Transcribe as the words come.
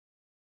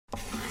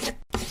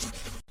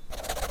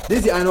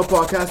This is the INO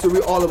podcast where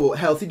we're all about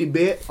healthy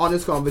debate,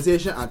 honest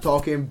conversation, and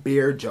talking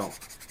beer junk.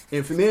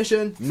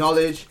 Information,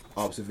 knowledge,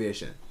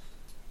 observation.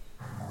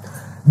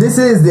 This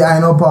is the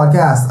INO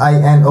podcast.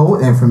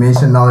 INO,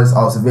 information, knowledge,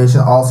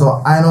 observation.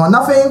 Also, I know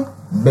nothing.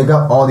 Big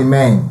up all the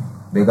men.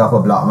 Big up a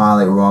black man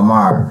like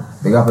Romar.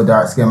 Big up a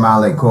dark skinned man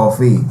like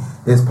Kofi.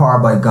 It's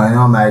powered by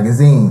INO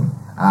magazine.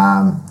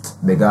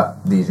 Big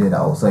up DJ that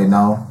outside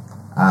now.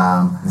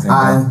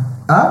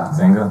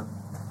 Zinga.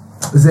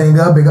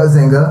 Zinga, big up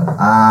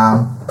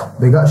Zinga.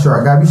 Big up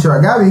Short Gabby.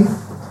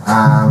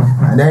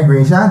 And then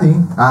Green Shanty.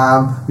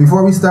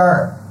 Before we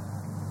start,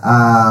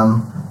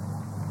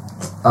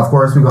 of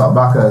course we got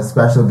back a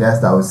special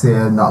guest that was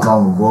here not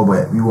long ago,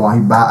 but we want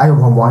him back. I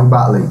want him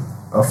back like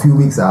a few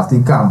weeks after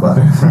he come, but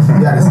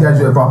we had to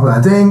schedule it properly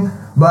and thing.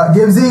 But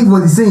Gibbzy,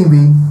 what you seen,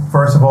 B?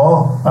 First of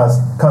all, as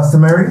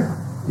customary,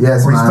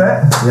 yes,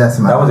 respect. Man. Yes,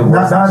 man. That was the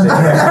worst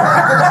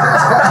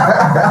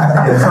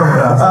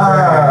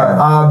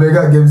big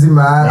up Gibbzy,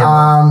 man.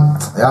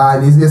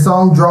 Your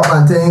song drop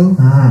and thing.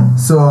 Mm-hmm.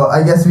 So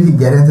I guess we could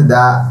get into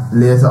that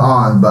later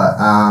on, but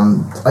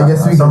I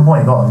guess at some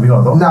point we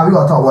gotta go. Nah, we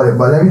gotta talk about it,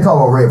 but let me talk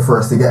about rape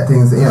first to get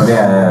things, you know.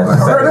 Yeah.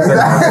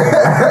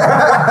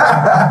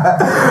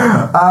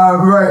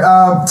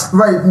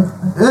 Right.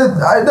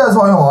 That's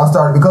why I want to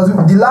start, because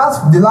the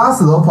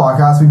last little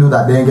podcast we do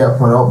that didn't get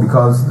put out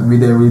because we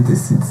didn't really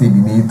see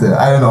the need to.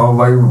 I don't know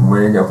why we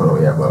didn't get put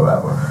out yet, but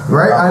whatever.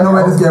 Right? I know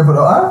where this get put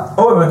out. Huh?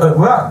 Oh,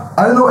 what?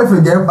 I don't know if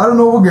it get. I don't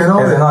know what getting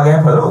out. Is it not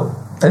getting put out?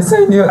 I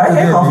say new. I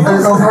hate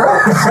confused.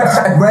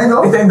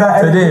 Bueno? You think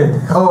that Today.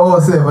 Oh,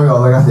 say it. Like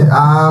I said.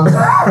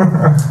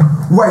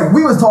 Right.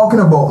 We was talking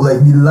about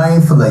like the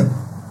line for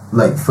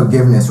like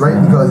forgiveness, right?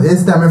 Mm-hmm. Because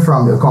it's stemming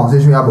from the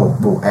conversation we had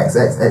about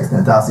XXX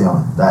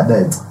Tentacion that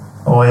day.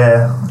 Oh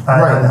yeah,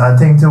 Right. and I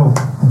think too,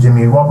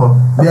 Jimmy Whopper.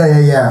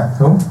 Yeah.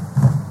 Who?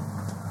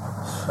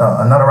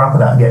 Another rapper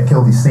that get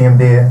killed the same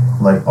day,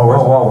 like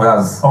hours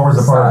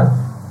apart.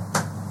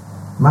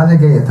 Imagine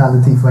getting your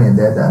tons of teeth when you're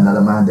dead, that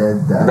another man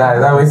dead.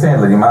 That what you're saying?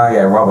 Like, the man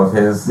get robbed of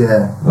his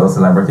little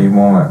celebrity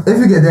moment. If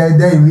you get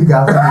dead, then you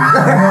got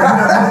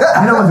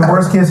You know what's the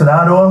worst case of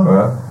that though?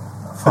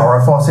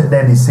 Farrah Fawcett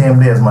dead the same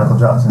day as Michael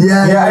Jackson.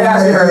 Yeah, I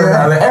actually heard of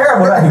that. Like,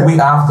 everyone like the week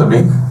after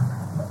me.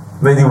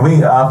 Like the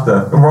week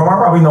after. Bro, I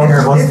probably know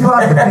here. If you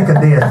had to pick a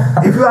day,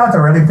 if you had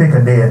to really pick a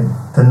day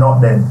to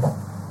not dead,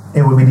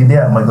 it would be the day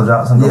that Michael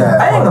Jackson died.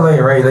 Yeah. I ain't gonna let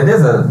you right. Like,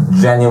 there's a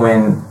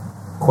genuine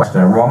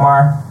question.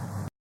 Romar,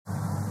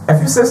 if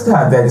your sister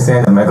had daddy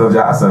saying to Michael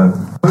Jackson,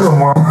 we were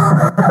more.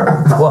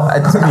 What?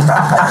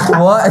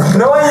 What?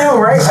 Knowing you,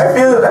 right? I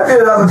feel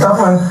that was a tough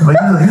one. But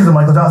he's a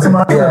Michael Jackson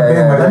man. Let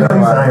me tell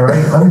you something,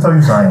 right? Let me tell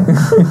you something.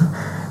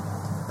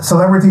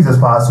 Celebrities has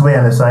passed away,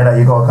 and it's something that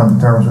you gotta come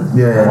to terms with.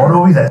 Yeah.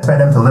 Although we expect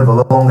them to live a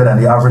little longer than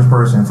the average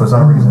person for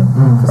some reason.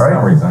 For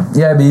some reason.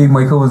 Yeah, but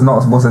Michael was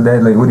not supposed to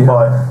dead. Like, what do you?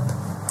 But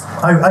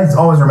I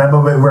always remember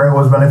where it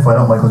was when I found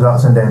out Michael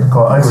Jackson dead. It's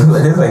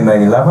like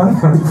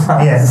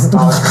 9/11. Yes.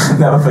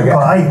 Never forget.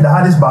 I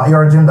had this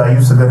backyard gym that I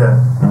used to go to.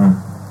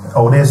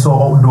 Oh, they're so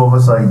outdoor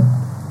side,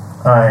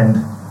 and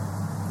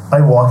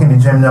I walk in the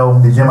gym now.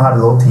 The gym had a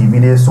little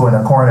TV there, so in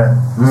a corner.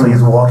 So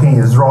he's walking.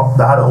 They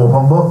had an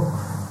open book.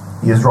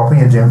 He's dropping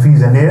your gym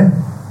fees in there.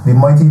 The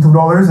mighty $2.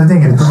 I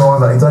think it's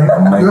 $2 at the time.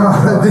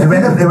 It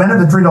went up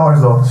to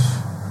 $3 though.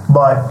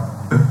 But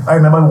I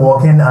remember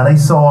walking and I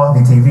saw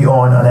the TV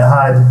on, and it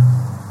had,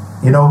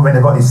 you know, when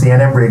they got the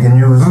CNN breaking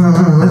news,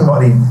 they got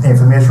the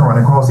information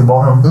running across the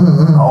bottom.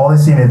 All they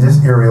seen is this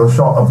aerial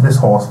shot of this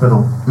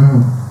hospital.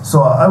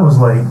 So I was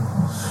like,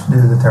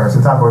 this is a terrorist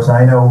attack, or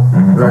something. I know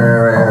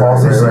a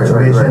hostage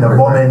situation, a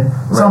bombing,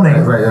 something.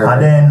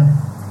 And then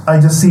I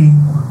just see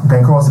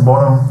going across the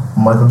bottom,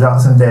 Michael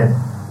Jackson dead.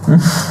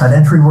 And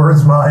then 3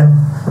 words, man.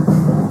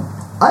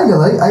 I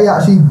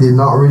actually did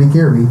not really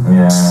care, me.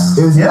 Yeah.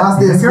 It was the last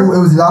day of school. It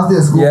was the last day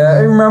of school. Yeah,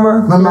 I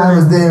remember. My man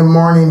was there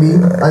morning, me.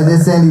 I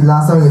did send the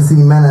last time you see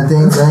men and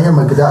things. I hear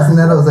Michael Jackson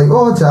that. I was like,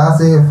 oh, child,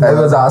 say it. I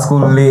was at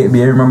school late, but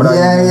I remember that.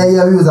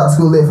 Yeah. We was at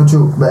school late for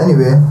true. But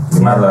anyway.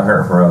 Smells like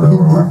hurt for a little.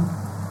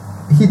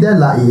 He dead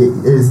like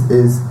is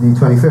the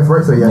 25th,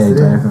 right? So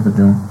yesterday. Yeah, 25th of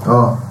June.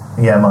 Oh.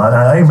 Yeah, man.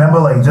 I remember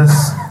like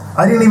just.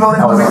 I didn't even live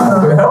I was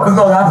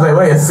like,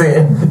 wait a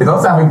second. It's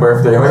not happy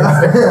birthday.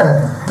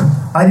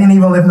 I didn't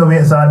even live no way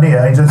inside there.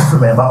 I just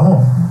went back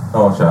home.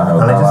 Oh, sure.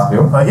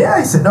 Yeah,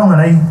 I sit down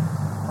and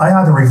I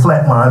had to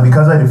reflect, man,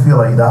 because I did feel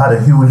like I had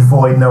a huge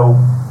void now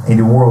in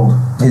the world.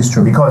 It's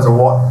true. Because of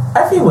what?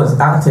 If he was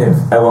active,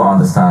 I won't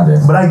understand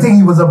this. But I think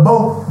he was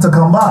about to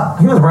come back.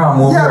 He was around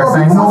movie or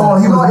something. No,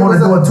 he was going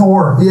to do a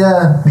tour.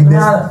 Yeah.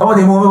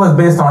 The movie was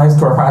based on his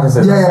tour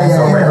practices.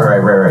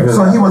 Right.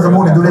 So he was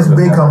about to do this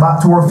big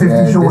comeback tour,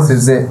 50 shows.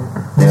 This is it.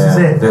 This is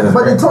it.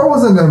 But the tour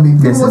wasn't going to be.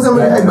 People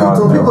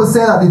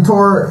say that the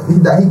tour,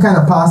 that he kind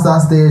of passed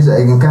that stage, that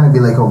he can kind of be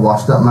like a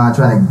washed up man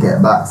trying to get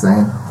back,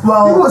 saying.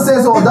 Well, people were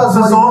saying so. That's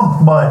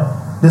what but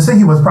they say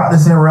he was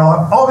practicing real.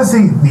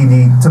 Obviously,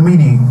 to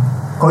me,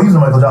 because he's a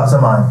Michael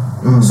Jackson man.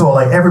 So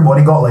like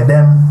everybody got like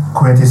them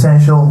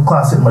quintessential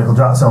classic Michael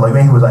Jackson, like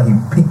when he was like he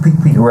peak.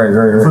 Right.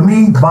 For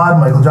me, bad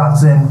Michael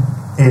Jackson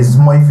is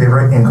my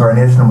favorite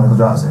incarnation of Michael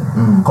Jackson.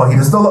 Cause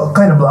he still look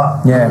kind of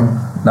black. Yeah,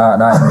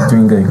 that in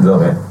between guy. A little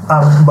bit.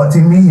 But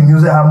to me, his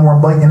music had more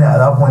bite in it at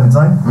that point in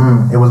time.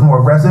 It was more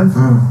aggressive.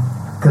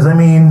 Cause I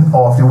mean,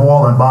 Off the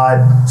Wall and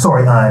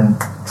and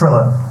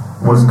Thriller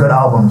was good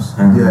albums.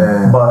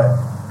 Yeah. But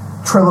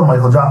Thriller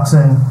Michael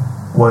Jackson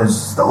was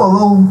still a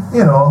little,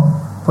 you know,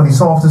 for the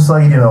softer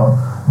side, you know.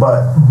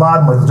 But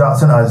Bad Michael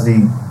Jackson, as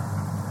the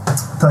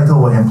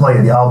title would imply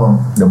of the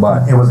album, The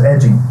Bad. it was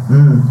edgy.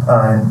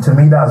 And to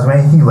me, that's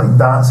when he like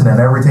dancing and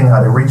everything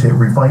had to reach a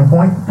refined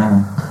point.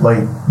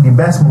 Like the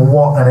best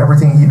moonwalk and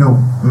everything he do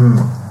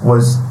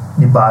was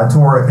the Bad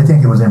tour. I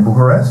think it was in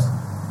Bucharest.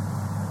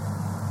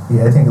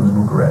 Yeah, I think it was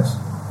Bucharest.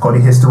 Cause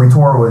the History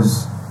tour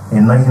was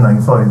in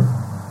 1995.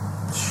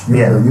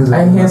 Yeah. I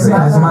hear this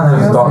man is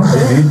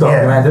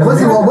documented.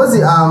 What's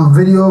the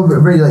video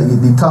like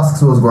the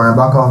tusks was going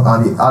back off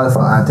on the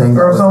elephant and thing?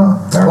 Earth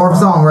Song? Earth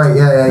Song, right,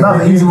 yeah.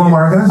 Not the easy one,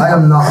 Marcus. I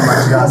am not a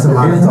Michael Jackson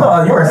man.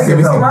 No, you're a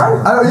CBC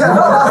man? I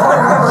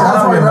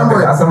remember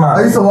it.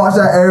 I used to watch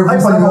that every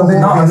single day.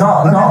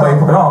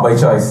 No, by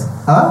choice.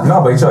 Huh?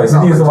 No, by choice.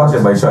 You used to watch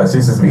it by choice.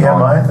 This is Yeah,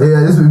 man.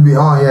 Yeah, this would be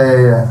on,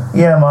 yeah.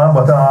 Yeah, man.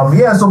 But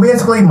yeah. So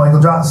basically,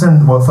 Michael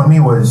Jackson, well, for me,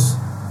 was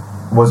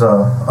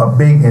a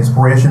big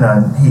inspiration,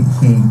 and he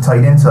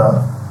tied into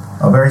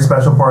a very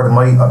special part of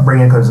my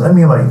upbringing. Because I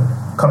mean, like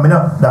coming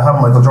up, that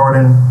had Michael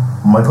Jordan,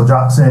 Michael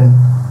Jackson,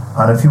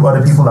 and a few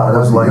other people that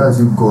was like,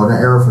 you golden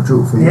era for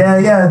truth for you.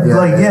 Yeah.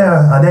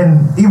 And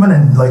then even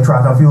in like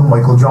track and field,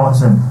 Michael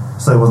Johnson.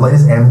 So it was like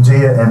this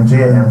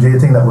MJ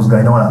thing that was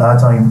going on at that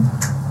time.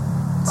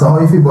 So how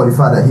you feel about the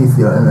fact that he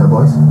feel in there,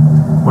 boys?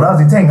 Well, that's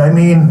the thing. I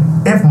mean,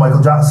 if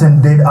Michael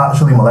Jackson did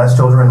actually molest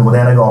children, well,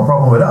 then I got a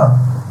problem with that.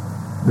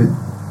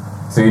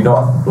 So you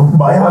don't.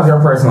 What was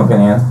your personal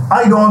opinion?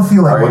 I don't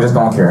feel like. Or you just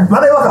don't care?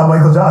 When I look at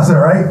Michael Jackson,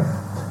 right?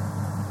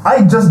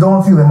 I just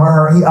don't feel in my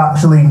heart he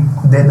actually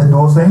did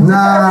those things.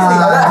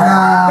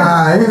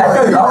 Nah. I feel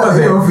the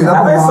opposite.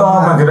 I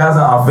saw Michael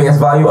Jackson on face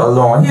value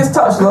alone. He's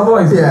touched little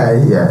boys.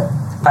 Yeah.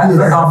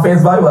 On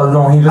face value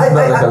alone, he just looked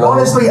like a little,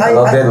 honestly,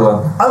 little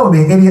diddler. I would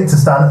be an idiot to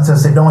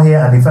sit down here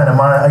and defend a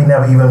man I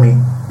never even meet.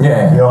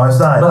 Yeah. You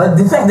understand? But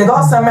the thing, they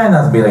got some men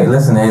that be like,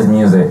 listen to his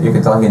music. You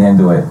can tell he didn't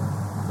do it.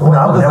 What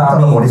does that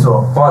mean? What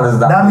does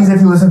that mean? Means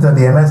if you listen to the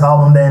DMX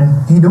album, then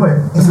he do it.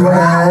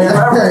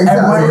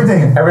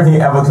 Everything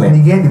he ever claimed.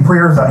 And he gave the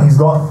prayers that he's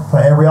got for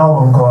every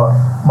album. Cause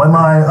my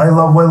mind, I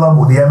love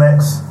with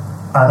DMX,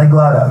 and I'm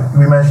glad that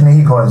we mentioned it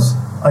because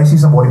I see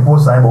somebody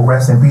post something about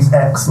Rest in Peace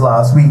X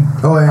last week.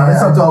 Oh yeah.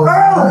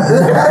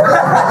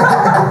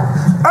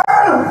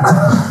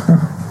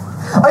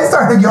 I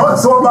started yelling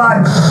so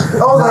bad. I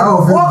was like,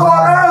 "Walk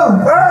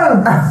on,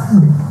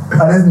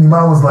 And then the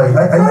man was like,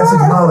 I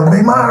messaged the man like,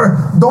 "Big man,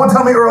 don't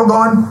tell me Earl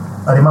gone."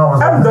 And the man was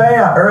like, I'm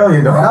dying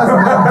early though. That's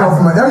my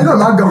government. You know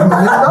my government.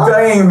 I'm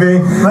dying, B.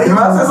 The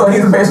man says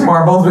he's a fish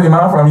marbles with the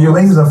man from you.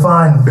 When he was a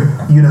fan,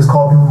 you just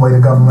call people by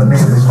the government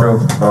name. It's true.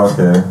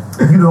 Okay.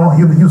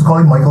 You was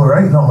calling Michael,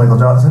 right? Not Michael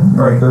Jackson.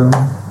 Right.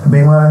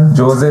 Big man.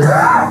 Joseph.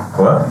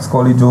 What? It's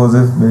called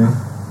Joseph, man.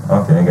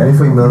 Okay, You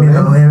see,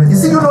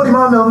 you know the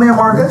man middle name,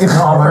 Marcus?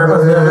 No, on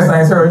purpose, the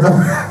science heard.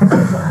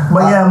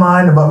 But yeah,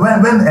 man, but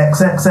when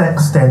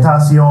XXX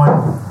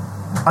Tentacion,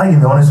 I can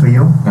be honest with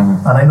you,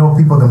 and I know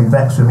people are going to be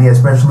vexed with me,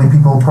 especially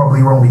people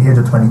probably around the age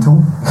of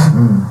 22.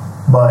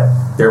 But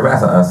they're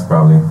vexed at us,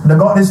 probably. They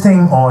got this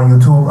thing on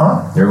YouTube,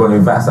 huh? They're going to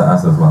be vexed at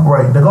us as well.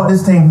 Right, they got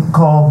this thing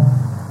called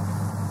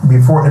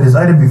before they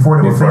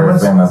were famous.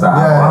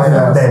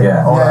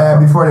 Yeah,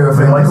 before they were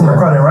famous. Michael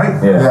McCrudden,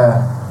 right?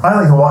 Yeah. I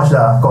like to watch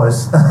that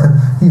because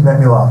he made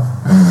me laugh.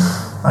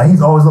 And he's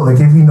always looked like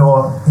if he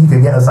know he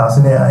could get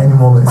assassinated at any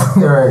moment.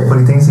 Right.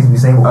 But he thinks he's be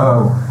saying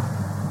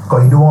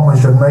because he do one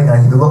punch night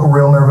and he look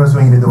real nervous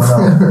when he did do it.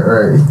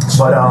 Right.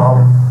 But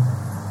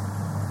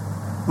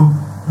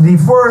the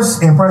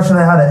first impression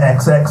I had of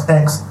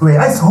XXX. Wait,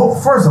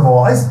 first of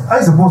all, I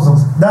suppose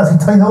that's the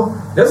title.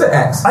 There's an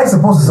X. I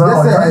suppose it's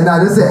not.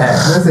 That's an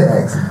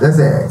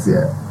X.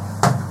 Yeah.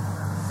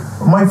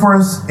 My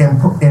first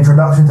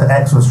introduction to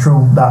X was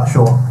through that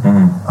show,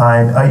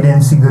 and I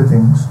didn't see good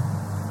things.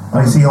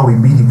 I see how he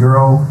beat the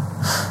girl,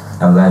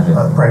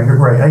 pregnant.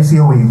 Right, I see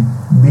how he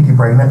beat the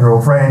pregnant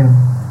girlfriend,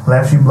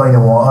 left she blind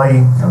in one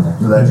eye.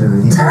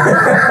 Allegedly. He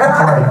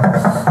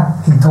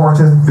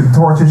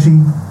tortured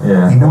she.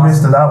 Yeah. He do this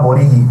to that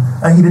body. He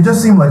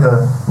just seemed like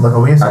a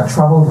waste. A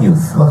troubled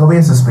youth. Like a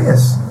waste of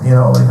space. You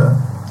know, like a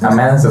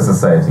menace to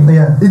society.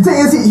 Yeah. The thing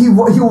is, he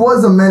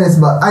was a menace,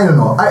 but I don't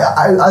know.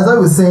 I as I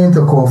was saying to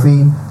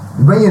Kofi,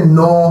 when you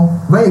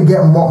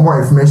get more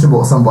information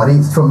about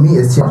somebody, for me,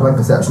 it's changed my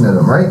perception of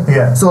them, right?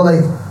 Yeah. So,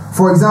 like,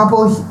 for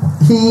example,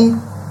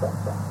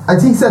 I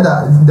think he said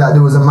that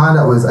there was a man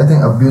that was, I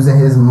think, abusing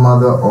his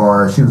mother,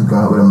 or she was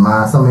going out with a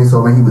man, something.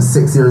 So when he was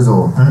 6 years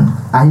old,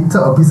 and he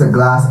took a piece of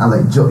glass and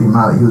like joked the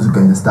man, like he was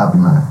going to stab the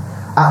man.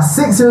 At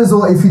 6 years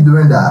old, if you're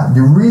doing that,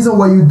 the reason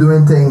why you're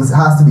doing things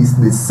has to be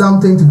with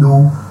something to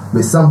do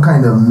with some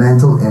kind of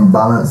mental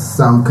imbalance,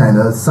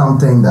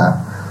 something that.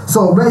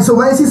 So when you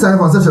see something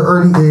from such an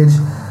early age,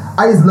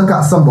 I just look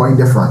at somebody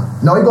different.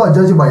 Now you gotta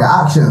judge it by your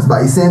actions, but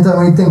at the same time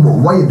when you think about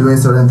why you're doing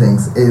certain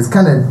things, it's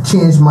kind of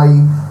changed my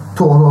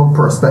total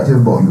perspective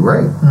about you,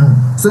 right?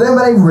 So then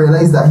when I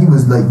realized that he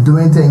was like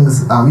doing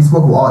things, we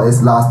spoke about all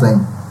this last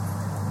time,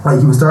 like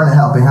he was starting a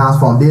Helping Hands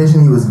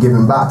Foundation, he was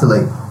giving back to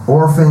like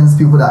orphans,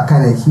 people that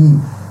kind of he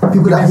got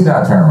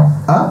a turn around.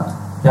 Huh?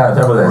 Yeah,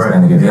 that was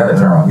that. He had a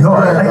turn around. He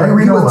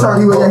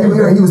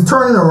was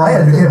turning around. I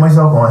educated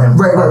myself on him.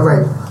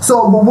 Right.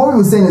 So what we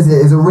were saying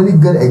is a really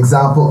good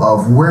example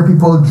of where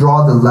people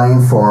draw the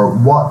line for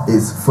what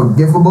is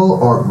forgivable,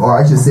 or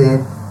I should say,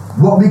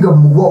 what we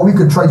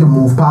could try to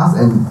move past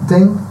and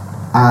think,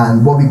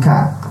 and what we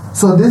can't.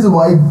 So this is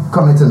what I'm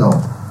coming to know.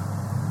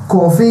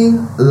 Kofi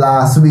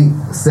last week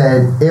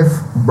said if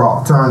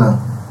Brock Turner,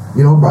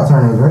 you know who Brock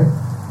Turner is, right?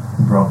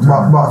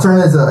 Brock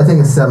Turner is I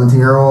think a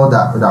 17-year-old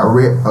that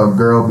raped a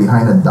girl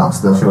behind a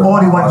dumpster. He was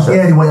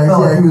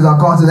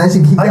unconscious.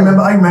 Then I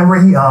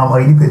remember he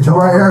ID picture.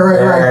 Right.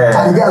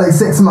 And he got like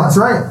 6 months,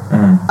 right?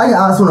 I can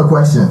ask one a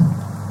question.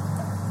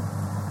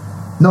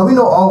 Now we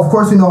know, of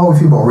course, we know how we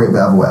feel about rape,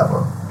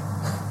 whatever.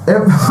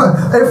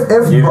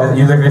 If you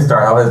literally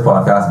start out his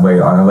podcast by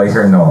on a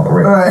later note,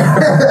 rape. Right.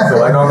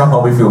 So I don't know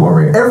how we feel about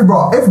rape. If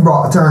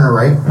Brock Turner,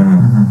 right,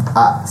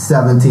 at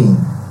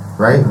 17.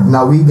 Right?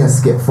 Now we can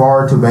skip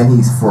forward to when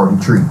he's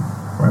 43.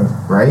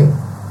 Right?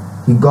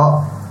 He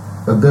got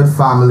a good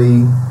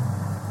family.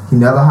 He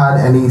never had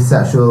any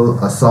sexual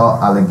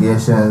assault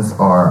allegations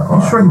or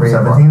you sure he was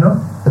 17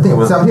 though? I think it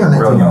was 17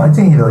 or 19. I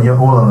think he was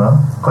older enough.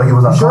 Because he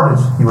was at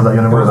college. He was at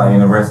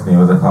university. He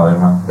was a college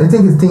man. I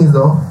think his teens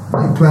though.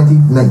 Like 20,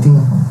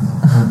 19.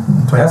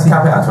 That's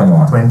capped at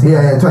 21. 20.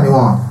 Yeah,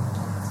 21.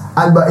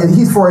 But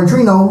he's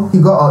 43 now.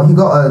 He got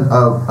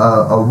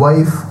a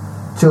wife,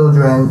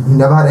 children. He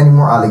never had any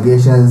more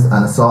allegations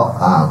and assault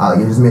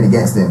allegations made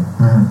against him.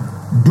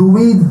 Do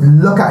we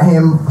look at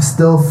him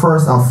still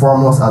first and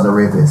foremost as a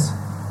rapist?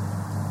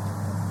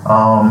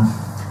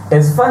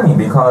 It's funny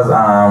because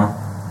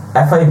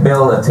if I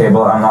build a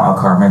table, I'm not a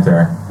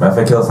carpenter. But if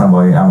I kill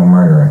somebody, I'm a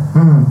murderer.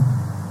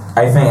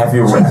 I think if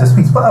you Jesus,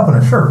 please put up on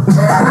a shirt. I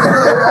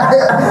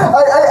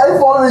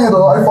follow you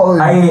though. I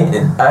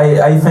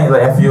think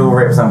that if you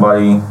rape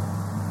somebody,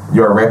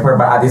 you're a raper,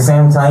 but at the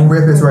same time,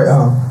 rapist, right?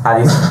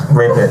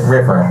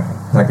 Raper,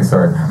 like a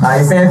sword. At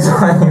the same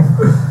time,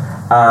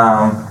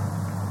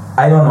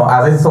 I don't know.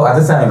 As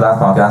I said in the last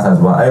podcast as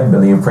well, I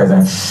believe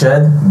prison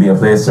should be a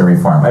place to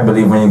reform. I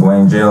believe when you go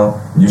in jail,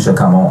 you should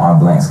come out on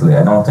blank slate.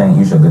 I don't think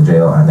you should go to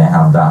jail and then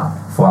have that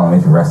follow me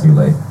to the rest of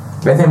your life.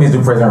 I think we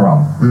do prison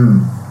wrong.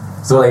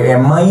 So like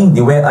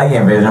the way I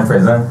envision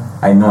prison,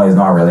 I know it's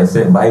not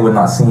realistic, but I would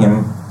not see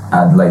him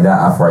like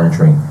that at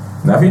 43.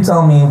 Now if you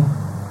tell me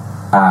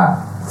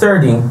at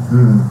 30,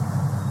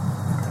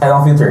 I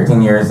don't feel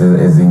 13 years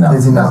is enough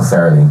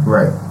necessarily.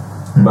 Right.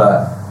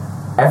 But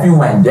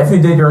if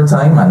you did your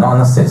time and not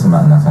in a 6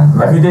 month nothing.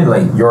 Right. If you did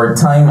like your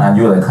time and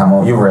you like come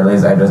out, you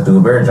realize I just do a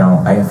bear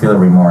jump, I feel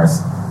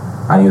remorse,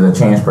 and you're a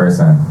changed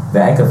person,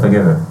 then I could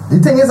forgive it. The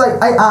thing is,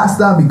 like, I asked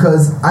that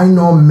because I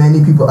know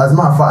many people. As a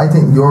matter of fact, I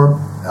think your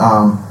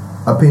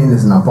opinion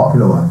is an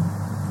unpopular one.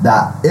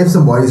 That if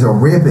somebody is a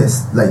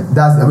rapist, like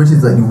which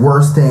is like the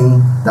worst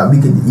thing that we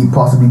could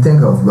possibly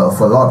think of. Well,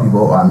 for a lot of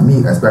people, and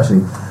me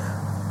especially,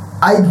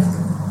 a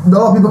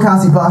lot of people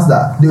can't see past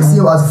that. They see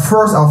you as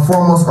first and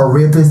foremost a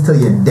rapist till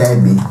you're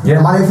dead, be. Yeah.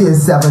 No matter if you're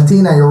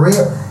 17 and you're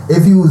raped,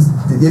 if you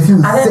 16 and you're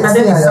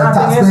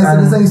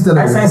taxpaying, still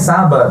I say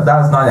sad, but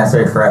that's not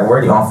necessarily the correct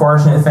word. The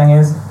unfortunate thing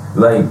is,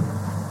 like,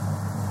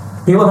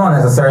 people don't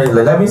necessarily,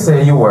 like, let me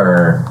say you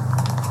were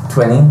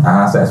 20 and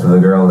had sex with a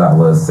girl that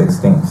was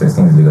 16.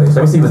 16 is legal age.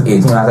 Let me see you was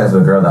 18 and had sex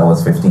with a girl that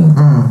was 15.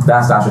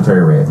 That's statutory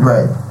rape.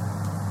 Right.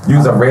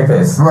 You's a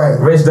rapist. Right.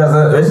 Which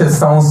just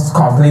sounds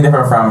completely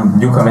different from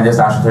you committing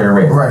statutory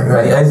rape. Right.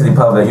 But the eyes of the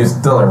public, you're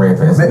still a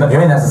rapist. You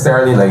ain't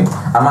necessarily like,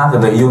 I'm not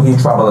gonna let he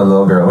trouble a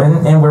little girl.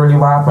 And where really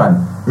what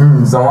happened?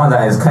 Someone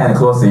that is kind of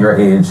close to your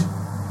age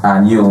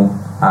and you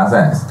have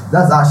sex.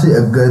 That's actually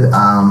a good,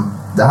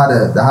 they had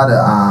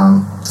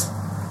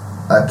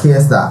a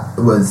case that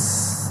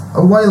was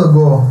a while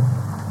ago.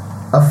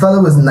 A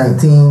fella was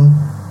 19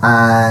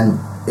 and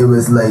it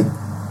was like,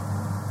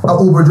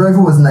 an Uber driver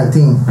was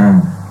 19.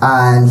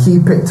 And he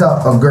picked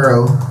up a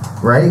girl,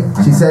 right?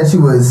 She said she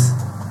was,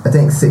 I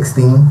think,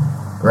 16,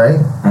 right?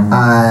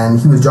 And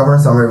he was driving her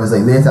somewhere. It was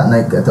like late at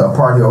night at a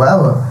party or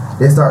whatever.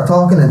 They start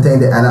talking and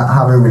things. They end up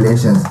having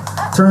relations.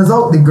 Turns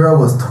out the girl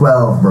was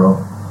 12, bro.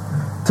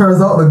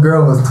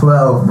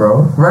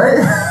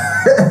 Right?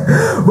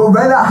 But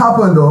when that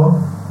happened, though,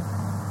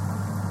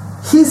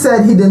 he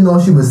said he didn't know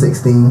she was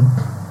 16.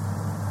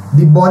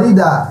 The body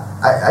that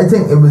I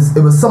think it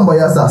was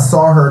somebody else that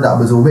saw her that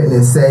was a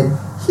witness said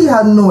he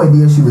had no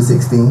idea she was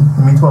 16.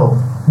 Me 12.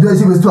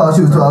 She was 12,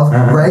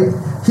 right?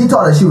 He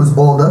thought that she was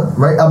older,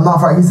 right? I'm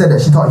not right. He said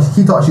that he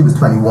thought she was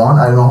 21.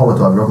 I don't know how a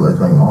 12-year-old was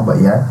 21, but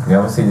yeah. You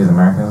ever see these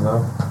Americans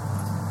though?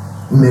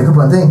 Makeup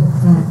and thing.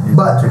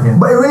 But it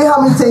really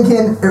had me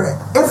thinking.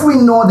 if we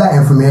know that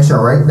information,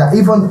 right, that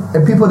even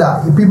people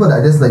that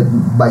just like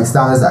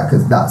bystanders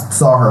that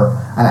saw her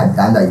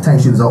and I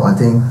think she was out and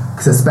thing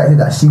suspected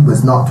that she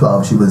was not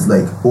 12, she was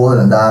like older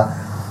than that.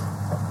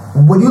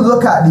 Would you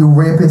look at the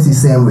rapist the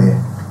same way?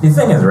 The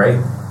thing is, right,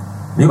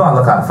 you gotta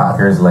look at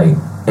factors like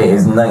it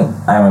is night.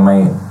 I'm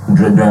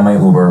doing my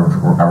Uber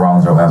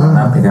around or whatever, and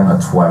I'm picking up a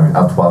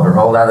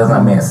 12-year-old. That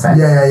doesn't make sense.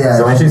 Yeah.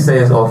 So when she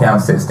says, "Okay, I'm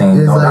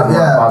 16," no, that's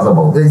not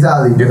possible.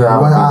 Exactly. You could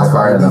have a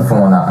car on the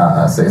phone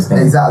at 16.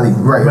 Exactly.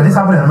 Right. But this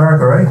happened in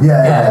America, right?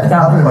 Yeah.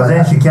 But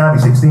then she can't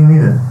be 16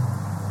 either.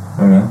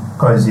 I mean,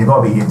 Because you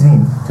gotta be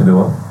 18. to do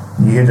what?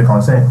 You get your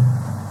consent.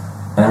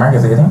 In America,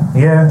 it's 18.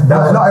 Yeah.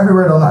 Not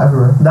everywhere though. Not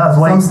everywhere. That's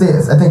why. Some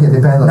states. I think it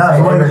depends on. I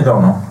really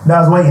don't know.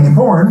 That's why in the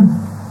porn,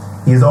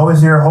 he's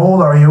always here. How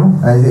old are you?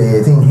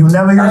 18. You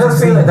never hear I just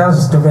 16. feel like that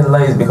was stupid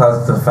lies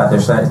because the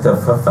fetish. I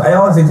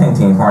always think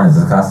teen porn is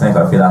disgusting.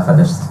 I feel that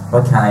fetish.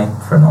 What can I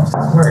pronounce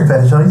this word?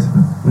 Fetishize?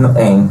 No,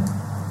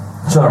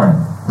 children.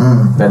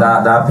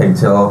 That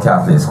pigtail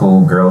Catholic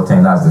school girl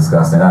thing, that's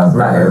disgusting.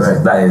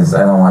 That is, I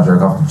don't want to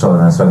jerk off to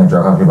children, so I can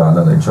jerk off people that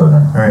look like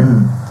children. Right.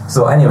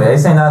 So anyway, they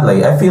saying that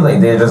like I feel like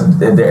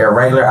they're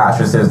regular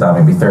actresses that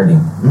may be 30,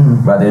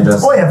 but they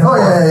just Oh yeah.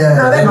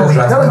 they just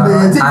That was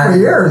been 18 for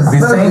years. The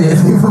saying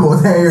 18 for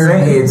about 10 years.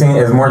 saying 18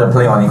 is more to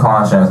play on the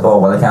conscience. Oh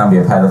well, I can't be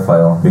a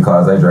pedophile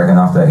because I jerking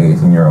off that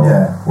 18-year-old.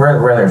 Yeah.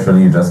 Where they're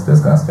truly just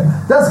disgusting.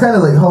 That's kind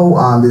of like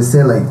how they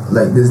say like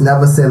there's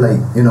never say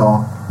like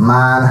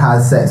man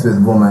has sex with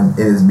woman,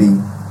 it is be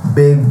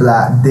big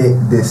black dick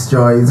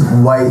destroys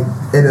white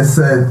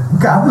innocent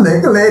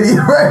Catholic lady,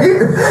 right?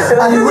 You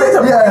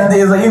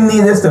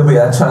need this to be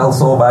a child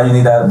so bad. You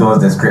need those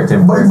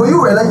descriptive. But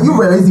you realize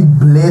the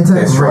blatant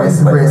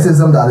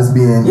racism that is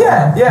being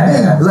blatant.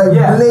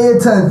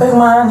 Hey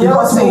man, you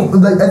know see.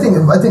 Like I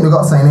think they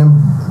got signing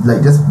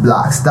like just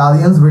black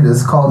stallions. We're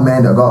just called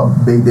men that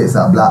got big dicks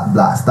at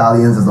black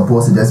stallions as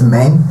opposed to just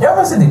men. You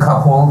ever see the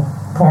cuckold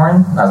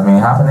porn that's been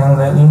happening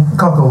lately?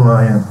 Cuckold,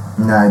 man.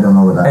 Nah, I don't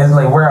know what that is. It's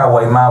like where a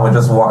white man would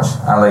just watch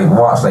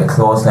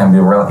closely and be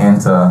real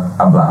into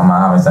a black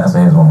man having sex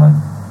with his woman.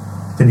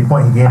 To the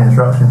point he gained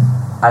instruction.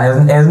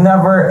 And it's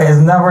never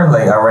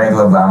like a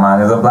regular black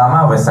man. It's a black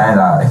man with saying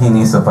that he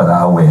needs to put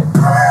that away.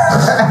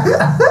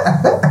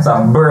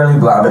 Some burly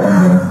black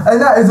man.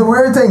 And that is a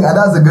weird thing, and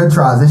that's a good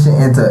transition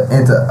into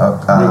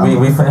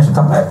we finished the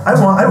topic. I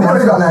want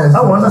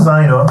to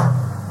sign up.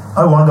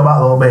 I want to go back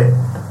a little bit.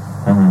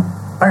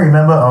 I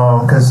remember,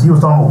 because you was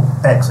talking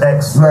about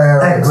XX.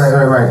 Right.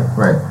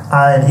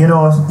 And,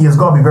 you've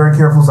got to be very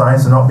careful,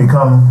 science, to not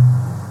become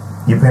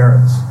your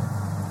parents.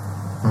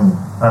 And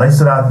I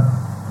said that,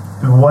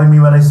 what I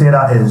mean when I say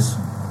that is,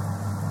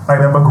 I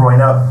remember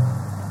growing up,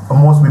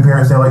 most of my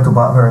parents didn't like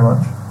Tupac very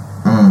much.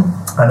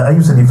 And I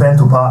used to defend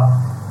Tupac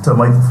to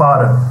my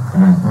father,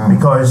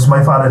 because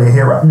my father didn't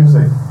hear rap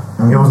music.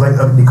 It was like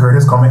the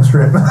Curtis comic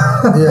strip.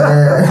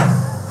 Yeah.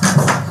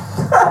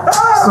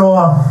 So,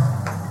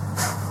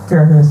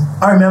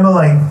 I remember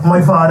like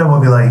my father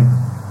would be like,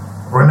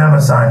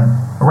 "Remember, son,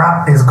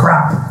 rap is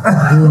crap."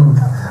 And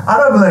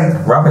I'd be like,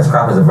 "Rap is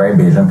crap" is a very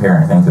Bayesian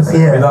parent thing to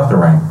say. Yeah. We love to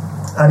ring.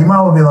 And the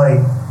man would be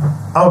like,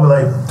 I would be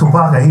like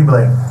Tupac, and he'd be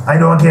like, "I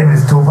don't care if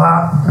it's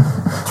Tupac,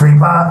 3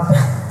 Pac,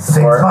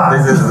 6 Pac."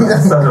 This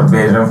is such a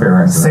Bayesian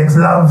parent. 6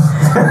 Love.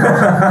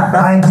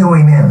 I ain't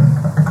killing him.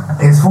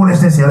 It's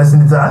foolishness you're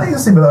listening to. I think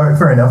it's similar,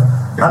 fair enough.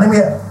 And I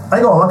mean,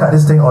 I gotta look at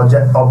this thing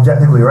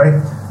objectively,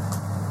 right?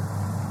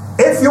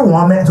 If you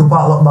want to make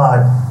Tupac look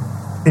bad,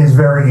 it's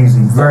very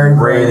easy. Very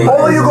really.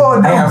 All you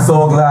gotta do. I am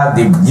so glad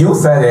that you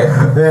said it.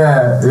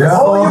 Yeah.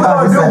 All you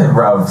gotta do. Said it,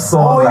 bro. So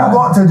all glad. you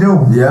got to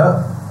do.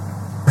 Yeah.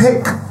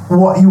 Pick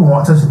what you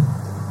want to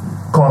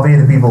convey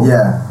to people.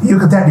 Yeah. You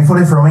can take the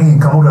footage from when he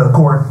come out of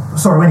court.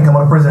 Sorry, when he come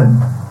out of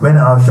prison. When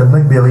should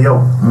like Billy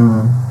out.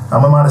 And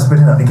my man is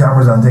spitting at the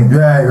cameras and things.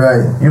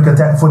 Right. You can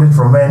take footage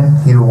from when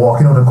he was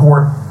walking out of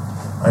court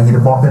and he'd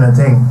bopping and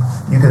thing.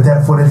 You can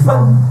take footage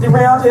from. The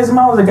reality is,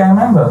 man was a gang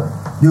member.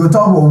 You were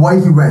talking about why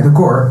he went to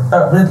court.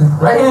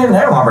 Right?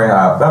 Everyone bring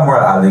up. That's more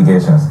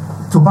allegations.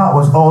 Tupac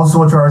was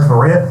also charged for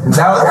rape.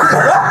 That was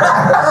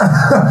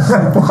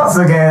once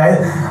again.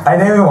 I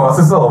didn't even want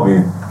to solve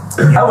you.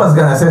 I was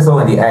gonna say so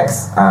in the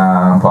X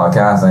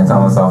podcast, and I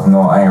tell myself,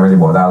 no, I ain't really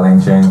about that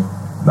lynching.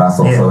 That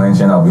social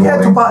lynching. I'll be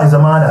holding. Tupac is a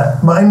man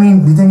that. But I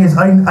mean, the thing is,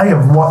 I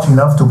have watched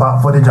enough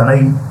Tupac footage and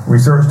I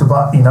researched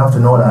Tupac enough to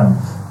know that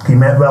he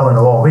meant well in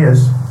a lot of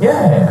ways.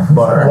 Yeah,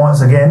 but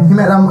once again, he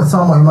met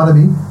someone you might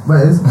be.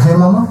 What is Hey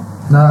Mama?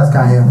 No, that's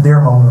Kanye.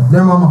 Dear Mama.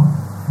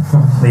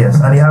 Yes,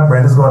 and he had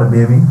Brenda's Got a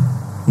Baby.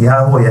 He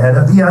had Hold Your Head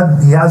Up. He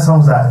had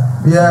songs that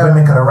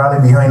women could have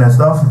rallied behind and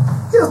stuff.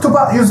 Yes,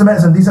 Tupac used to make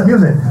some decent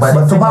music, but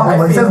Tupac was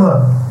like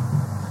Sizzler.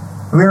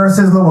 Where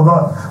Sizzler we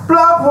got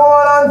Black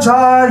Wall and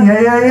Chai,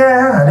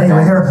 yeah, and then you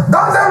would hear I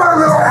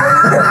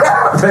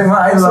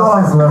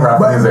love Sizzler rap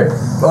music. I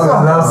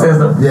love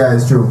Sizzler. Yeah,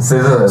 it's true.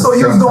 Sizzler. So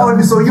you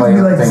going? So you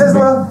be like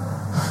Sizzler.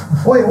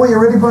 Wait, you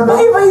ready for that?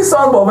 Even his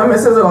song about women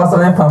Sizzler also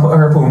then pump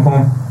her poom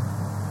poom.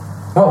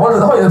 What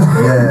is it?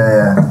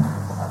 Yeah.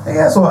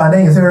 Yeah. So and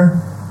then you hear,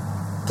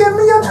 "Give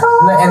me a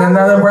In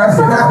another breath,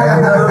 you know, in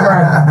another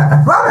breath.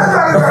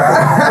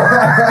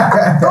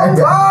 Don't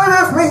fly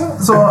with me.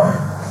 So,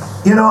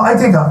 you know, I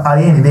think at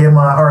the end of the day,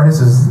 my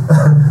artists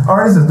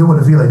do what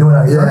they feel like doing.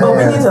 But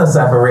we need to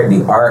separate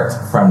the art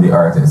from the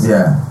artist.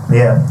 Yeah.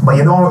 Yeah, but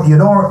you don't.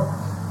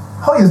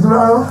 How you do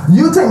that?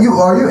 You think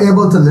are you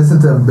able to listen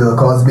to Bill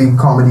Cosby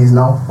comedies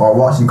now or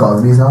watch the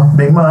Cosby's now?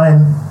 Big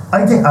man,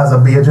 I think as a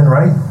Bajan,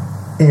 right,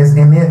 is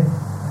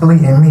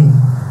innately in me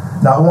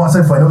that once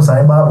I find out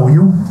something about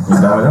you,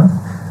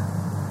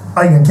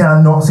 I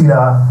cannot see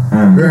that.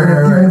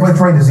 Even if I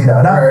try to see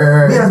that.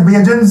 We as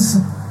Bajans,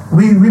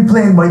 we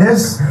play by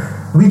this.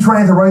 We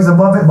trying to rise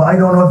above it, but I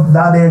don't know if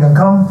that day can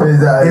come.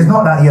 It's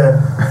not that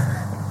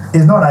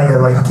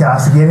you're like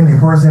castigating the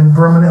person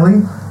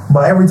permanently.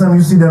 But every time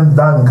you see them,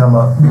 that can come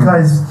up.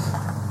 Because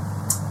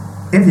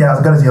if you're as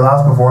good as your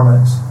last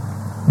performance,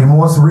 the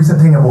most recent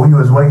thing about you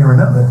is what you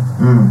remember.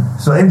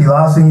 So if the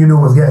last thing you do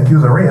was get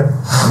accused of rape,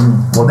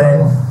 well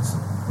then...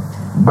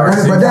 But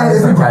then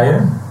if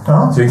you...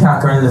 Huh? So you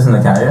can't currently listen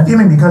to Kanye?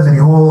 Even because of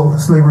the whole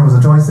slavery was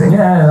a choice thing.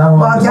 Yeah, that was...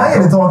 Well,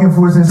 Kanye is talking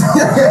foolishness.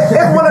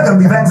 Everyone not going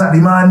to be vexed at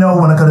the man know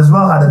when I could as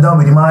well had a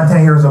dummy the man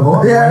 10 years ago.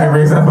 Yeah.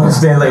 Any reason to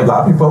understand like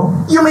black people?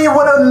 You mean you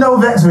want to know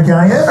vex with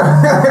Kanye?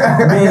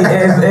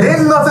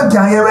 There's nothing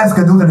Kanye West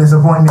could do to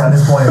disappoint me at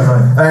this point in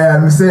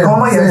time. Same.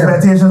 All my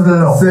expectations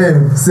are low.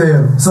 Same.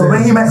 So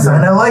when he met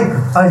something I like...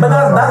 But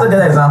that's a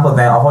good example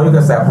then of how you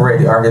can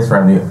separate the artist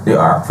from the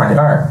art.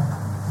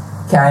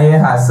 Kanye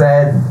has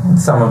said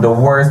some of the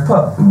worst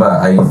but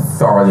I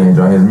thoroughly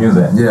enjoy his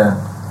music. Yeah.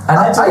 And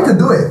I could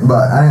do it,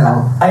 but I don't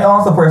know. I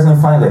also personally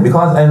find it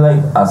because I like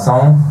a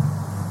song,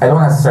 I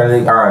don't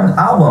necessarily, or an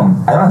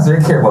album, I don't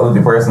necessarily care about who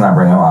the person I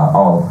bring out at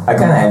all. I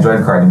kind of enjoy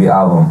the Cardi B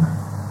album.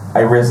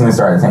 I recently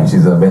started to think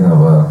she's a bit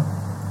of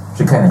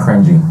she's kind of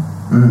cringy.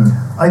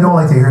 I don't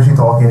like to hear she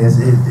talking. It's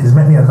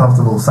making me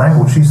uncomfortable.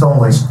 Sample, she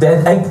sounds like...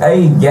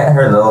 I get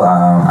her little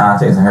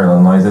antics and her little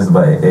noises,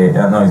 but it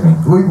annoys me.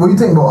 What do you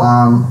think about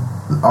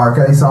R.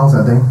 Kelly songs,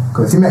 I think?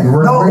 Because he made the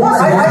worst. No,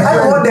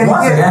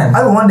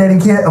 I want to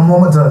dedicate a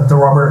moment to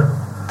Robert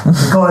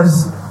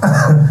because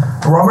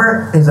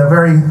Robert is a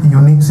very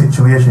unique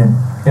situation.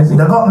 They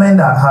got men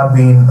that have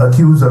been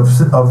accused of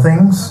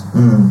things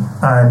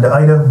and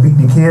either beat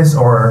the case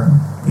or,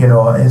 you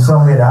know, in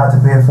some way they had to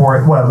pay for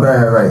it. Well,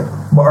 right.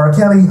 But R.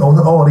 Kelly,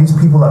 all these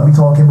people that we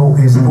talking about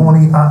is the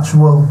only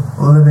actual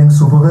living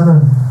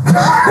supervillain.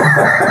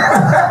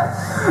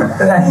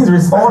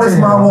 All this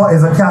man want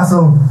is a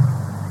castle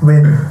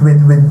with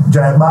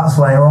giant bats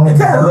flying around.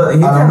 He's a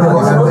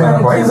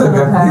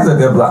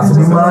good black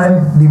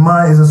supervillain. The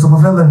man is a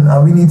supervillain,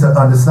 and we need to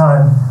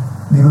understand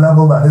the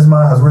level that this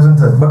man has risen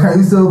to. But can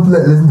you still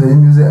listen to his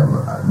music?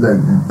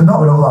 Not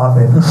without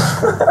laughing.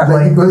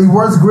 But he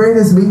works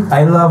greatest, me.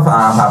 I love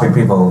happy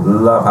people.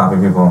 Love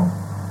happy people.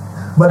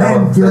 But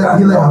then you like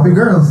happy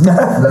girls. You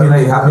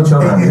like happy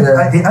children.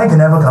 I can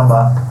never come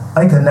back.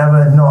 I can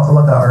never not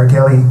look at R.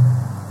 Kelly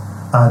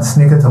and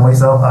sneak it to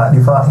myself at the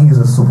fact he's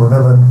a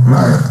supervillain.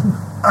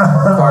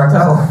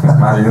 Cartel.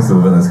 Imagine this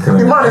supervillain is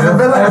killing me. Is a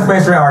villain.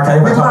 Especially R.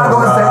 Kelly.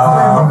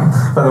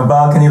 From the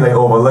balcony, like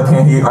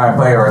overlooking he might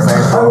play or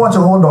something. I watch a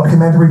whole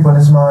documentary on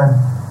this man,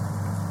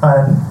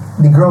 and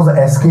the girls that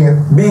escape.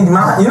 You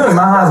know,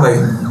 my has like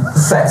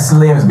sex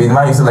slaves. The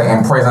man used to like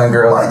imprison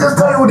girls. I just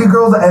tell you the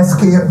girls that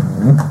escape.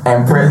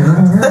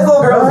 Imprison.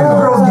 Little girls.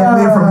 Girls get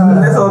away from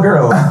me. Little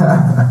girls.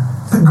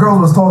 The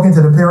girls was talking to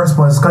the parents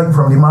on Skype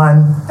from the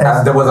man.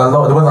 There was a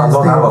lot of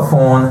a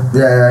phone.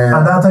 Yeah.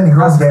 At that time, the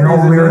girls getting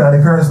all weird, and the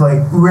parents like,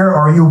 "Where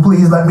are you?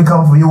 Please let me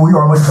come for you. You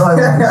are my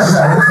child."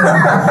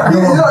 You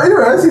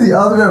ever see the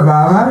ultimate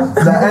Batman?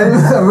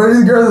 Where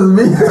these girls is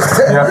me.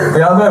 Yeah,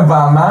 the ultimate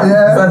Batman.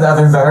 Yeah. That's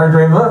inside her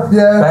driver.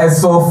 Yeah. That is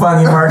so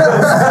funny, Marcus.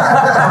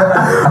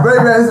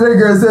 Right, man, this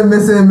girl said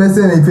missing,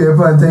 he paid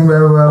for a thing,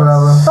 blah, blah, blah,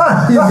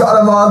 blah. He's got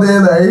them all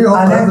day, like,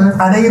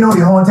 and then you know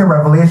the haunting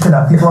revelation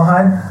that people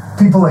had?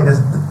 People like this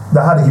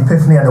that had an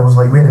epiphany and it was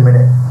like, wait a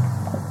minute,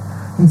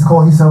 he's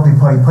called himself the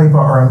Piper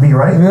R&B,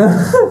 right?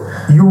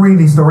 You read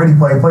the story, the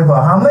Piper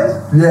Hamlet?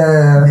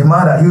 Yeah. The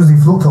man that used the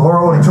flute to lure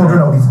all the children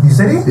of the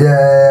city?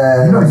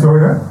 Yeah. You know the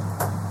story, right?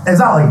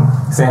 Exactly.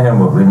 Saying him,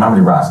 remember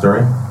the rat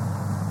story?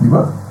 The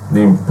what?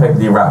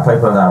 The rat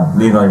Piper that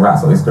leading on the rat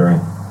story.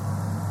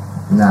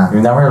 Nah.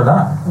 You never heard of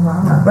that?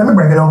 Wow. Let me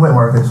break it down with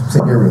Marcus. St.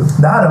 Gabriel's.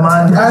 That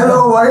man. I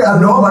know why,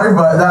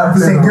 but that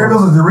St.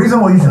 Gabriel's is the reason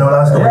why you should know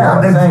that story.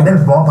 Yeah,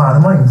 them's bomb pound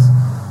of mines.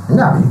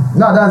 Nah,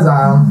 that's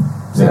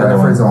St.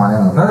 Gabriel's one.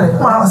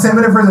 Well, St.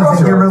 Gabriel's and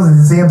St. Gabriel's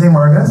is the same thing,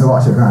 Marcus. To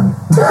watch your hand.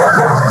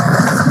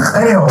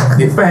 Anyhow.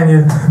 Defend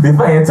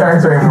your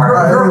territory,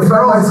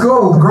 Marcus.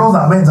 Girls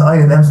that went to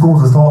either of them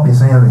schools has taught me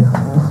saying.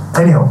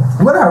 Anyhow.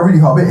 What did I really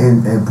hobby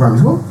in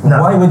primary school?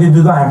 Nah. Why would you do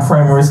that in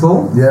primary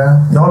school?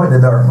 Yeah. The Hobbit the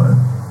Dark, man.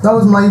 That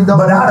was my...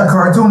 But I had a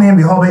cartoon named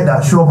The Hobbit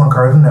that showed up on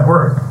Cartoon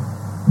Network.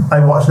 I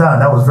watched that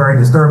and that was very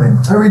disturbing.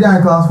 I read that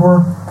in class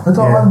 4. I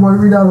thought I was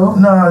read that all.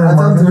 No, I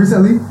told you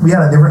recently. We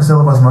had a different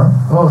syllabus, man.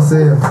 Oh,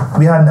 say it.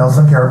 We had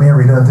Nelson Caribbean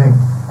reading a thing.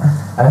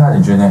 I had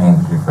a junior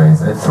English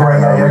phrase. I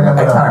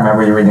can't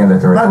remember you reading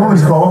literature. Like what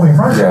was called in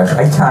French? Yeah,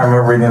 I can't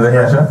remember reading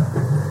literature.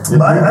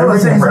 But I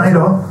was saying something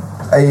though.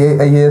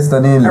 I hear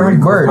studying Lady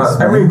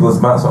Birds. I read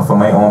Goosebumps for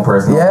my own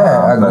personal.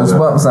 Yeah,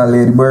 Goosebumps and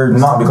Lady Birds.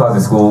 Not because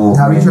the school.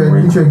 Have you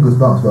trade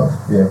Goosebumps, bro?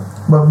 Yeah.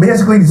 But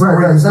basically, the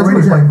story is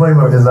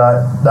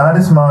that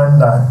this man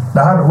that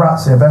had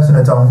rats invest in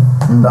the town,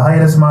 the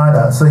highest man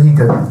that so he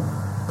could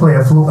play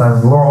a flute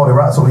and lure all the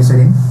rats over the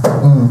city.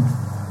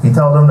 He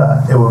told them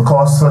that it would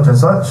cost such and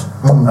such,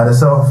 and they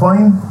said,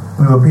 fine,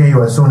 we will pay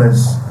you as soon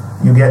as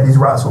you get these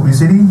rats over the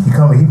city. He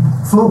come with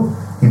his flute,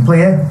 he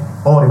play it,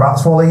 all the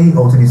rats follow he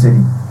out to the city.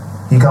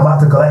 He come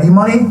back to collect his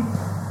money,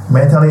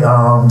 mentally,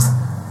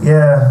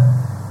 yeah,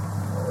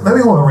 let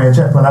me go over and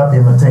check for that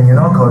payment thing, you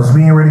know, because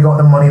we ain't really got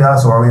the money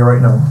that's where we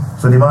right now.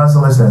 So the man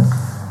said, listen,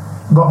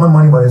 got my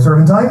money by a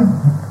certain time.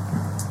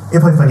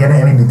 If I forget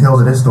any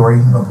details of this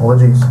story,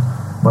 apologies.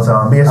 But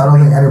basically, I don't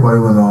think anybody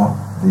will know.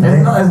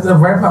 It's a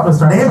very popular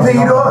story. They didn't pay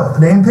you though.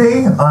 They didn't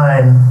pay,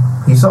 and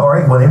he said, all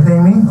right, well, they pay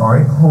me. All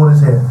right, hold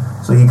his head.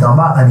 So he come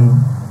back and he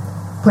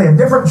play a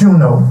different tune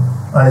though.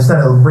 And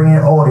instead of bringing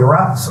all the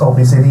rats out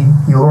the city,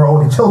 he lure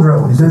all the children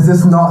out the city. Does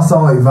this not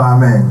sound like Van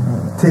Man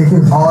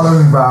taking all of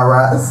the bad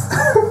rats?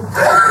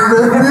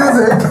 The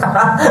music.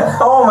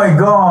 Oh my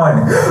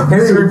God!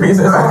 History repeats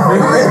itself.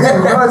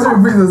 History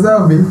repeats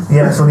itself, B.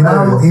 Yeah, so he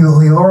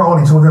lure all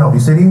the children out the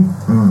city,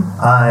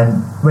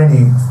 and when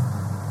the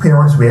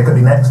parents wake up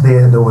the next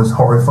day, there was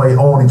horrified.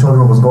 All the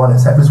children was gone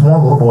except this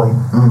one little boy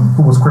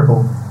who was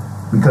crippled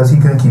because he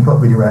couldn't keep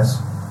up with the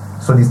rest.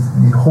 So the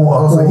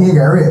whole so he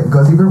got raped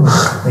because he crippled.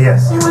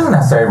 Yes. He wasn't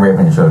necessarily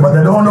raping the children. But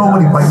they don't know what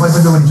he might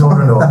do with the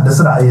children though. This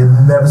is that you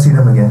never see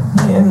them again.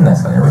 He didn't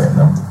necessarily rape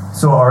them.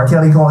 So R.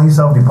 Kelly called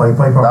himself the Pipe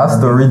Piper. That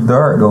story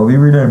dark though. We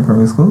read it in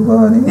primary school,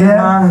 buddy.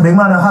 Yeah, big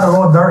man had a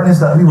lot of darkness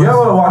that we You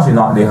ever watch The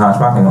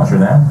Hunchback in Notre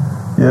Dame?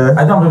 Yeah.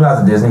 I don't believe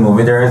that's a Disney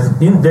movie. There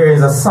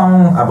is a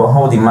song about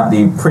how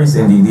the priest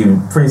in the thing,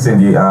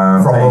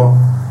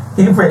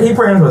 he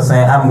pretty much was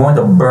saying, I'm going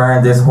to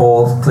burn this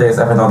whole place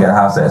if I don't get to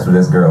have sex with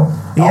this girl.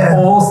 Yeah.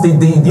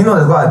 You know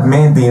there's got a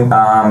main theme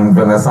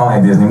the song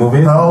in Disney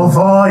movies. Oh,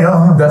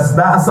 fire.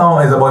 That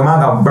song is about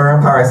man gonna burn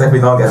Paris if he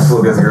don't get to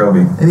with this girl.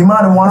 And the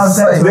man want to have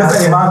sex with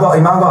Listen,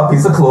 the man got a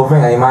piece of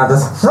clothing and the man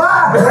just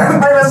swear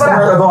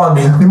to God,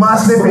 me. The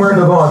man sniffing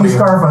his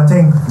scarf and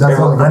thing.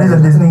 That is a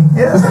Disney.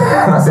 Yeah.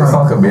 That's a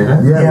song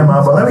comedian. Yeah,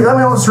 man, but let me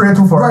not stray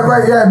too far.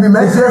 Right, yeah, be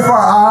mentioned for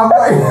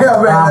let me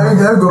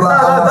go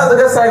back. That's a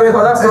good segue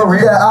because that's so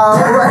real. Yeah,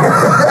 right.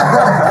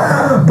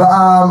 But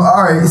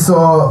alright,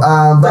 so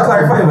to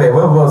clarify,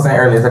 what we were saying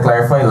earlier, to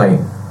clarify, like,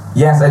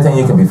 yes, I think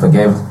you can be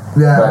forgiven,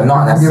 but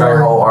not necessarily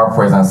how our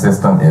prison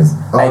system is.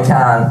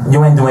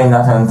 You ain't doing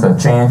nothing to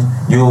change.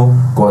 You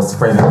go to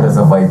prison to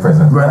survive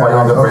prison. Right, you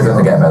don't go to prison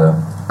to get better.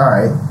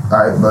 Alright,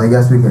 but I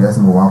guess we can just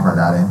move on from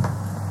that then.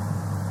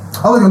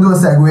 I was gonna do a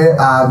segue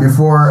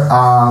before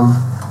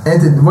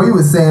into what you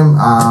were saying,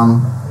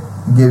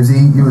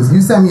 Gibbsy.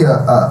 You sent me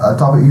a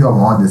topic you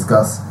want to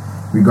discuss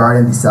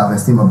regarding the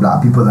self-esteem of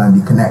black people and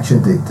the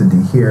connection to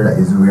the hair that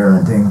is rare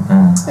and thing.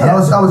 And I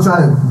was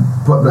trying to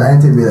put the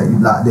end to be like you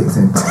black dicks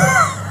in.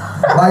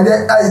 Like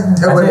that, I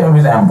think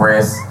we should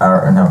embrace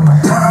never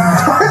mind.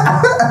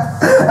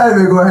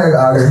 Anyway, go ahead,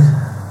 August.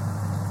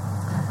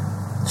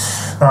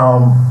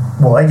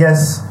 Well, I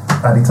guess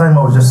at the time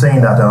I was just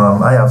saying that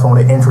I have found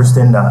it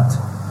interesting that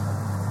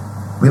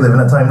we live in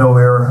a time now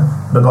where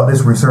they got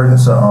this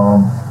resurgence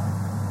of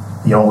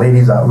young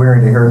ladies that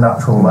wearing their hair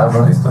natural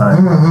level.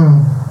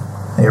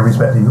 I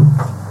respect to you.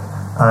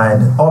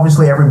 And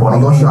obviously everybody...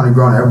 Although she only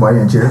grown everybody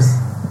in cheers.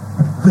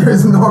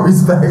 There's no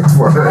respect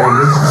for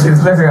her.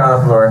 She's literally on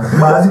the floor.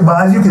 But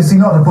as you can see,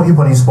 not to put you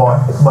on the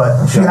spot,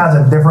 but she has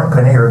a different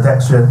kind of hair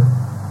texture.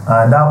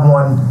 And that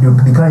one,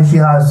 the kind she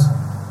has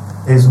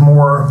is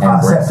more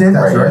accepted.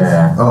 Right,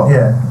 yeah. Oh.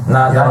 Yeah.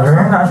 Your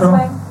hair natural?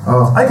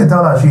 Oh. I can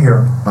tell that she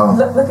here. Oh.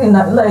 Looking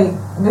at like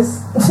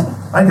this.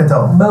 I can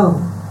tell. Boom.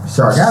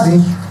 Shark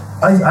Abby.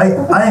 I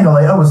ain't gonna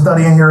lie, I was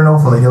studying here now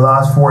for like the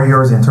last 4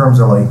 years in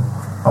terms of like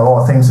a lot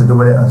of things to do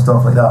with it and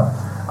stuff like that.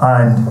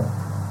 And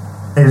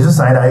it's just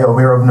something that I'm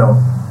aware of now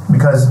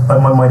because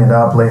I'm my mind in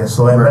that place.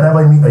 So whenever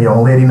I meet a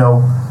young lady now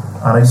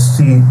and I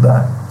see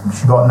that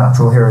she got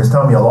natural hair, it's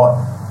telling me a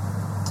lot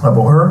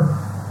about her.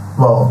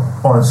 Well,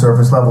 on a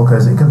surface level,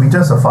 because it could be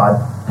just a fad.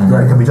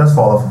 Right? It could be just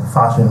fall of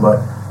fashion, but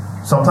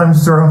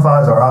sometimes certain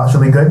fads are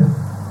actually good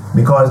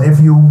because if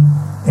you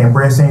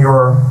embracing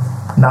your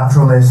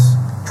naturalness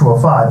through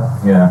a fad,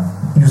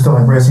 you still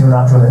embracing your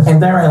naturalness.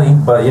 Indirectly,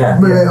 but yeah.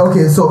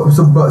 Okay,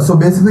 so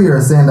basically you're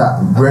saying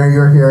that wearing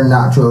your hair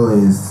natural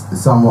is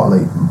somewhat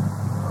like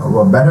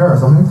better or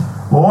something?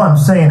 Well, what I'm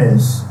saying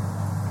is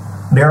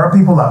there are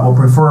people that will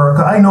prefer,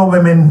 cause I know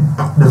women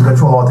just go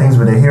through a lot of things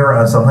with their hair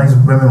and sometimes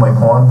women might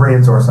put on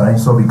braids or something,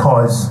 so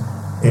because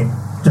it's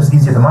just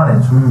easier to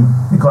manage.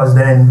 Because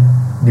then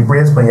the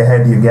braids on your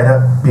head, you get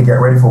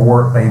ready for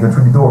work and you go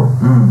through the door.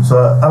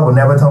 So I would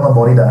never tell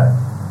nobody that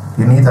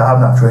you need to have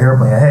natural hair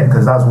on your head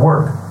because that's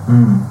work.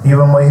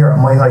 Even my hair,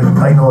 my height,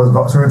 I know it's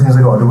got certain things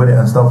I got to do with it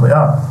and stuff like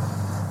that.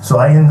 So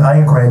I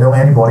ain't crying down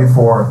anybody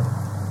for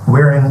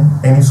wearing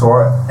any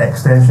sort of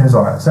extensions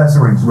or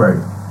accessories. Right.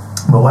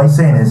 But what I'm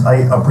saying is, I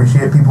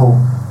appreciate people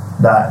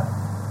that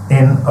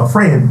ain't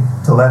afraid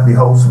to left the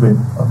house with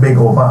a big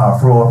open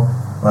afro,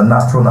 a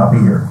natural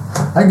nappy here.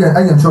 I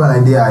can throw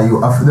an idea at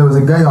you. There was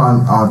a guy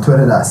on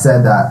Twitter that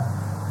said that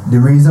the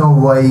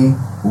reason why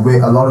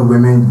a lot of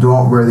women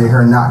don't wear their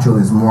hair natural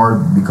is more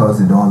because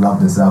they don't love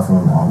themselves or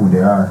who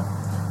they are.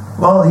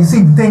 Well, you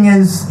see, the thing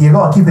is, you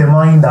gotta keep in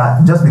mind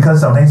that just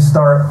because something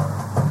start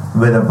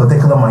with a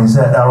particular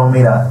mindset, that don't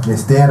mean that They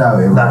stay that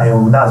way.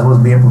 that's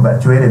what's being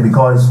perpetuated,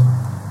 because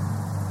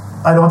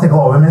I don't think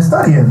all women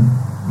studying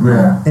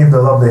Yeah. if they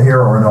love their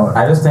hair or not.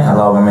 I just think a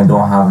lot of women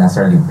don't have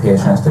necessarily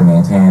patience to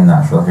maintain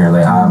natural hair.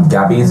 Like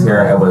Gabby's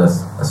hair, I would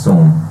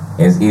assume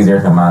is easier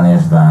to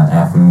manage than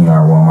FME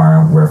or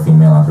Walmart, where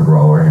female have to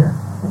grow over here.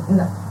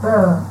 No,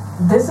 bro,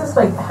 this is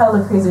like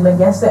hella crazy. Like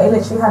yesterday, I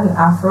literally had an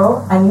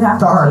afro, and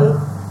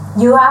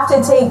you have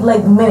to take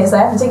like minutes. I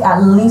have to take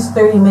at least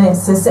 30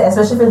 minutes to sit,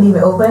 especially if you leave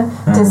it open,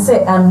 to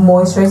sit and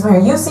moisturize my hair.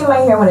 You see my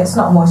hair when it's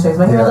not moisturized.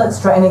 My hair looks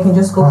dry and it can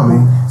just go.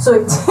 So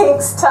it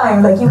takes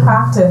time. Like you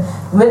have to,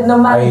 with no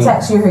matter the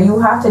texture of your hair, you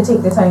have to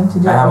take the time to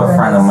do it. I have a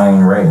friend of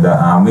mine, right,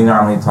 that we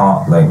normally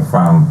talk like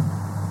from.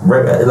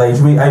 Right, like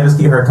I just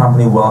keep her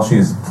company while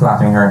she's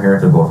plaiting her hair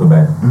to go to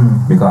bed,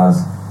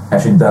 because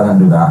if she doesn't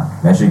do that,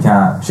 then she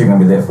can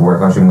be late for work,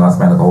 or she can go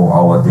spend like a whole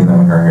hour dealing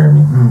with her hair.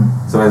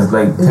 So it's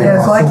like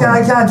Yeah, so I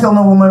can't kill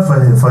no woman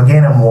for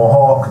gaining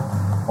mohawk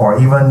or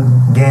even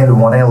gaining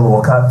one of their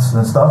lower cuts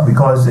and stuff,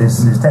 because it's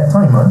that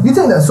time, man. You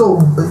think that?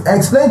 So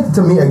explain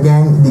to me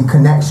again the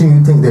connection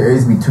you think there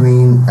is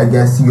between, I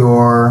guess,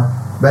 your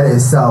whether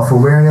it's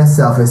self-awareness,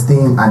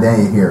 self-esteem, and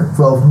then your hair.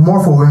 Well,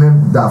 more for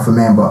women than for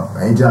men, but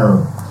in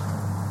general.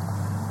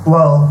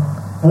 Well,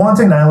 one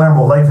thing that I learned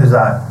about life is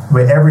that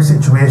with every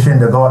situation,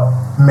 they got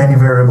many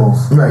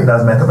variables that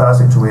make up that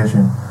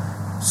situation.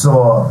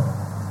 So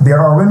there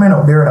are women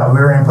out there that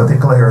wearing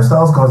particular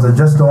hairstyles because they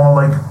just don't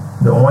like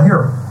their own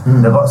hair.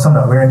 They got some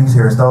that wearing these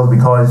hairstyles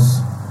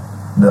because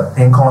the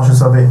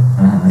unconscious of it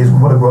is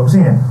what they grew up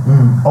seeing.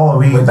 All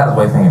of these, but that's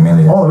what I think it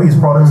mainly is. all of these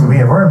products of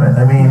the environment.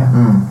 I mean,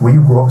 what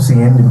you grew up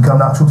seeing, they become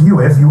natural to you.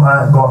 If you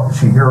ain't got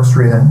she hair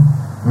straightened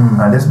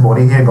and this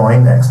body hair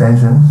going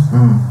extensions.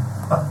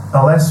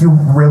 Unless you're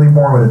really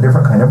born with a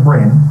different kind of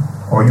brain,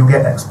 or you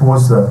get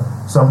exposed to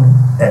some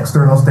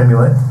external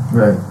stimulant,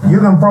 you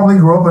can probably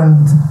grow up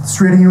and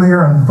straighten your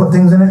hair and put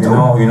things in it too.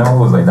 You know who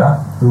was like that?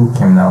 Who?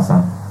 Kim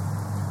Nelson.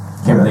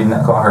 Kim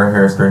didn't call her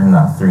hair straightened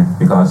at 3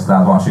 because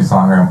that's what she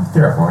saw her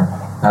 3 or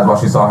 4. That's what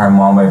she saw her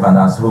mom with, and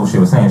that's who she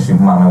was saying. She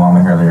want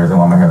my hair like yours, I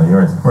want my hair like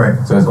yours.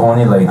 Right. So it's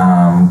only like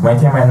when it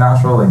came out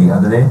natural, like the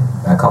other day,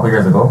 a couple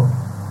years ago.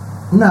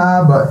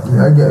 Nah, but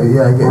I get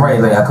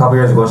Right, like a couple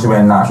years ago, she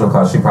went natural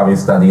because she probably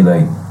studied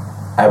like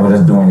I was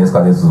just doing this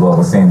because this is what I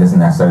was saying. This isn't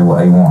necessarily what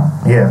I want.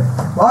 Yeah.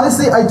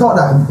 Honestly, I thought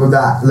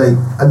that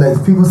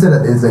like people say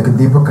that it's like a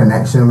deeper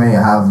connection when you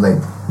have like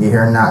your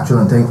hair natural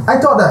and things. I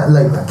thought that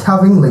like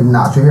having like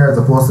natural hair as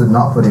opposed to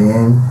not putting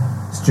in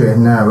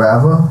straightener or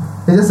whatever,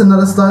 it's just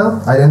another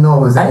style. I didn't know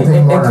it was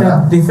anything more than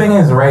that. The thing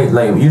is, right,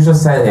 like you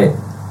just said it.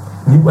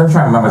 I'm trying to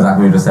remember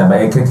exactly what you just said,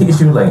 but it can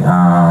teach you like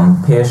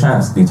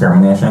patience,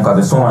 determination, because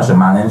there's so much to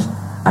manage,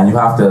 and you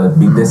have to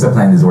be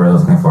disciplined. Is what I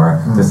was looking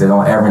for. To sit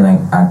on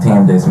everything and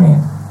tame this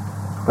man.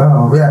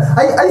 Oh yeah,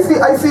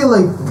 I feel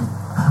like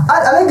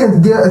I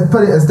can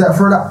put it a step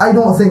further. I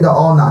don't think that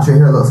all natural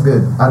hair looks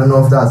good. I don't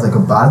know if that's like a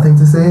bad thing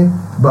to say,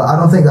 but I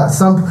don't think that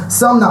some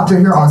natural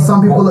hair on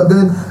some people look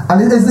good,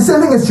 and it's the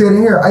same thing as straight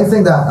hair. I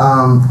think that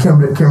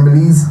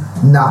Kimberly's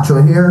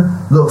natural hair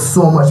looks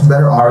so much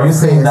better on Are you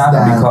saying that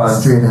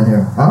because straight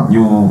hair? Huh?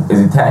 Is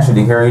it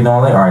actually the hair you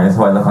don't like, or is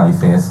what I look on your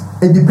face?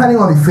 It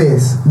depending on the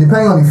face.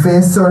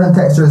 Certain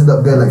textures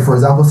look good. Like for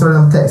example,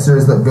 certain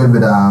textures look good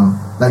with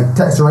like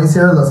texturized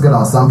hair looks good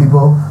on some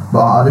people,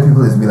 but on other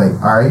people it's be like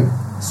alright.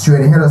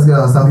 Straight hair looks good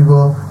on some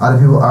people, other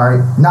people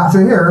alright.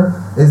 Natural hair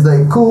is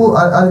like cool.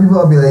 Other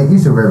people will be like, you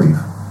should wear weave.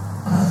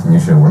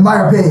 You should wear. In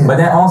my opinion. But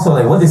then also,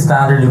 like, what is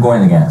standard you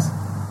going against?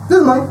 This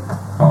is mine.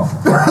 Oh.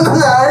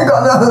 I ain't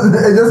got nothing.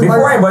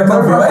 Before anybody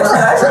come for you,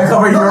 I try to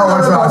cover your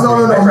own trust.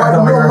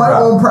 My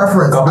own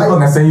preference. Because people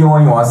can say you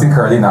want to see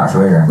curly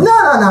natural hair. No.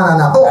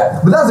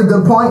 Oh, but that's a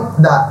good point.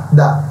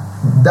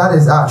 That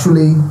is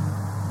actually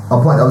a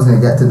point I was gonna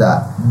get to.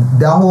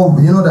 That whole,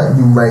 you know, that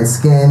you light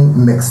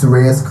skin, mixed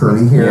race,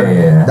 curly hair.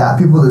 Yeah. That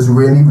people just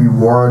really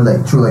reward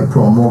like through like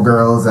promo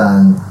girls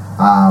and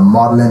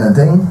modeling and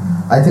thing.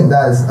 I think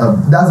that's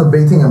a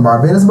big thing in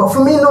Barbados. But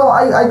for me, no,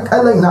 I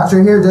like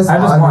natural hair. I just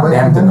want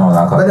them to know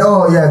that. But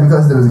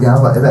because there was again,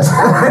 but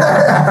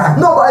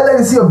no, but I like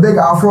to see a big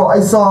afro.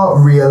 I saw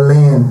Rhea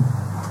Lane.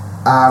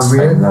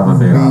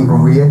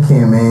 Rhea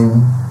came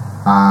in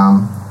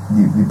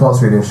the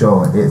Pulse Radio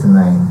show 8 to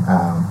 9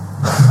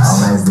 on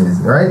Wednesdays,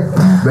 right?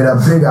 With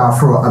a big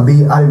afro.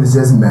 I was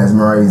just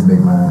mesmerized, big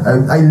man.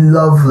 I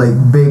love like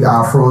big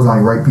afros on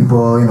the right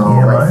people, you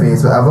know, right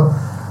face, whatever.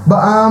 But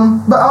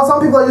on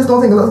some people I just don't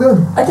think it looks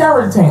good. I can't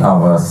really think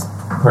of a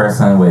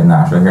person with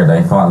natural hair that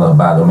I thought looked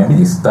bad, or maybe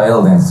the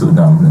style didn't suit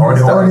them. Or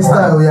the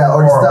style.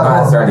 Not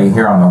necessarily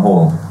hair on the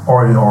whole.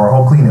 Or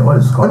how clean it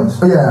was.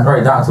 Yeah.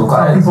 Right, that's what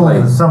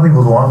some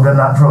people want good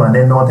natural and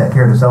then don't take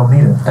care of themselves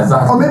neither.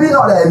 Exactly. Or maybe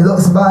not that it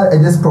looks bad, I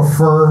just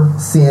prefer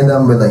seeing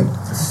them with like.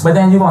 But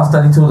then you want to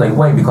study too, like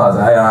why? Because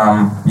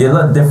you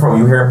look different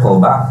when you hair pull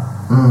back,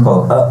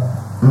 pull up.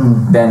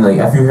 Then like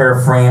if you hair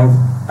framed,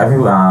 if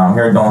you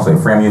hair don't like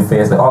frame your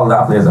face, like all of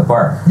that plays a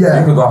part. Yeah.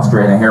 You could go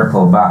straight and hair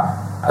pull back.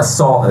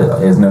 Saul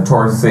is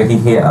notorious to say he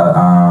hit a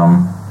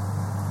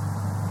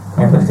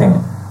let me put the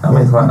thing.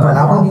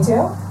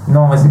 Ponytail?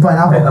 No, it's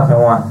pineapple. Up in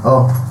one.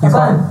 Oh. He's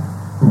called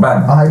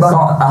ban. A high ban.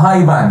 A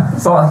high ban.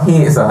 Saul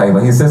hates a high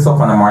ban. He sits up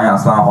in the morning and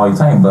slam all the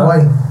time, but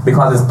why?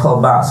 Because it's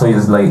pulled back, so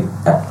he's like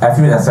if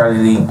you're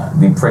necessarily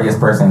the prettiest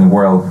person in the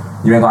world,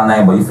 you ain't got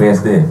nothing but your face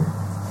there.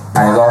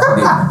 And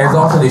it's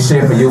also the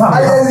shape of your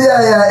face.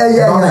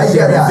 Yeah. It's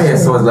shape of your face,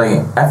 so it's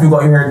like if you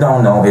got your hair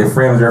down now, it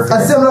frames your face.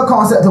 A similar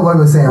concept to what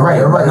we were saying,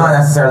 right? But not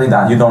necessarily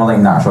that. You don't like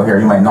natural hair.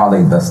 You might not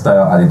like the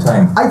style at the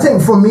time. I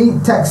think for me,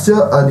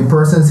 texture of the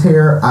person's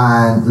hair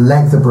and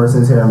length of the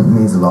person's hair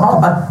means a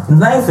lot.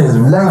 Length is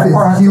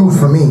huge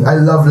for me. I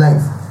love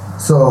length.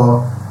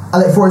 So,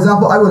 like for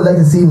example, I would like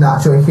to see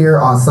natural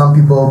hair on some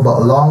people,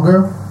 but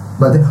longer.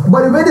 But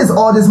it is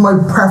all this my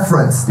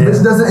preference, which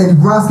doesn't, in the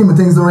grand scheme of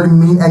things, don't really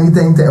mean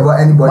anything to what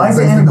anybody. I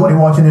say anybody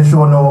watching this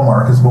show know what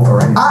Marcus both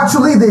already.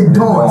 Actually, they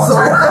don't. So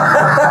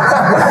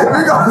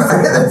we gotta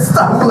say this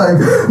stuff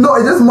like no,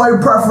 it's just my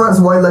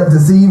preference. What I like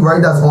to see, right?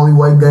 That's only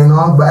what going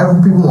on. But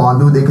every people want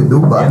to do, they can do.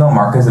 But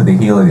Marcus is the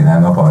heel of the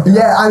INO podcast.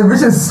 Yeah, and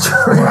which is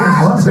true.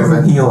 He's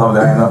the heel of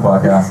the INO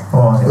podcast.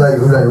 Like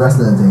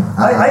wrestling thing.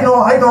 I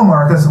know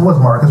Marcus.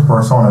 What's Marcus'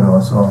 persona though?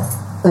 So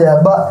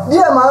yeah,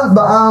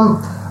 man.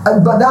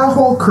 But that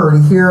whole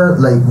curly hair,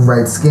 like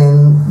red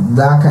skin,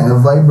 that kind of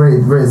vibe,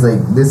 where it's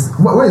like this.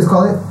 What is it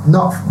called?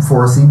 Not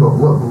 4C, but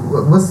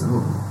what's?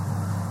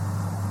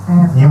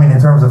 You mean in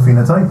terms of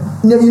phenotype?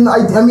 Yeah,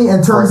 I mean in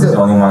terms of. The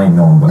only one I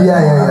know. But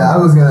Yeah. I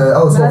was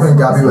hoping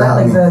Gabby would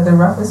help me. Like the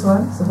roughest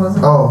one,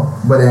 supposedly. Oh,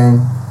 but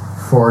then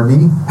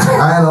 4D,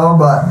 I don't know,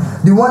 but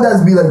the one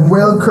that's be like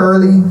well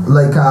curly,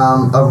 like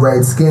a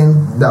red skin,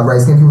 that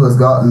red skin people has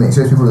got, mixed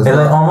people has got. It's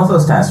like almost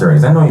those cancer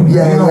rays. I know you mean.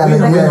 Yeah.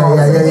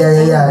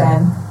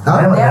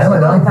 They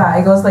actually go like that.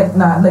 It goes like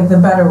the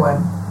better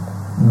one.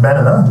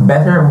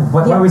 Better?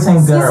 What are we saying?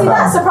 You see,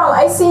 that's the problem.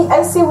 I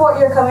see what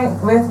you're coming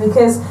with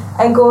because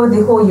I go with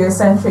the whole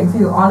Eurocentric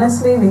view,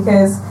 honestly,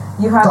 because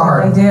you have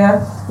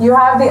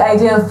the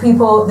idea of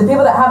people, the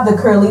people that have the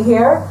curly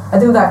hair, I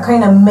think that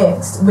kind of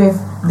mixed with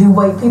the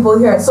white people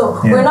here. So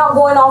we're not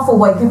going off for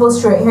white people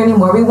straight hair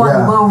anymore. We want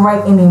to go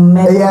right in the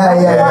middle. We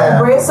want to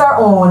embrace our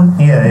own,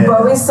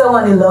 but we still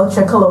want the little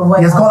trickle of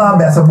white. It's called our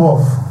best of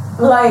both.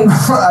 Like,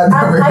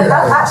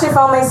 I actually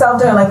found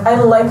myself doing, like, I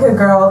like a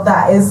girl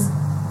that has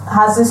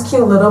this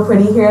cute little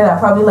pretty hair that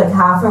probably like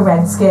half a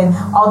red skin.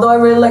 Although I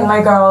really like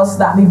my girls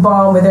that be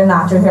born with their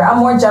natural hair. I'm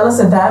more jealous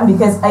of them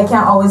because I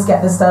can't always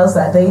get the styles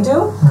that they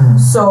do.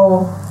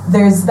 So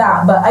there's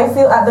that. But I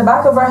feel at the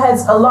back of our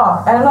heads a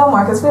lot. I don't know,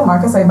 Marcus. Feel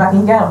Marcus like back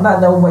and get that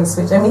little white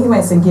switch. I mean, he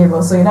might say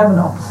Gabriel, so you never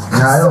know.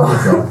 Nah, I don't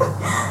think so.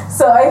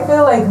 So I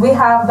feel like we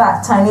have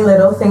that tiny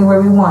little thing where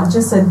we want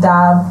just a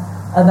dab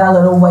of that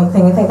little white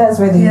thing. I think that's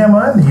really man.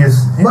 But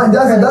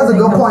that's a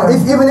good point.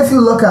 Even if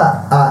you look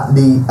at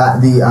the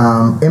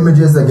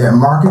images that get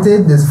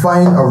marketed, just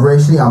find a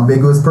racially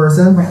ambiguous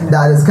person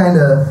that is kind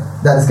of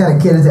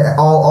catered to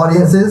all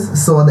audiences,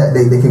 so that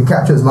they can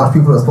capture as much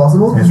people as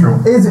possible. It's true.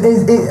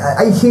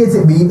 I hate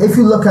it. If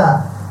you look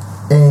at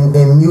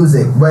in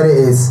music, whether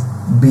it's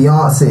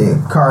Beyonce,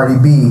 Cardi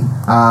B,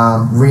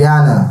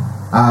 Rihanna,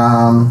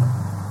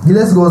 the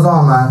list goes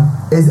on, man.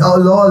 It's a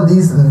lot of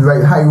these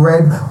like high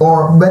red,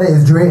 or whether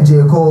it's Drake,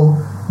 J. Cole.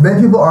 When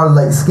people are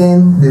like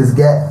skin, just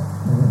get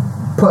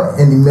put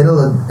in the middle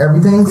of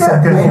everything, so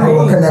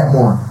people connect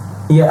more.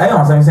 Yeah, I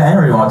don't think I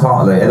don't really want to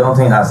talk. Like, I don't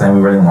think that's saying we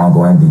really want to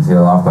go in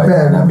detail off like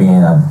that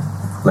being a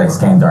like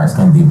skin dark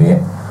skin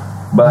debate.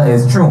 But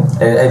it's true.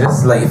 It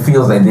just like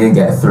feels like they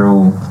get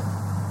through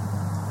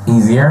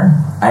easier.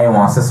 I don't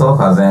want to so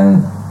because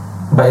then.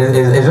 But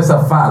it's just a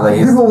fact. Like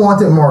people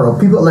want it more though.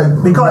 People like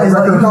because it's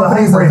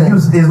like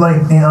it's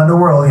like in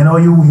underworld. You know,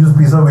 you use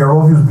piece of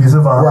werewolf, use piece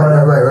of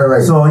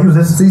right. So use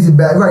this. So easy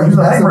back. Right. Use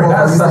that's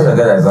such a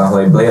good example,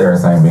 like Blade or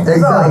something.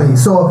 Exactly.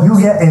 So you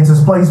get into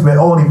place with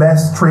all the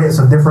best traits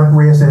of different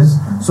races.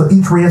 So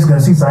each race gonna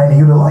see something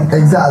you to like.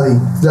 Exactly.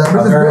 Which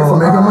is great for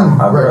making money.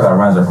 A girl that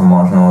runs a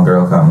promotional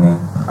girl company.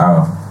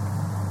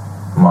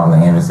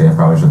 Modeling agency. I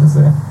probably should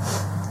say.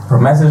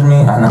 Message me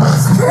and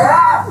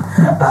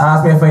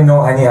ask me if I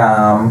know any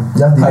high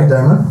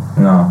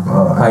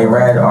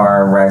red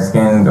or red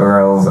skinned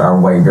girls or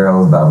white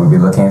girls that would be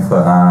looking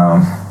for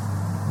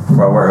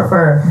work.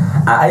 For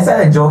I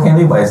said it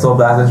jokingly, but I so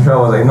blasted the show.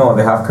 I was like, no,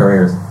 they have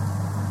careers.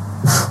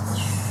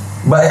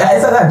 But I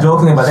said that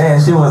jokingly, but then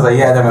she was like,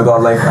 yeah, then we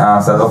got like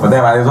set up for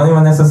them. And it was only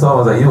when this is so I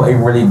was like, I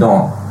really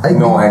don't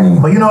know any.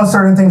 But you know,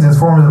 certain things is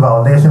forms of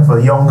validation for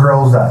young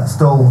girls that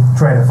still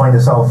trying to find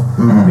themselves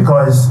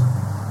because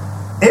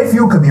if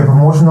you could be a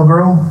promotional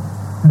girl,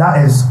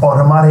 that is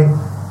automatic.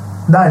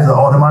 That is an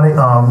automatic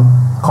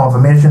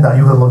confirmation that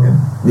you could look in.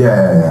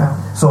 Yeah.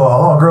 So a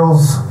lot of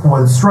girls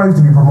would strive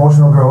to be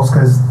promotional girls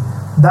because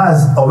that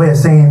is a way of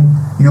saying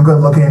you're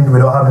good looking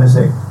without having to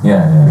say.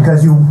 Yeah.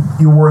 Because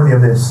you're worthy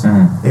of this.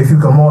 If you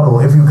can model,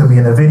 if you could be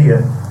in a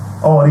video,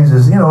 all these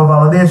is,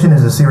 validation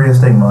is a serious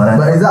thing, man.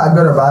 But is that a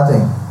good or bad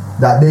thing?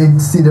 That they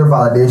see their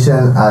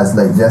validation as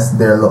like just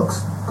their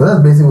looks? Because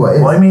that's basically what it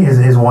is. What I mean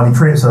is one of the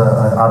traits of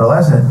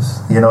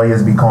adolescence. You have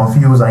to be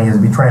confused and you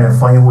have to be trying to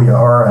find who you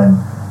are, and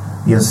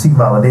you seek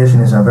validation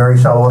is a very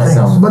shallow thing.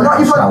 But not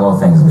even shallow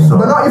things.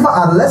 But not even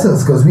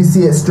adolescence, because we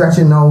see it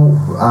stretching now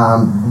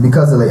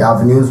because of like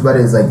avenues, whether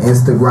it's like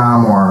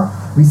Instagram or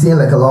we seeing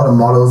like a lot of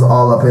models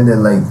all up in their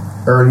like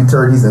early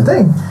 30s and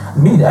thing.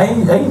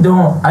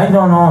 I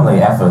don't know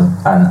like if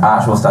an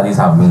actual studies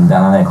have been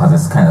done on it, because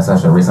it's kind of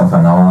such a recent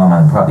phenomenon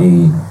and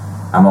probably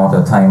amount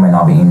of time might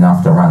not be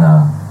enough to run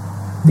a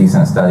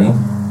decent study.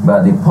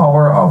 But the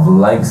power of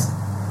likes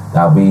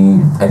that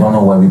I don't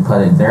know why we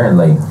put it there,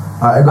 like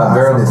I got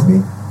girl, this,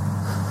 B.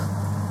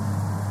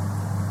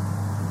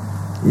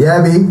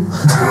 Yeah, B.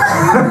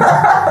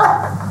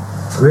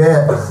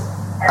 Wait.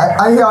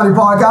 I hear on the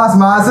podcast,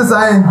 man. It's the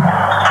same.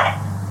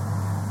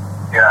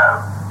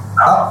 Yeah.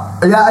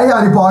 Yeah, I hear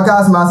on the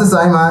podcast, man. It's the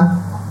same, man.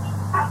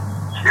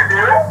 You do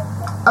it?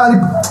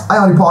 I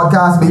on the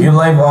podcast, B. you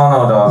live on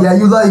or dog? Yeah,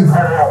 you live.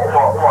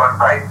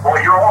 Right.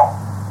 Well, you're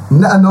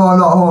home. No, I'm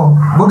not home.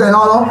 What going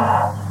on, though?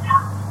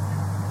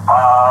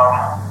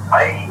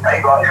 I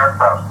got your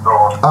stuff, so.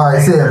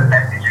 Alright, see ya.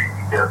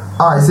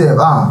 Alright, see ya.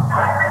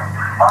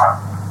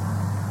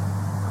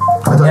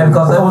 Yeah,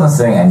 because I wasn't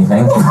saying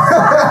anything.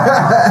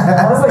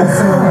 I was like,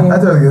 so I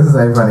told you this is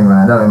like funny,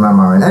 man. That was my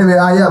mind. Anyway,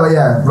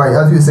 right,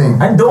 as you were saying.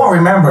 I don't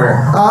remember.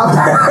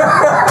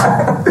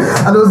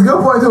 And it was a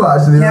good point too,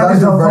 actually. Yeah,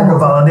 there's no form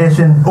of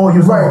validation. Oh,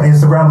 you right.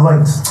 Instagram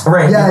likes.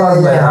 Right, Yeah,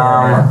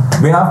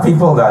 because we have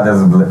people that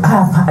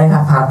I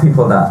have had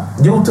people that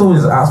you too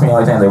just ask me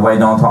all the time like why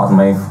don't talk to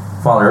my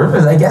followers.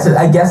 I guess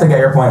I get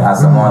your point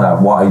as someone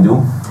that what I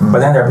do, but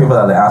then there are people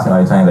that they ask me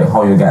all the time like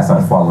how you get so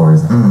much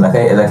followers. Like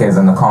it's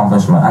an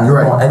accomplishment, and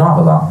I don't have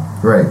a lot.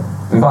 Right.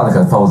 We got like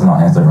 1,000 on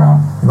Instagram.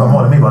 You got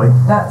more than me, buddy.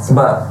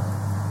 But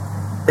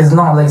it's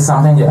not like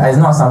something. It's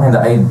not something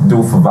that I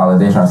do for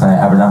validation or something.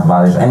 Ever done for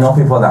validation. I know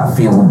people that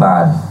feel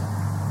bad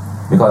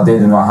because they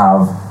do not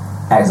have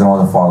X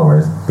amount of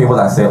followers. People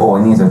that say, "Oh,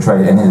 I need to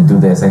try. I need to do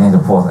this. I need to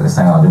post at this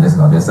time. I'll do this.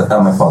 I'll do this."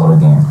 I'm my follower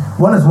game.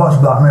 One is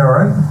watch Black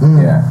Mirror, right?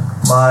 Yeah.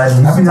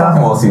 Man, I've been talking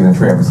about season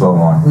 3, episode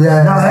 1.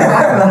 Yeah. No, I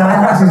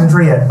haven't watched season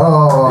 3 yet.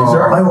 Oh. You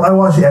sure? I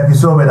watched the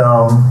episode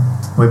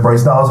with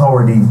Bryce Dallas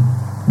Howard,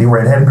 the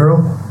redhead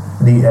girl,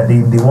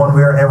 the one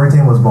where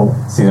everything was both.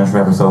 Season 3,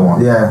 episode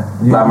 1. Yeah.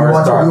 You Black Mirror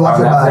watch starts it on back.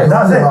 Netflix.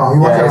 That's it.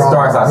 Yeah, it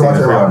starts at season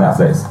 3 on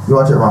Netflix. You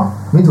watch it wrong.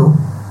 Me too.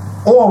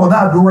 Oh, well,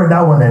 that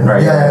one then.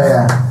 Right.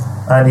 Yeah.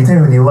 And the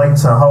thing with the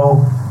likes and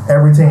how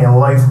everything in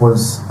life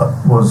was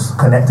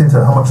connected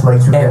to how much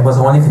likes you It get. was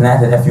only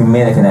connected if you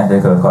made it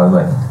connected because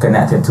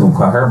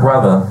her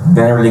brother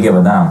didn't really give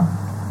a damn,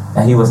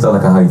 and he was still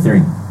like a high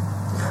 3.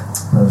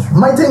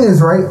 My thing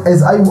is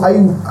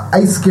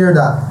I scared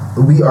that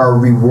we are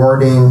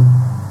rewarding.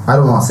 I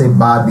don't want to say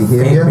bad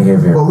behavior,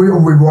 but we're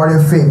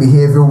rewarding fake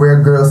behavior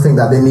where girls think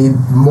that they need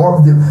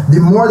more. The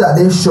more that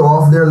they show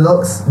off their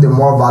looks, the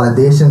more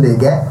validation they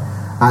get.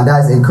 And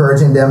that's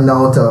encouraging them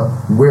now to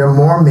wear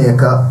more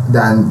makeup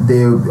than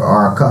they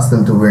are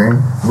accustomed to wearing.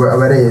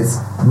 Whether it's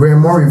wearing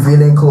more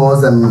revealing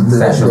clothes and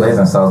Sexualize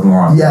themselves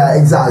more. Yeah,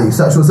 exactly.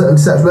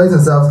 Sexualize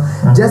themselves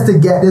just to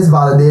get this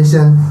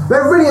validation.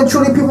 But really and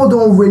truly, people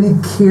don't really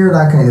care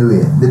that kind of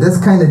way. They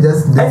just kind of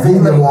just they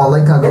think they want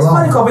like kind of. It's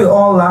funny because we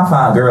all laugh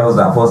at girls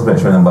that post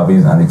pictures and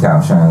bubbies and the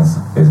captions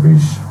is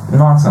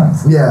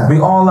nonsense. Yeah.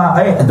 We all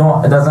laugh.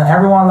 Doesn't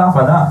everyone laugh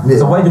at that? Yeah.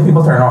 So why do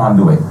people turn on and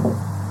do it?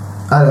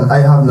 I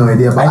have no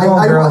idea. But I know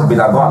girls be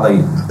like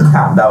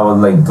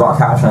got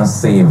captions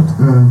saved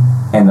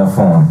in the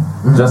phone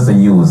just to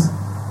use.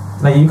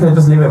 Like you could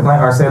just leave it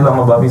blank or say let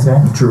my bubby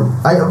say. True.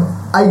 I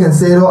can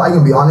say though, I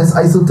can be honest,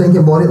 I still think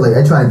about it, like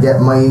I try to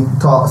get my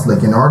thoughts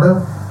like in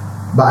order.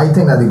 But I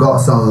think that they got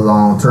some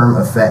long term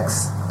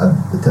effects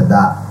to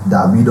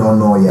that we don't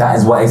know yet. That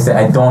is what I said.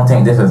 I don't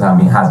think this has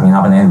been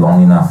happening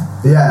long enough.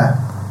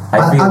 Yeah.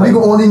 And we can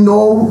only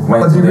know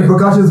what the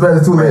repercussions when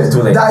it's too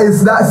late.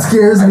 That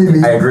scares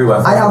me. I agree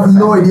with. I have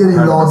no idea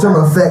the long term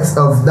effects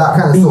of that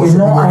kind of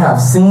social media. I have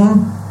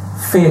seen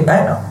fake.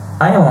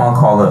 I don't want to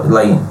call it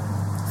like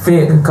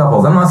fake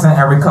couples. I'm not saying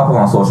every couple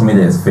on social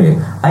media is fake.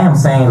 I am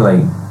saying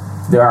like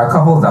there are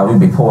couples that will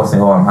be posting,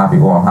 "Oh, I'm happy.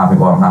 Oh, I'm happy.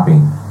 Oh, I'm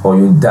happy." Or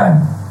you're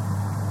done.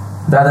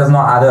 That does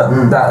not add up.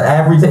 That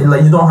everything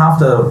like you don't have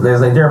to.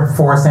 They're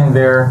forcing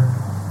their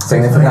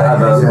significant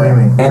others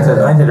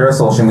into their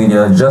social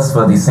media just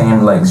for the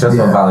same likes, just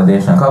for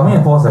validation. Cause when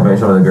you post a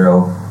picture with a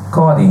girl,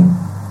 Cody,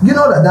 You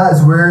know that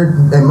is where,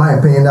 in my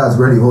opinion, that's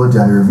where the whole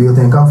gender reveal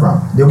thing come from.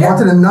 They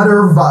wanted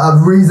another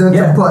reason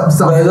to put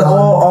something on.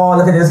 Oh,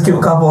 look at this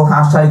cute couple,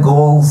 hashtag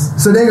goals.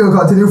 So they're going to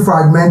continue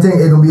fragmenting.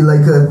 It's going to be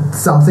like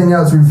something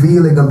else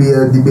reveal. It's going to be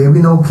the baby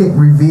no kick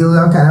reveal,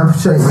 that kind of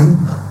shit.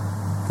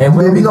 And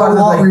baby no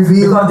walk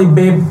reveal. Because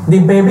the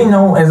baby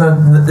no is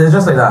it's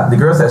just like that. The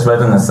girls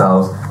expressing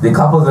themselves. The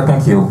couples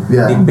looking cute.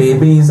 Yeah. The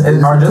babies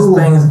are just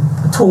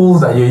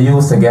tools that you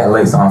use to get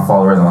likes on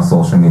followers on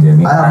social media.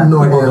 I have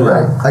no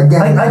idea.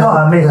 Again, I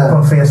gotta admit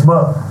on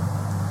Facebook,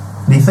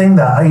 the thing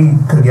that I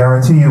could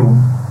guarantee you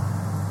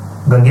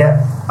gonna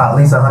get at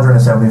least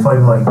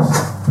 175 likes.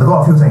 They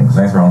got a few things.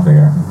 Thanks, wrong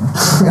figure.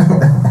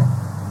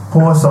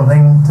 Post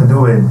something to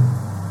do with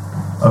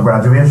a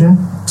graduation.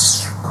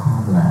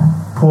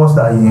 Post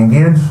that you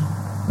engaged,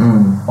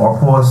 or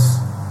post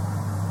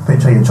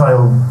picture your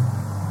child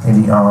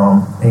in the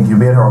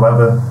incubator or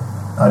whatever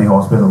at the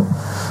hospital.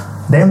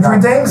 Them three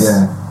things,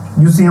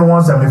 you see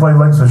 175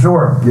 likes for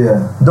sure.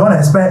 Yeah. Don't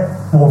expect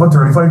over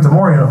 35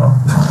 tomorrow, you know.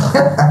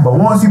 But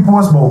once you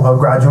post about a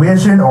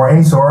graduation or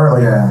any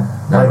sort,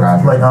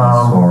 academic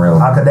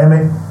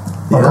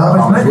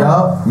accomplishment,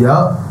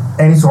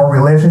 any sort of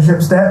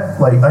relationship step,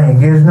 like I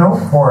engaged now,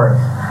 or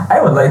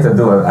I would like to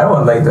do it. I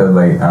would like to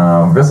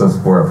this is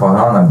sport, put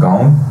on a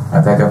gown,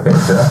 I take a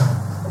picture.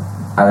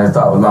 And I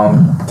thought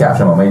long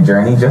caption about my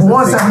journey just to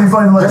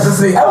 175 likes. Just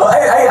to see.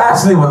 I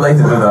actually would like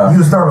to do that.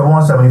 You start with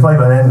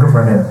 175 and then go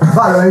from there.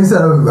 By the way, you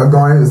said a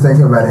going, he was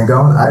thinking about it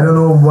going. I don't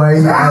know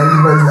why.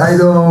 I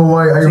don't know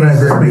why I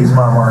went there. Please,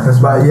 my Marcus.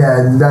 But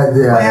yeah,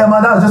 man,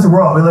 that's just the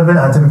world we live in.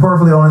 And to be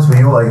perfectly honest with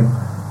you, like,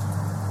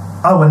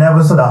 I would never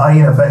say that I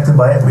ain't affected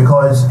by it,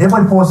 because if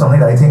I post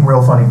something that I think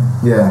real funny,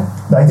 that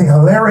I think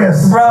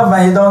hilarious, bro,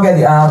 man, you don't get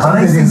the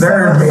you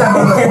deserve it.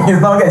 You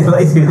don't get the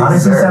likes you deserve. And I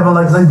see 7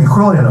 likes, I'd be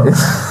cruel, you know.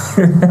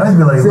 I'd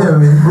be like,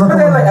 look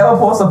at like ever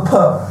post a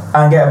pup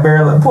and get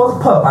barely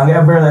post pup and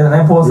get barely, and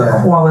then post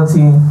a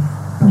quality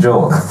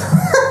joke.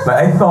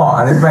 Like I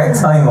thought, and it's back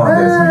time on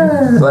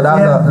this. But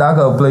that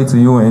could apply to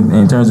you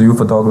in terms of your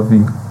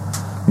photography.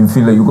 You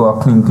feel like you got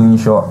a clean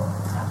shot,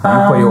 and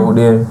you put it out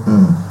there.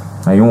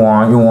 And you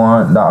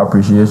want that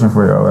appreciation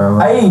for it or whatever.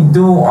 I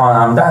do.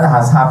 That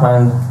has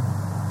happened.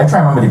 I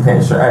try to remember the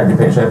picture. The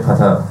picture I put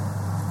up.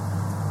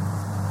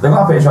 They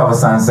got a picture of a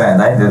sunset.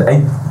 And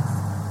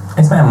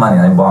I spent money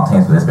and I bought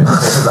things for this picture.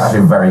 This is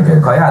actually very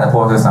good. Cause I had to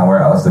post this somewhere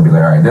else to be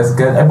like, alright, this is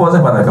good. I posted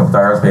it on the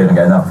Photographer's page and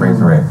get enough praise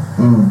for it.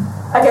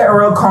 I get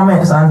real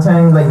comments on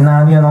things like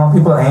Nandi and all.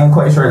 People I ain't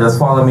quite sure just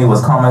follow me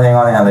was commenting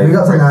on it. And we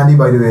got for Nandi,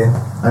 by the way.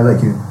 I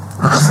like you.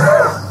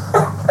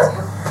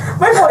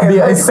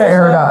 Yeah, I sent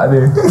her that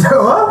there.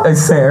 What? I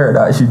sent her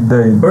that she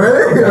died.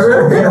 Really?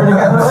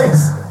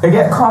 I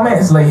get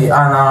comments like, and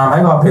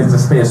I got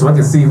this page so I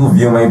can see who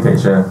viewed my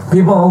picture.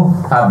 People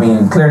have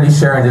been clearly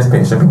sharing this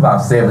picture. People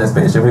have saved this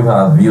picture. People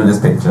have viewed this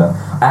picture.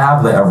 I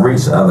have like a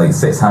reach of like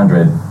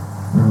 600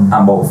 and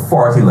about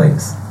 40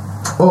 likes.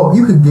 Oh,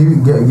 you could give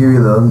you a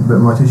little bit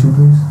more tissue,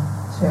 please.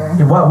 Sure.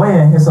 Yeah, what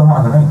way? It's so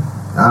hot tonight.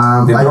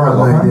 I have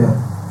no idea.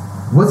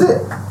 Was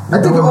it?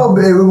 I think it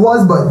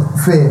was, but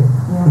fair.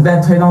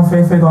 That they don't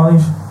fake all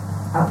these.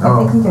 I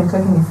think you can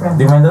cook in your friend.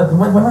 The window?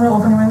 When are they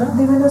open the window?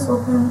 The window's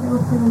open.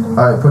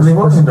 Alright, push the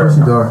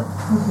door.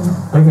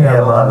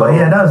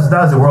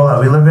 That's the world that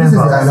we live in. This is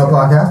the INO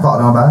podcast.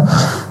 Thought no bad.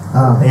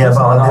 The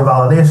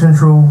validation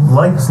through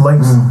likes.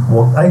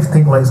 Well, I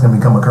think likes can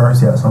become a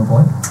currency at some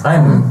point.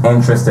 I'm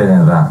interested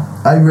in that.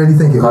 I really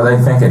think it. Because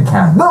I think it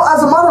can. No,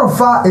 as a matter of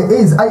fact, it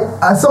is.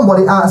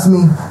 Somebody asked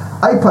me.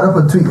 I put up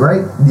a tweet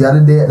the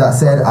other day that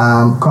said,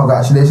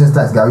 congratulations,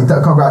 thanks Gary.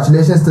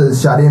 Congratulations to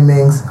Shadi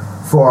Mings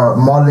for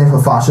modeling for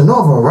Fashion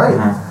Nova, right?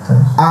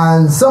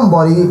 And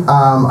somebody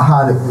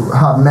had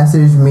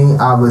messaged me.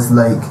 I was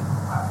like,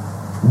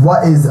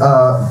 what is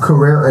a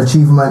career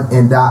achievement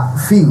in that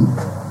field?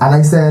 And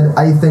I said,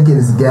 I think it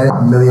is getting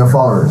 1 million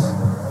followers.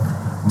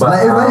 But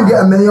like, when you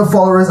get 1 million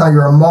followers and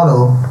you're a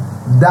model,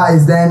 that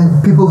is then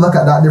people look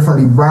at that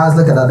differently, brands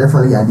look at that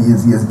differently, and you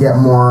just get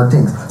more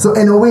things. So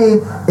in a way,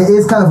 it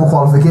is kind of a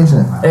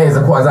qualification. It is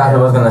exactly what I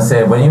was gonna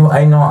say. But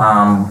I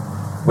know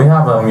we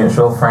have a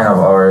mutual friend of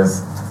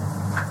ours.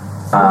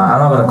 I'm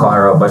not gonna call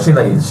her out, but she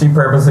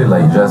purposely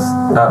just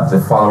upped the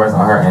followers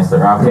on her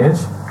Instagram page,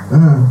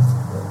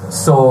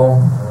 so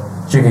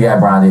she could get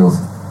brand deals,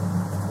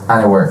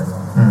 and it worked.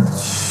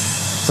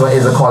 So it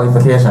is a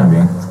qualification,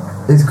 being.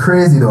 It's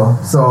crazy though.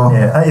 So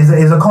yeah,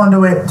 it's a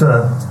conduit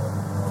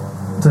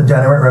to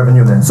generate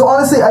revenue then. So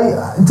honestly,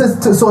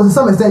 to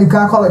some extent, you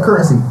can't call it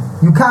currency.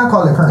 You can't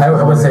call it currency.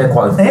 I would say a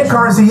qualification. It ain't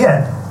currency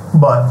yet,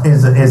 but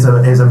is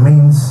a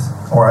means,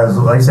 or as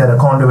I said, a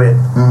conduit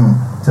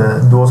to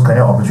those kind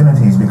of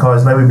opportunities.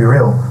 Because let me be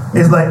real,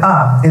 it's like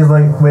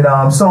with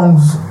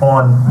songs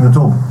on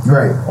YouTube,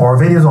 right, or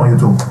videos on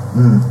YouTube.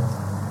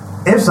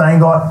 If I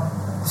ain't got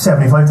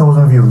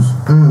 75,000 views,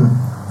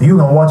 You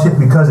can watch it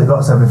because it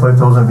got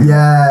 75,000 views.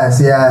 Yes.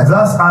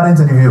 That's adding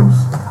to the views.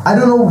 I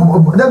don't know.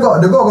 They got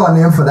a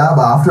name for that,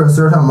 but after a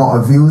certain amount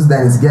of views,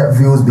 then it's get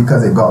views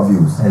because it got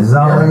views. Exactly. You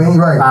know what I mean?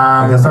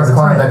 Right. It's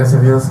called legacy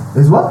views.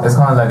 It's what? It's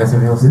called legacy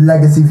views. The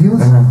legacy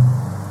views?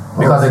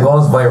 Because it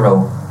goes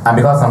viral. And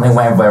because something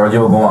went viral, you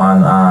will go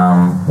on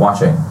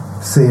watch it.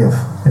 Safe.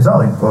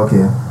 Exactly.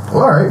 Okay.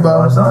 Alright,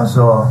 but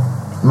So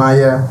my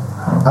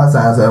that's the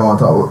answer I want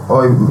to talk about.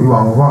 Oh, you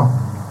want to move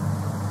on?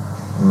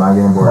 I'm not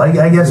getting bored.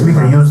 I guess we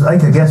could use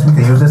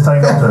this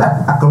time to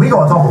because we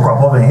gotta talk about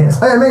crop over here.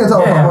 Hey, make a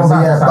talk about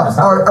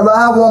but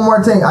I have one more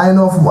thing. I don't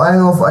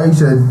know if I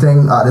should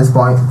think at this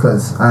point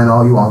because I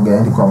know you want to get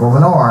into crop over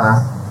now or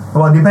not.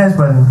 Well, it depends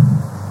when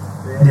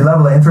the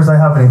level of interest I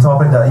have in the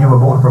topic that you were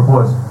about to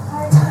propose.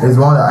 It's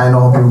one that I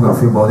know how people gonna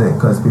feel about it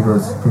because people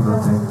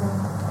think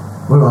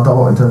what you want to talk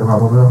about in terms of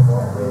crop over.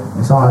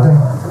 You saw that thing?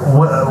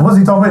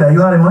 What's the topic that you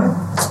had in mind?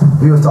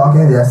 We was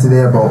talking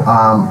yesterday about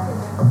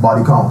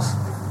body counts.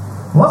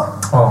 What?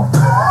 Oh.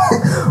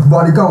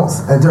 Body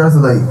counts in terms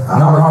of like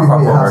how much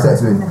people you have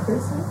sex with.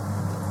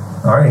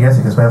 Alright, I guess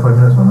you can spend 5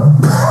 minutes on that.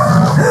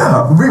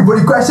 But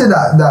the question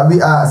that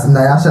we asked,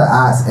 Nyasha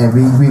asked, and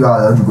we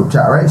got a group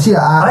chat, right? She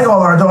asked. I got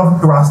our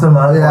job Rasta,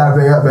 man. Yeah,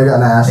 big up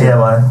Nyasha. Yeah,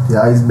 man.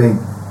 Yeah, he's big.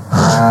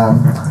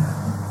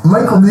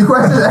 Michael, the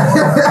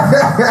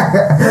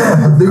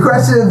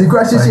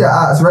question she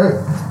asked, right,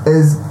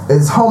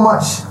 is how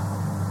much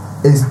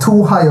is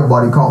too high a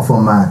body count for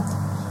a man?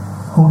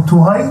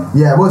 Too high?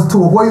 Yeah, what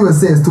you would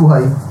say is too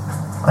high?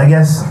 I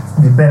guess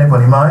depending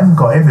on the man,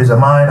 because if it's a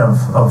man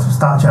of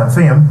stature and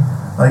fame,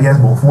 I guess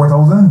about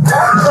 4,000.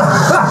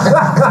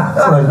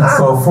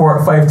 So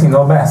 5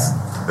 no best.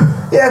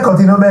 Yeah, because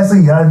you know best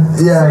he had.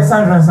 Yeah.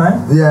 600,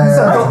 son?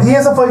 Yeah. He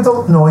has a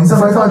 5,000. No, he's a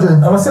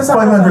 500. I was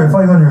 600.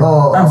 500.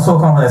 Oh. I'm so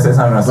confident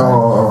 600.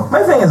 Oh.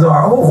 My thing is,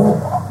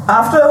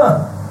 after,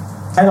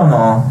 I don't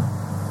know,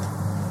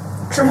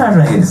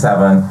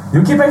 387,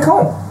 you keep in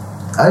count.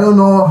 I don't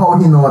know how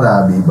he know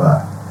that be,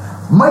 but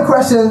my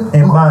question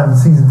In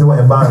bands, he's doing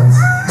in bands.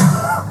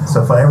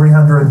 So for every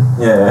 100,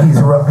 he's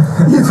rough.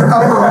 he's It's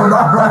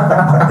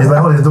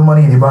like, oh, there's no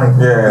money in the bank.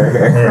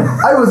 Yeah.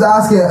 I was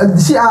asking,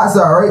 she asked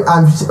her, right?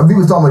 And we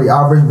was talking about the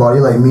average body,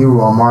 like me,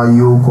 Romar,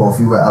 you,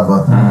 Coffee,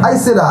 whatever. I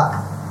said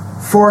that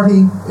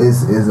 40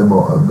 is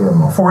about a good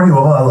amount. 40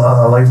 over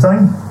a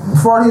lifetime?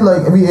 40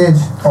 like every age.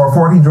 Or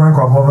 40 during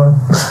crop over?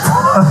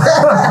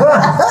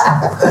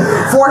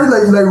 40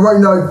 like right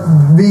now,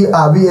 be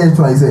age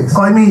 26.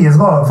 I mean, it's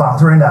got a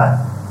factor in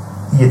that.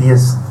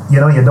 You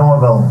don't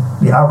about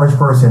the average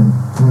person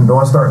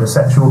don't start the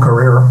sexual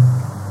career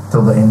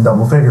till they're in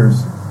double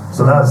figures.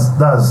 So that's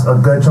a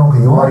good chunk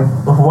of your life.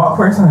 What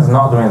person is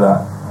not doing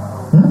that?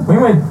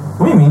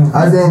 What do you mean?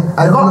 I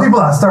got people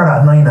that start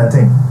at 9, I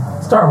think.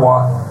 Start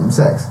what?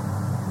 Sex.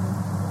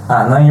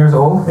 At 9 years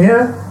old?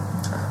 Yeah.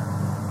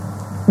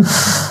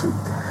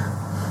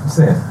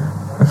 Say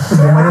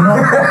They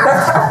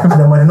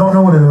might not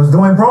know what it was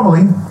doing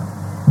properly,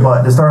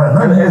 but they start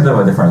at 9. It's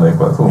a different life,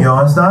 but cool. You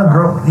understand?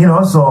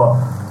 So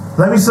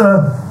let me say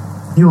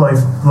your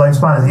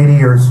lifespan is 80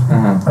 years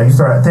and you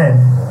start at 10.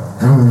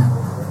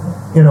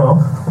 You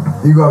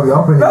gotta be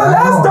up in it.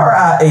 Let's start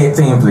at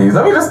 18, please.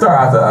 Let me just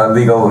start at a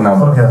legal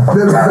number. Okay.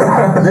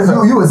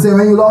 You would say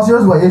when you lost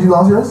yours? What age you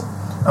lost yours?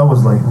 I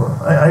was like,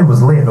 I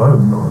was late though. I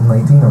was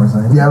 19 or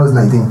something. Yeah, I was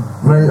 19.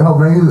 How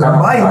many you?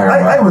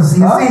 I was.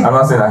 You see, I'm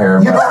not saying that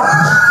here. but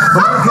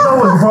you know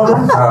what's the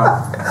problem?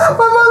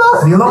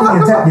 The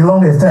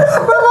longer it takes.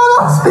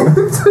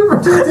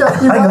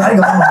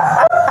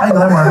 I can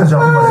let my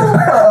jump in.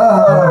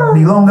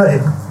 The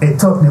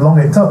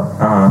longer it took,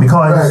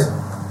 because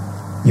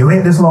you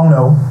wait this long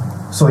now,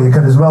 so you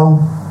could as well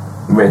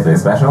wait till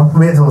it's special.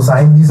 Wait till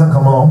sign decent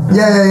come along.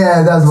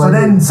 Yeah. That's what. So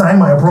then sign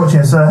might approach you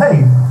and say,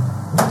 hey.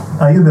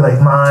 You'd be like,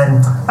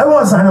 man, I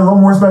want to sign a little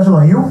more special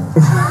on you.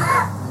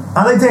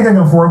 And I think I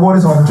can forego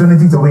this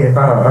opportunity to wait.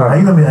 And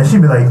you gonna be, and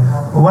she'd be like,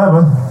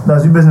 whatever,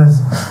 that's your business.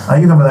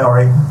 And you gonna be like,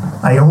 alright,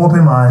 and you're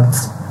hoping, man.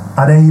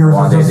 And then yours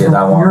is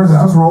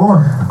just roll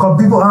on. Because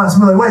people ask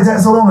me like, why is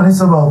that so long? And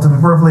it's about, to be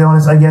perfectly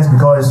honest, I guess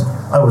because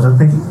I was just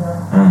picky.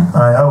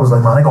 I was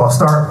like, man, I gotta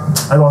start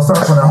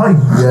from the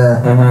height.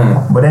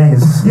 Yeah. But then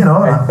it's, it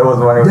was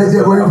when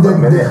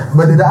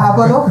but did that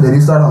happen though? Did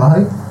you start on the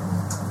height?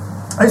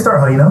 I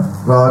start high enough.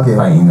 Oh, okay.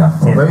 High enough.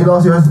 Yeah. Where you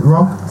lost yours,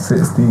 Ron?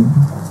 16.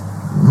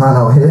 Man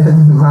out here,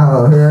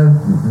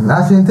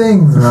 gnashing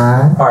things,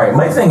 man. Alright,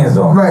 my thing is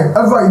though. Right,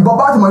 but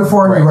back to my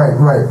 40, right.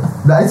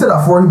 I said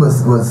that 40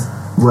 was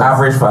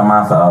average for a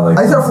man for like.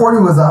 I said 40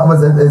 was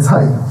its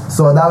height.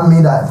 So that would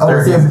mean that I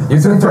would say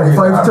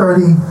 25,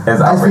 30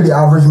 I should be the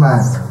average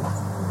man.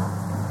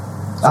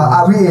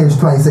 At we age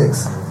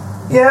 26.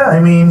 Yeah,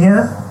 I mean,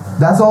 yeah.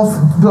 That sounds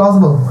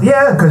plausible.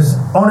 Yeah, because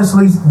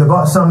honestly, they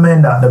got some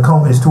men that the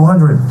count is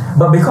 200.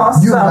 But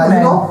because some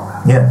men,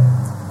 yeah,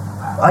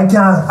 I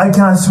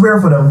can't swear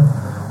for them,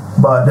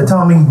 but they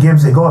tell me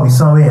Gibbs, it gotta be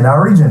somewhere in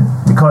our region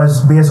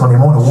because based on the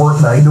amount of work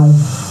that I do,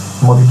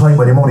 multiplied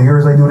by the amount of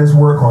years I do this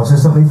work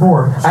consistently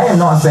for. I am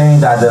not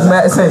saying that the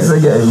Makes sense.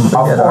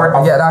 Of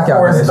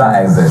course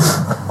that exists.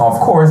 Of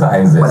course that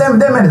exists. But them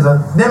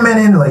men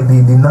in like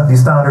the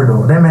standard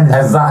though. Them men is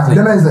Exactly.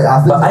 Them is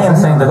like, But I am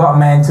saying they got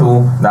men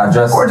too that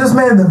just or just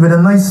men with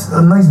a nice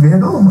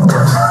vehicle.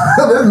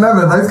 This man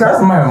with a nice car.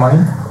 that's my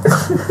money.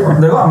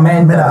 They got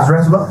men Men that's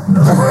dressed well.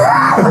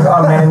 they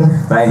got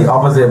men like the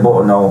opposite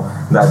boat no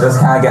that just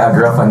can't get a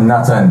girl for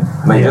nothing.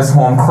 Like just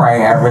home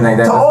crying every night.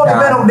 To all the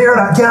men out there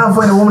that can't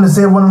find a woman to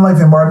save one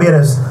life in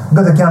Barbados,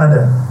 go to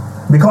Canada.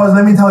 Because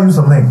let me tell you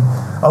something.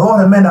 A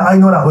lot of men that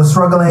I know that was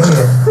struggling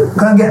here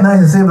couldn't get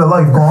nice and save their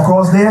life. Going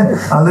across there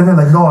and living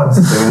like gods.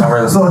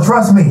 So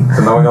trust me.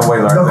 So now we know what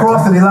you Go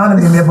across to the land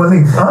and they make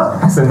believe. Huh?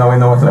 I said now we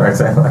know what Larry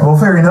said. Well,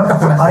 fair enough.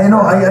 I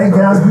know I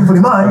can't ask people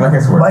the mind,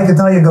 but I can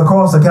tell you go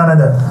across to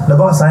Canada. They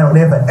got a sign out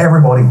there for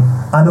everybody.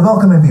 And they're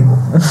welcoming people.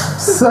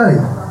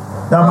 Sorry.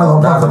 That's my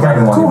little part of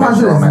Canada.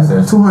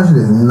 200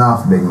 is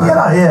enough, big man.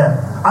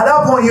 Yeah. At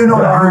that point, you know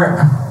that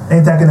you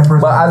ain't taking the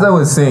person. But as I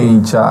was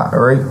saying, chat,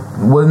 right?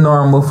 What's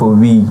normal for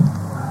we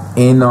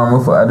ain't normal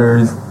for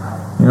others.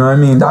 You know what I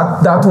mean?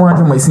 That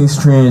 200 might seem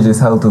strange as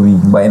hell to me,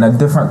 but in a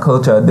different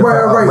culture,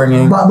 different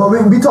upbringing. But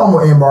we talking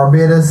about in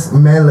Barbados,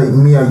 men like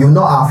me, you're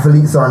not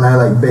athletes or not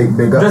like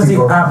big up Just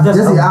people.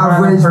 just the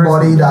average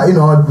body that, you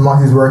know,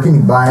 Marty's working,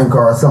 he buying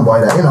car or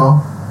somebody that, you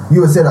know, you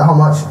would say that how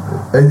much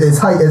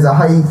is a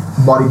high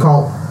body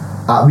count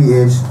at we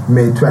age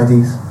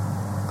mid-20s.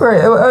 Right,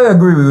 I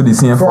agree with the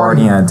same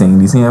 40 and thing.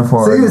 The same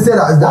 40. So you would say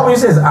that is What would you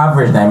say is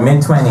average then?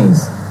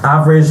 Mid-20s.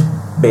 Average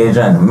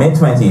Bajan.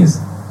 Mid-20s.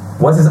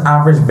 What's his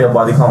average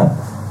body count?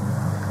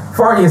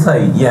 40 is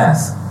high,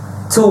 yes.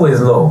 2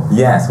 is low,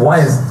 yes. What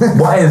is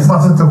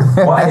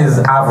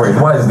average?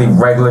 What is the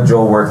regular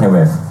Joe working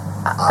with?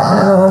 You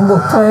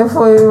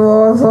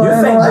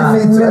think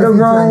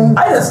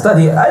I just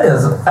study. I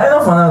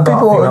don't want to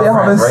people they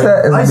haven't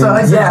set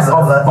as yes,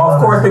 of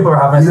course people are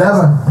having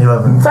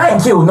 11.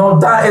 Thank you. No,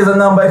 that is a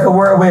number I could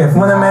work with.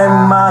 When a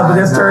man mad with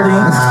his 30,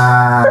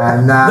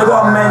 they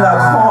got men that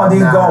call, they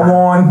got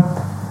one.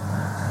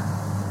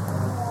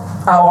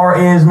 At our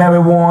age, maybe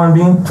one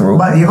being true.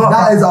 But you got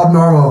that is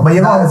abnormal. But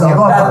you got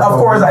of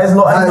course, I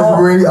know. That is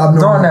really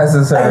abnormal. Not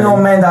necessary. I know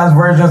men that's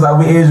virgins that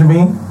we age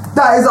be.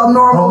 That is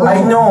abnormal.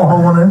 I know.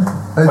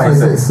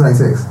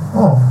 26.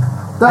 Oh.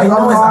 I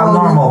know it's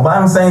abnormal, but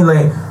I'm saying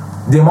like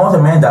the amount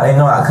of men that I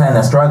know that kind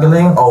of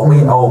struggling, or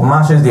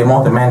matches the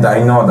amount of men that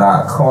I know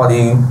that call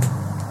the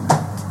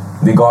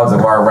gods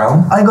of our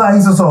realm. I got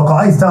he's so called.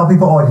 I tell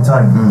people all the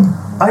time.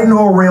 I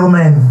know real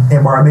men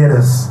in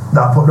Barbados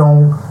that put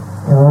down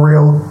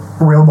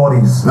real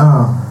bodies.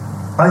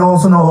 I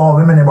also know a lot of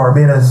women in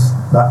Barbados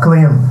that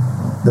claim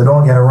they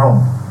don't get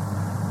around.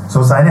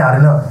 So sign it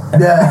adding up.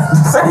 Yeah.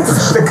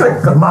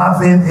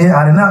 Math in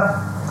adding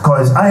up.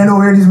 Cause I know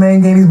where these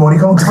men getting these body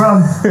counts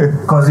from.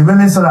 Cause the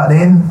women so that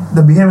they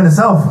behaving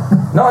themselves.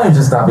 No, you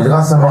just stop it. You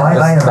got some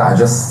that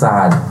just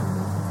sad.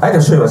 I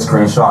can show you a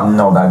screenshot.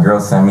 No, that girl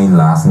sent me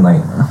last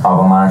night of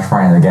a man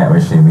trying to get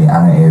with Shibby,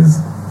 and it is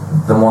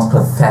the most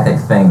pathetic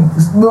thing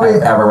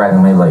I've ever read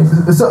in my life.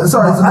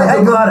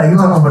 I'm glad that you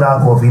talked about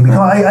that, Kofi, because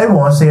I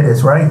want to say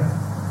this, right?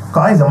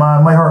 Because as a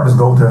man, my heart just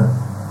go to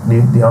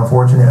the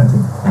unfortunate, I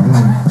think.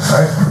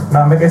 Right?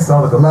 Now make it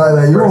sound like a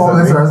you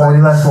always are the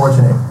less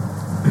fortunate.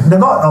 They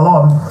got a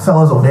lot of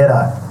fellas out there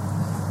that,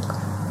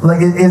 like,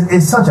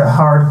 it's such a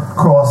hard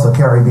cross to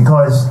carry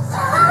because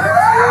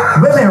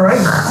women,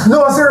 right?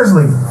 No,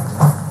 seriously.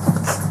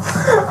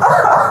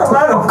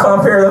 I don't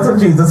compare that to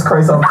Jesus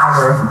Christ of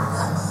Nazareth.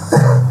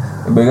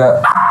 Big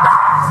up.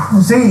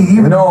 See,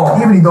 even the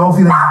dog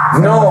feeling.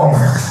 No.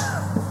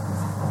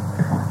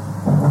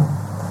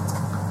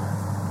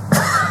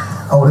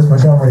 Oh, this is my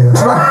camera here.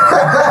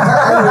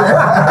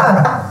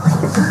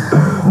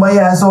 But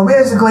yeah, so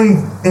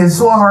basically, it's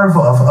so hard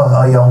for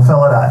a young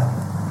fella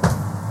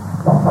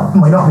that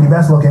might not be the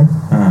best looking.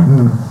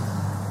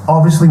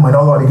 Obviously, might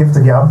not got the gift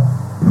to gab.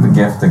 The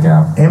gift to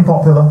gab. Ain't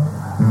popular.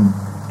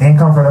 Ain't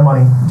come from the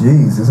money.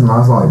 Jeez, this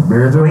man's like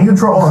beer. When you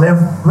throw all that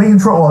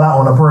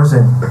on a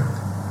person,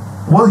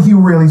 what he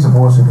really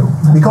supposed to do?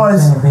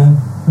 Because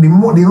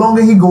the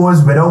longer he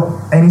goes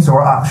without any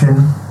sort of action,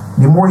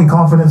 the more his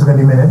confidence is gonna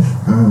diminish,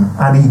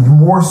 and the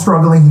more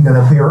struggling he's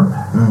gonna appear.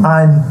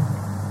 And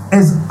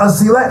it's a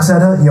select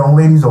set of young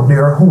ladies out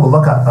there who will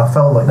look at a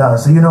fella like that and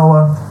say, you know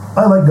what,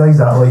 I like guys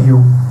that like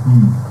you,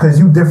 because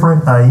you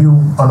different and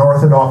you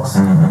unorthodox.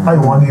 I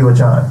want to give you a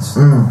chance.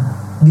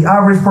 The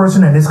average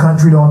person in this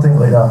country don't think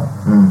like that.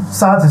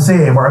 Sad to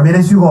say, in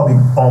Barbados, you gotta be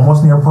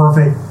almost near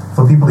perfect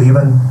for people to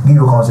even give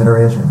you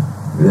consideration.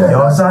 Yeah. You know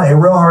what I'm saying?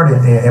 It's real hard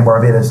in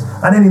Barbados.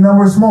 And then the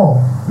number is small.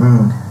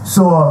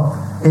 So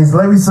it's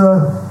let me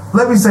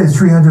say it's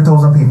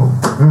 300,000 people.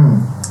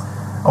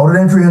 Out of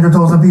them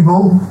 300,000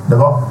 people, they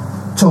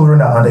got children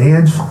that are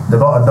underage, they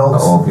got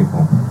adults,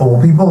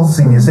 old people,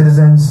 senior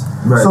citizens.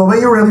 Right. So when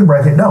you really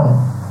break it down,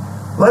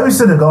 let me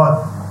say they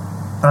got,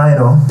 I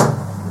don't know,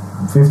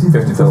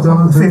 50,000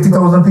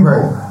 people.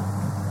 Right.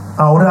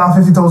 Out of that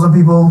 50,000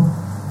 people,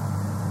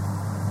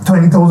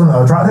 20,000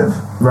 are attractive.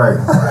 Right.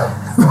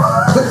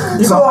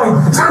 So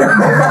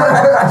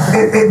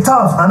It's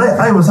tough. And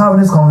I was having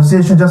this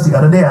conversation just the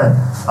other day, and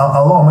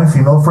a lot of my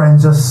female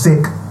friends just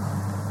sick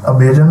of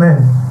Bajan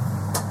men.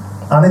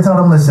 And I tell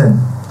them, listen,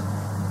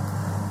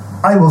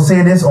 I will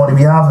say this on the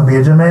behalf of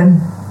Bajan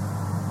men.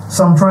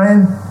 Some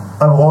trying,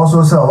 I will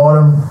also say a lot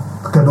of them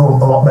can do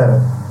a lot better.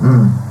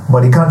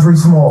 But the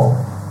country's small,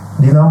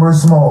 the number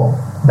is small.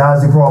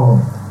 That's the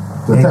problem.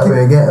 So tell me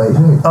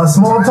again, A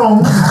small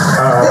town,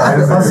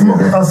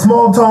 a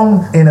small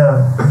town in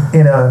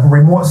a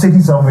remote city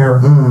somewhere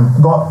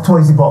got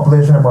twice the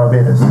population of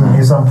Barbados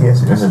in some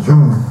cases. This is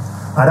true.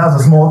 And that's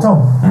a small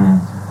town.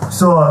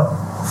 So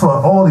for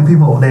all the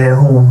people out there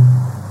who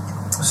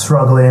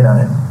struggling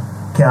and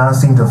can't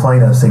seem to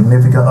find a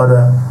significant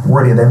other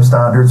worthy of them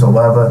standards or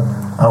whatever,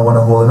 I want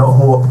to hold out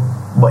hope,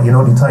 but you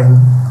know the time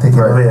taking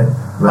away.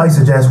 I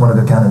suggest one of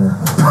the Canada.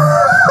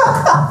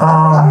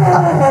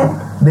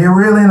 They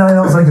really not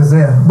else like us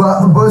there.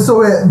 But going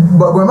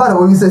back to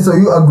what you said, so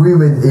you agree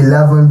with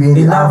 11 being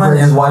the 11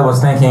 average is what I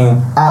was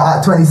thinking.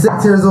 at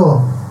 26 years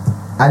old,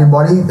 and the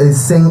body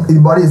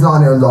is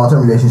not in a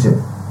long-term relationship.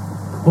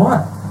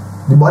 What?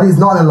 The body is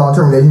not in a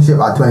long-term relationship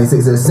at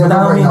 26. They're But single I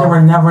don't right mean now. they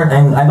were never,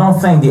 and I don't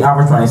think the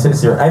average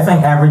 26-year. I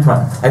think the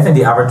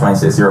average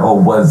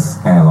 26-year-old was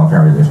in a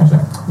long-term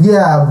relationship.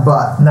 Yeah,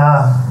 but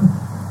Nah.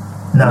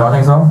 You don't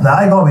think so? Nah,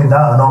 I got with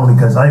that normally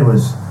because I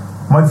was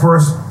my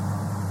first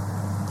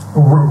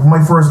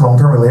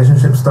long-term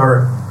relationship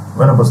started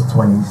when I was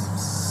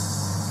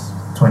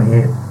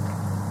 28.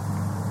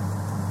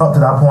 Up to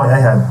that point, I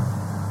had,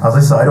 as I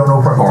said, I don't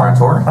know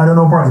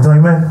party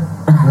time, man.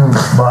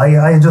 But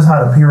I just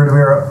had a period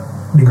where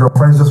the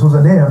girlfriends just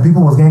wasn't there, and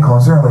people was getting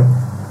concerned, like,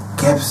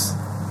 Gibbs,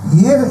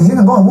 you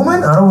can go a woman?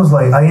 And I was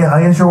like,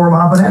 I ain't sure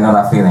what happened. I know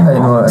that feeling. I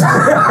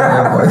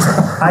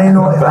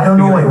know. I don't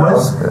know what it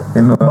was.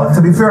 But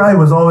to be fair, I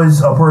was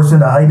always a person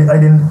that I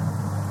didn't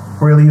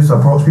really used to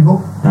approach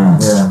people.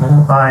 yeah,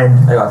 And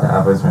I got the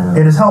advice from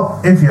it has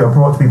helped if you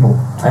approach people.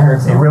 I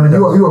heard so. It really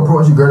does. you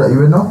approached a girl that you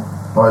would know,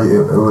 or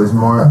it was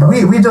more.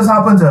 We just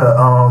happened to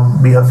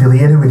be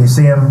affiliated with the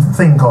same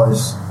thing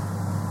because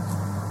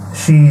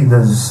she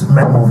does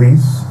men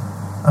movies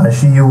and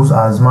she used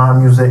as man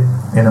music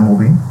in a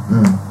movie.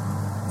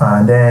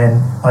 And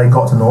then I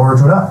got to know her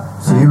through that.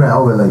 So you went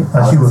out with like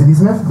she was C.D.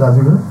 Smith. That's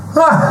your girl.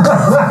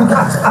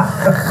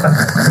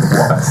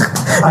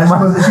 And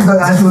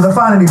she was a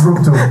fan of the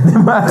group too.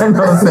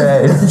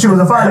 She was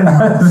a fan of the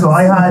group, so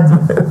I had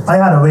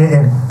a way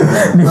in.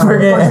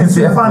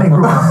 She's a fan of the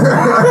group.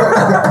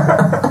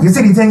 You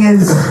see the thing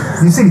is,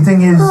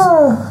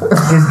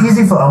 it's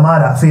easy for a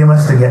man that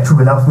famous to get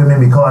through enough women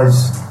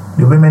because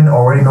the women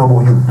already know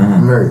about you.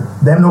 Right.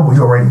 Them know about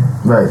you already.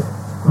 Right.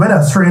 When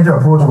a stranger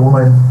approaches a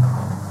woman,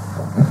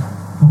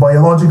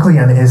 biologically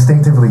and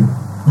instinctively,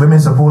 women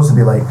supposed to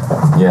be like,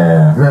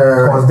 Yeah.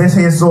 because this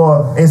hair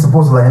saw ain't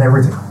supposed to lie in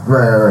everything.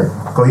 Right.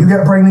 Because you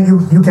get pregnant,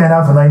 you can't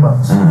have for 9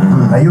 months.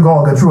 And you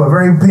gotta go through a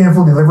very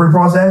painful delivery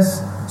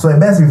process. So it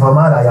best be for a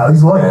man that at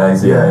least loyal. Yeah.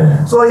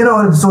 So you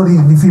know, so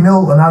the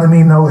female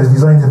anatomy now is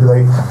designed to be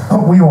like, oh,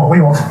 what you want?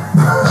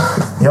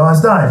 You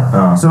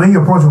understand? So when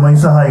you approach a woman, you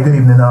say, hi, good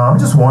evening. I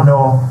just want to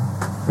know.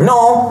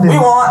 No, we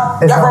want.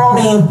 That's all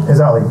me.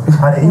 Exactly.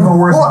 And it even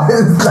worse. What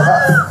is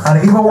that? And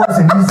it even worse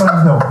in these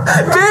times now.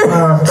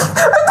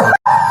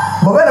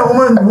 But when a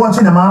woman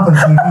watching a man on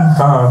TV,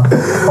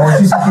 or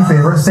she sees her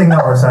favorite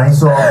singer or something,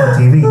 so on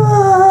TV,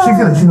 she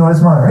feels like she knows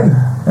this man already.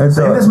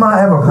 So if this man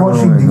ever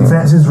approached you, the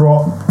defenses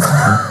drop,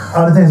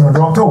 other things will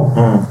drop too.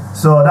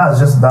 So that's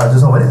just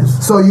how it is.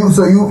 So you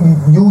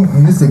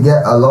used to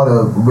get a lot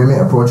of women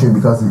approaching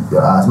because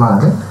as man, I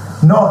think?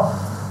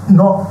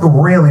 Not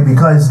really,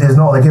 because it's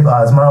not like if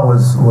Asma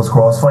was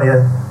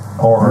crossfire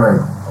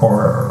or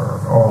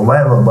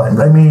whatever. But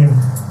I mean,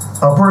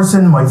 a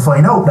person might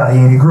find out that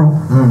you're in the group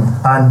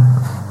and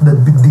the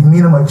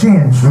demeanor might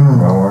change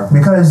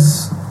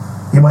because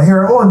you might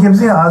hear, oh,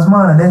 Gibbzydan,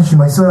 Asma, and then she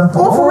might say,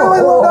 oh, for real, I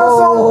love that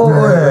song.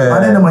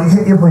 And then they might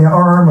hit you up on your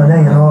arm, and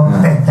then you know,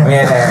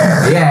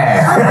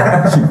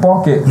 She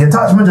pocket. your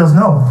attachment just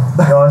know.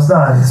 You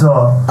understand?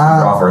 So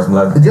Draw first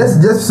blood.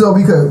 Just so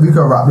we could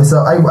wrap this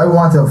up, I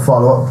want to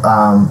follow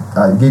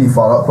up, give you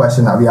follow-up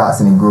question that we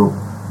asked in the group.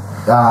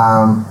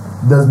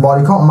 Does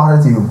body count matter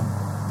to you? I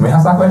mean,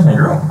 ask that question in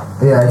your room.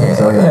 Yeah, I think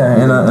so.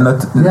 Yeah, in a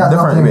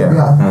different way.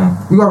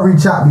 We gotta read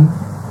chat, B.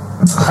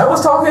 I was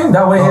talking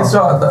that way. It's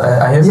short.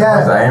 I ain't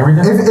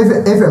reading.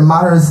 If it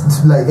matters,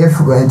 like if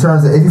in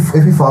terms of if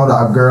you found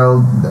out a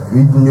girl,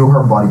 we knew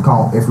her body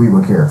count, if we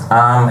would care.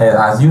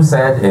 As you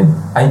said,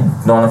 I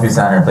don't know if you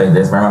sat there and played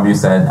this, but I remember you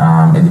said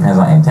it depends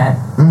on intent.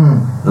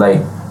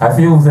 Like I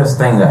feel this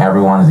thing that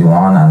everyone is the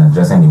one and it's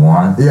just any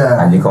one. Yeah.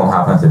 And you can't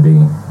happen to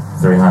be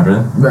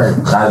 300. Right.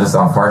 That's just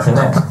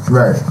unfortunate.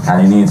 Right.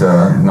 And you need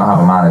to not have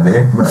a man a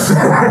day.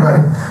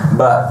 Right.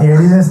 But yeah,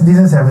 these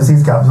are 7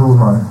 seats capsules,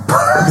 man.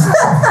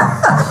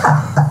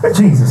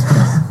 Jesus.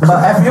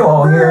 But if you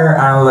all here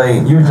and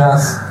like you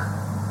just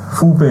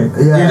Fooping.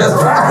 Yeah.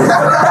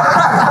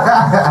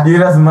 You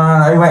just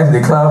man, you went to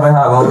the club and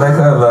have one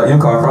liquor, but you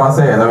come from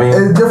say, I mean,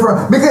 It's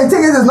different because the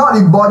thing is, it's not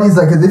the body's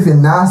like as if you're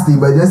nasty,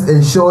 but just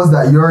it shows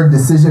that your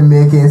decision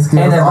making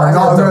skills and are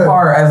not good.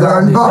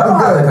 They're not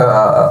good.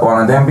 Like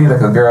one of them be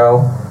like a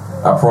girl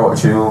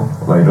approach you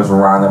like just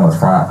random as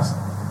friends.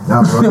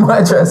 Nah, bro. You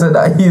might try to say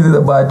that he's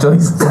a bad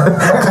choice.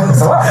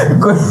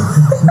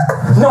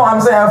 No,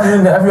 I'm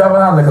saying if you ever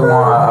had like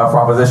a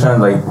proposition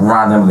like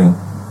randomly.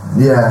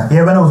 Yeah.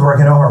 Yeah, when I was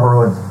working on Harbor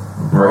Road.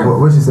 Right.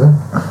 What you say?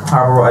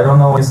 Harbor Road, I don't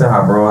know when you say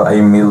Harbor Road, I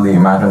immediately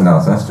imagine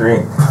Nelson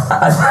Street.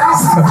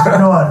 You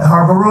know what?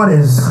 Harbor Road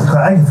is,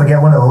 I can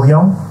forget when I was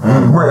young.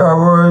 But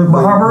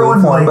Harbor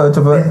Road, like,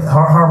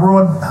 Harbor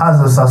Road has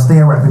a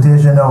sustained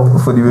reputation now.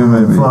 For the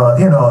women, For,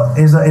 you know,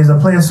 is a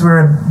place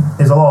where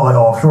there's a lot of like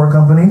offshore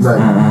companies.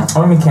 Right.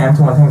 Oh, you mean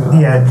Cam2, I think.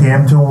 Yeah,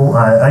 Cam2.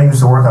 I used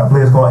to work at a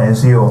place called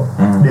NCO.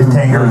 This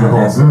 10 years ago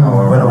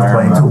when I was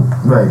 22.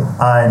 Right.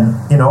 And,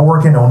 you know,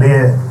 working on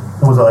there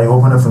was an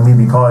eye-opener for me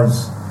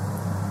because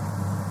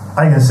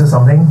I can say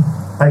something.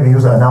 I can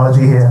use an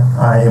analogy here.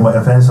 It might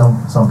offend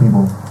some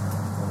people.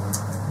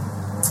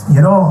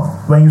 You know,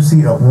 when you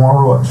see a one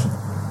roach,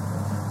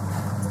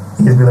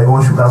 you just be like,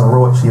 oh shoot, that's a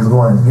roach. He's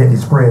going to get the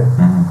spray.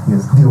 You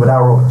just deal with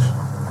that roach.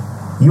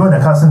 You're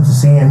accustomed to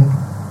seeing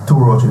two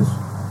roaches.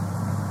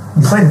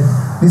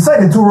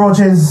 The two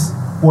roaches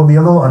will be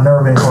a little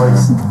unnerving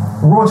because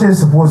roaches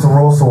supposed to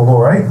roll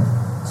solo, right?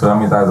 So that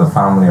means there's a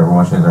family of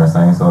roaches or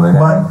something. So they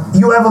But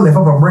you ever lift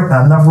up a brick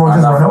and enough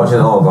roaches run out?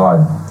 Oh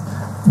God.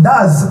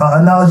 That's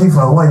an analogy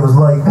for what it was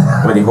like.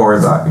 With the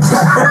horrors out.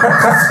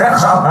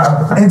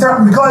 In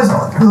terms, because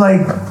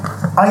like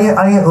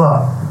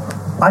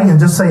I can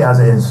just say as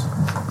it is.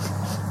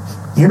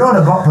 You know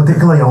the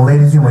particular young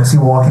ladies you might see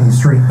walking the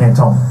street in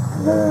town.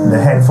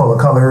 The head full of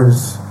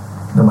colors.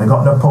 They might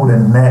got the powder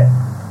in the neck.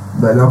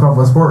 They look up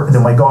for sports. They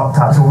might got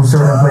tattoos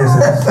certain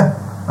places.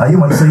 You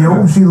might say,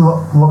 yo, she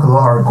look a little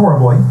hardcore,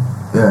 boy.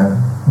 Yeah.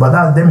 But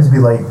that them is be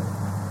like,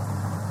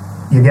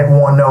 you get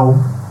one no.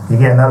 You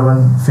get another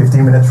one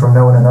 15 minutes from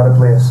now in another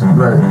place.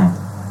 Right.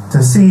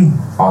 To see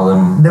all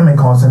them in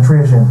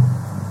concentration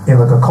in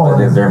like a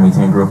colony. Their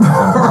meeting group.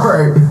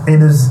 Right.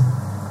 It is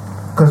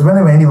because when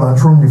I went in the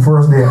lunchroom the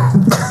first day,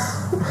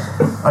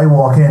 I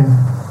walk in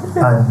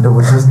and they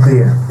was just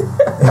there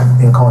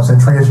in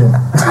concentration,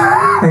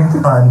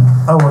 and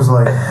I was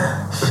like,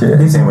 shit.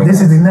 This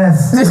is the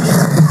nest.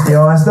 You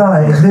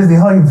understand? This is the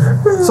hive.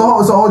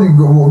 So how do you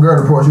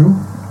girl approach you?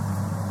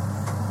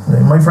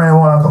 My friend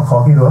want to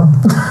cocky though.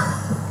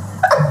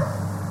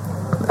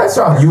 That's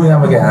wrong. You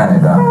never get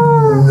handed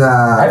down.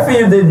 Nah. I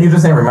feel you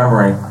just ain't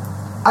remembering.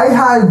 I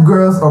had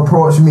girls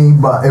approach me,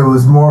 but it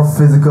was more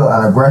physical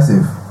and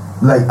aggressive.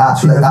 Like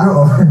actually,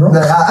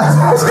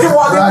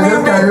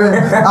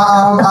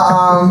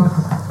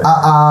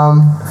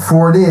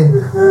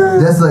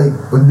 just like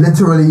would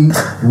literally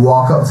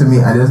walk up to me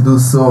and just do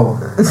so,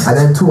 and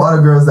then two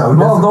other girls that would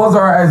those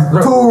are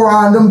two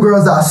random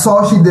girls that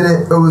saw she did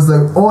it. It was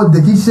like, oh,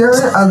 did he share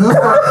it? And just,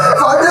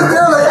 so I just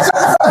there like.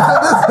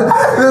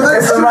 There's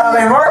like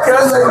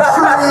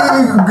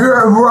three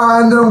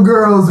random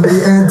girls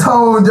in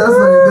tone just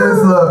like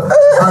this. Look,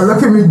 and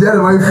look at me dead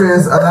in my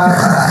face, and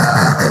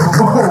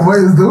what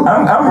is do?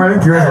 I'm really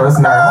curious about this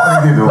now.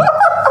 What did you do?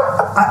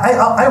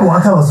 I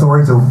want to tell a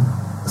story too.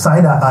 So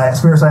I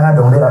experience I had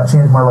on that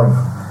changed my life.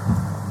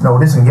 No,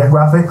 this can get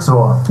graphic,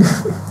 so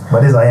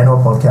but this INO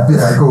podcast.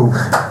 Yeah, cool.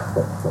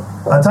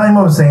 At the time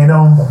I was saying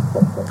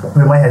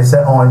with my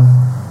headset on,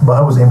 but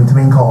I was in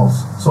between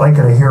calls, so I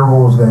could hear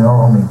what was going on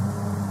around me.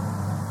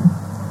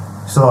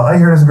 So I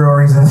hear this girl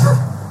reason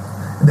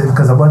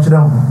because a bunch of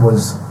them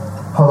was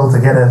huddled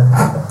together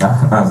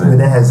with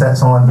their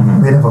headsets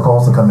on, waiting for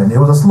calls to come in. It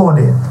was a slow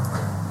day.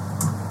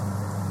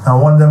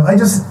 And one of them, I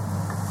just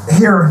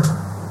hear,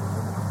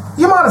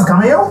 your mom is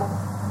coming, yo?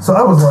 So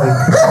I was like,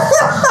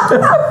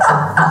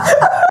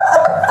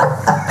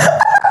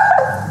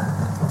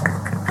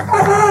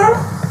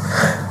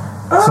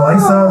 so I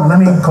said, let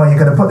me call you. You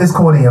could have put this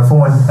code in your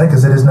phone. I could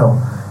say this no.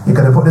 You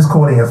could have put this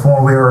code in your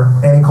phone where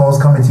any calls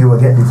coming to you will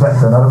get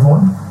deflected to another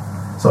phone.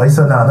 So I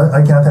said, nah,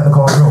 I can't take the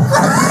calls, no.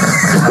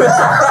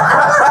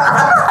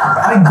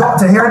 I got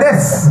to hear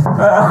this.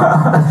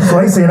 So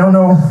I say,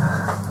 no.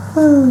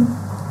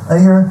 I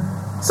hear,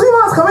 so your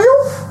mom's coming, you?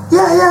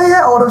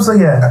 Yeah. All of them say,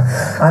 yeah.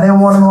 And then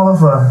one of them holler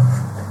for,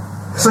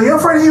 so you're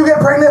afraid you get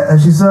pregnant?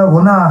 And she said,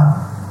 well,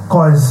 nah,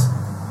 cause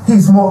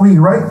he smoked weed,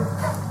 right?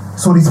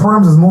 So these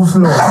sperms is move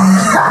slow.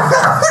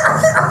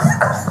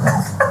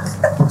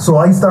 So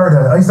I started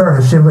to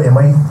shiver in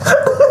my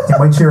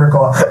chair,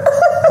 called,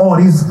 oh,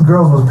 these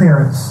girls was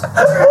parents.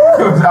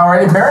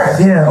 Already parents?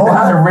 Yeah.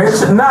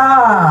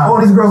 Nah. Oh,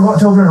 these girls got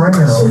children right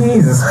now.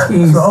 Jesus,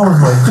 peace. So I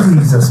was like,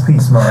 Jesus,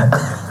 peace, man.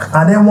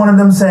 And then one of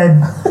them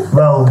said,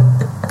 well,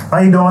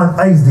 I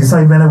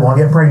decided when I want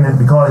to get pregnant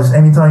because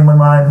anytime my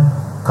man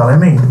calling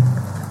me,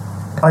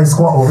 I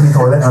squat over the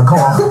toilet and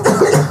cough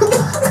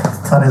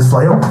and it's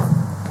fly up.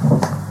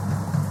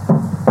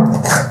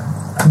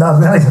 That's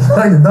when I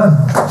done.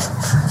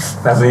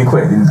 That's when you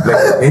quit.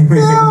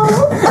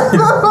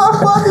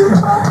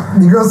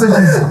 The girl said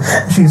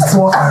she's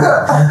taught.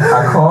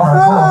 I call.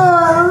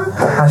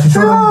 And she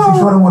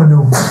showed him what to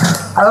do.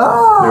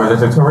 There was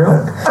a tutorial.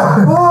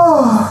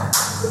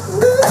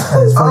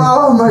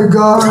 Oh my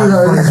god,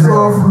 that is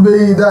so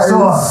funny. That is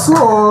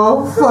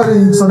so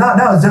funny. So that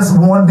was just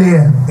one day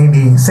in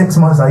the 6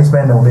 months I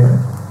spent down there.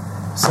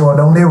 So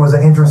down there was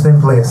an interesting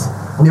place.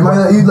 You might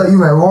like you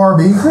went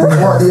Warby.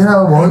 What the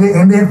hell, boy?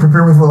 And they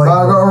prepare me for like.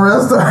 I got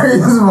real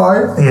stories,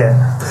 boy. Yeah.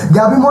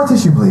 Got me more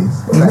tissue, please.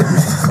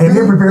 And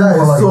they prepare me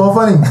That for like. is so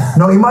funny.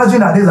 No,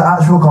 imagine that there's an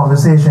actual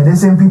conversation. They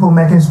seen people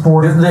making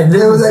sport. This It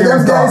was like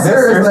them serious talk. guys This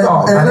serious, serious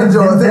talk. like, And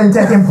and then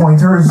taking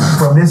pointers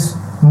from this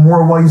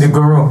more wise. The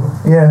guru.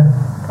 Yeah.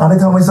 And I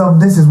tell myself,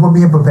 this is what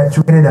being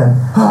perpetuated and.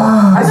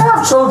 I just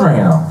have children,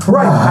 you know.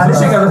 Right. And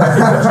She can look at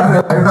your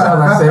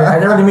child and say, I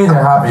never really mean to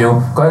have you.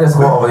 Go ahead, just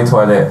go over the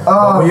toilet.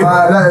 Oh man,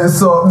 that is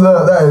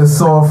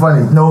so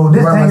funny. No,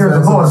 this 10 years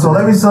ago. So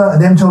let me say,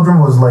 them children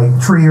was like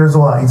 3 years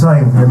old at the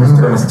time. Them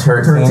is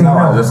 13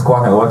 now. I just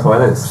squawking over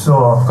toilets.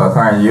 So Because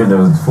current you, there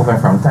was pooping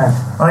from 10.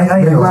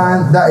 I Big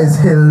man, that is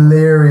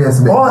hilarious,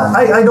 big All, man.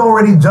 I don't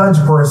really judge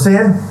per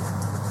se,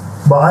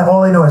 but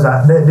all I know is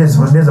that there's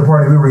a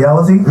part of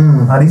reality,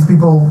 and these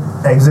people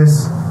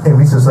exist in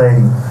we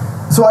society.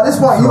 So at this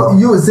point,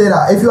 you would say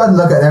that if you had to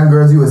look at them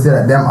girls, you would say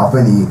that them up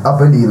in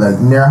the like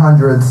near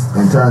hundreds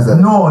in terms of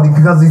No,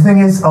 because the thing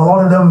is, a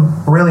lot of them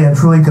really and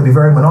truly could be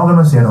very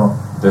monogamous, you know.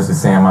 Just the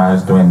same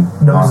as doing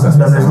Them nonsense.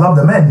 just love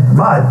the men,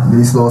 but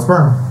these slow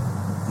sperm.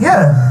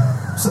 yeah,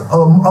 so,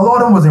 a lot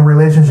of them was in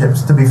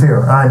relationships, to be fair,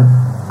 and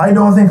I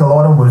don't think a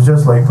lot of them was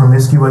just like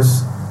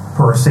promiscuous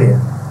per se,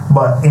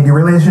 but in the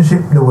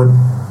relationship they would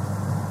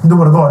do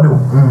what they gotta do,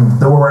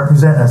 they would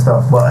represent and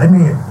stuff. But I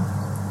mean,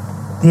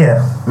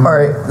 yeah.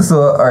 Alright.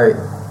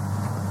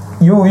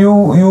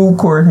 You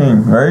court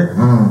him, right?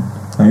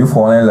 And you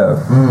fall in love.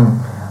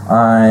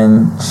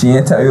 And she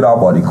ain't tell you that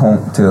body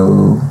count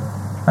till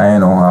I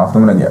don't know after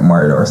I'm gonna get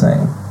married or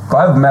something.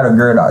 Cause I've met a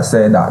girl that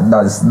said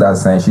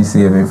that's saying she's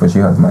saving for she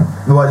husband.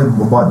 Body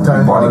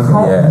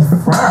count? Yeah.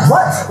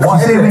 What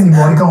she's saving the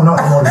body count, not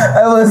the body.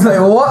 I was like,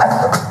 what?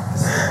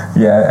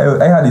 Yeah,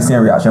 I had the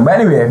same reaction. But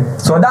anyway,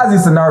 so that's the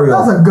scenario.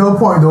 That's a good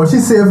point though.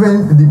 She's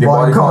saving the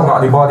body count,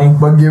 not the body.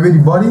 but give it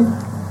the body.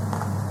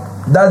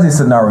 That's the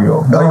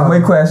scenario. My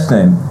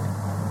question: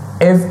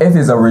 if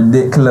it's a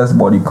ridiculous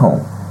body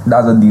count,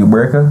 that's a deal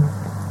breaker.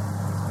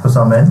 For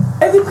some men,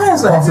 It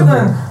depends. Like, if you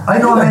possibly. can, I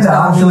know if you men can that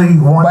tell actually me,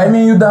 want. But I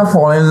mean, you done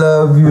fall in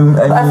love. if you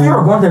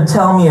were going to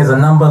tell me as a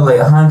number like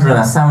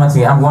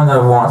 170, I'm going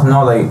to want to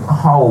know like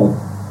how.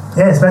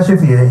 Yeah, especially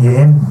if you're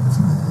in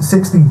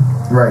 60.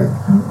 Right.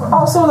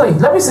 Also, like,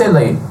 let me say,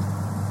 like,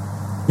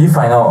 you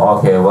find out,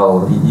 okay,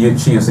 well,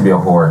 she used to be a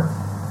whore.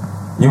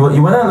 You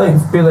wouldn't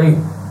like be like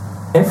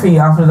iffy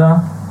after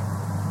that.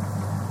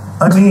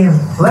 I mean,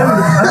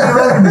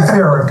 let me be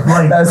fair.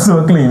 Like, That's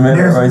so clean, man.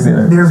 Everybody say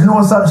that. there's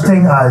no such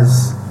thing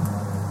as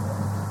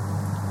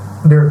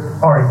there.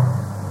 All right,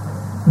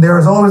 there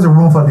is always a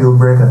room for deal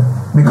breaker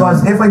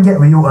because if I get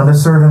with you under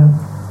certain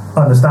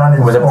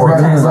understanding With a or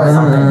pretense or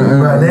something.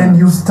 right, then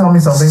you tell me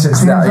something. to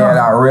change up.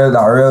 that real.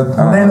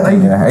 Then I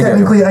get it.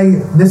 technically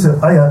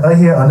I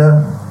hear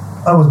under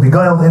I was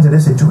beguiled into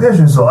this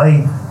situation, so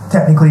I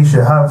technically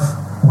should have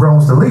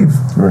grounds to leave.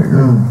 Right.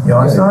 You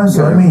understand?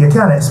 So I mean, you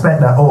can't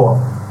expect that. Oh,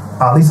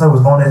 at least I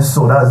was honest,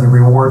 so that's the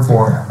reward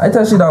for it. I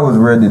thought she that was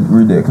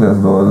ridiculous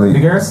though. The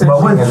Like, girl said But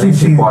what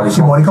she body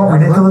count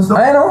ridiculous though.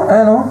 I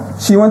know.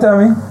 She went at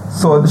me,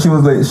 so she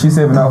was like, she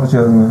saving up for she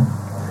husband.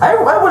 I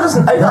would just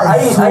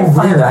I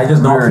find that I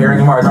just don't care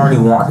anymore. I don't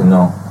really want to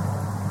know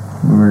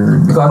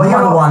Weird. because But if you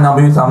I know- want to know,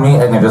 you tell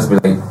me, I can just be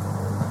like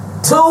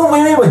 2. What do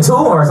you mean with 2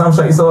 or some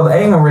shit? So I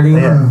ain't gonna really.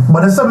 Yeah.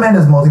 But there's some men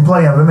is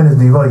multiply and women is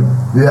divide.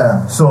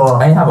 Yeah. So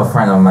I have a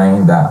friend of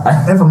mine that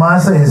if a man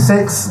says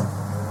 6, I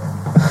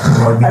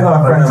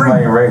got a friend of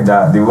mine right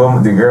that the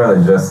girl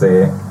that just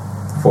said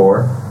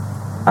 4.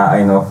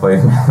 I know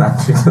 5 men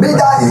actually. Big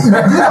guy,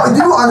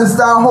 you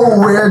understand how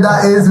weird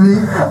that is, me?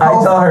 I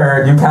tell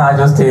her you can't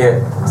just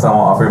take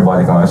someone off your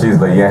body count. She's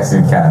like, yes,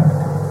 you can.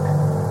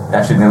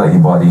 And she didn't like the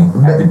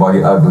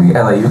body ugly.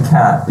 And like you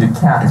can't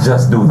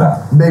just do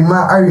that. Big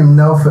man, I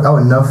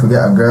would never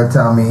forget a girl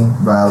tell me,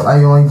 well,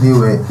 I only deal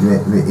with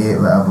 8,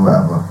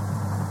 whatever.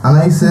 And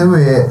I say,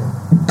 wait.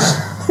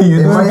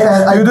 You In my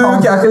head, I do count all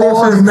the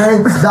calculations.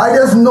 men. I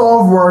just know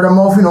of word of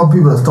mouth,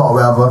 people just talk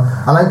whatever.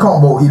 And I count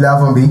about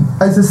 11 B.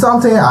 I say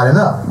something adding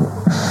up.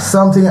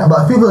 Something,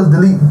 but people just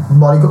delete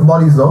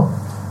bodies though.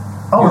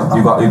 You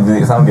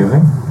delete some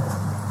Gibbzydan?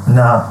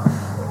 nah.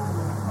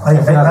 I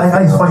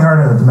fight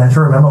harder to make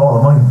sure I remember all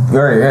the money.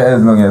 Right, yeah,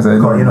 as long as I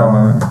God, you know.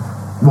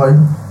 Why?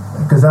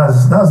 Because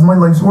that's my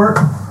life's work.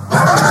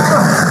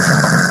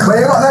 But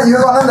you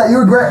got nothing that you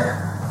regret.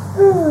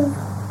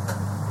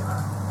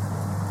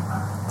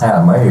 I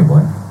have my hair,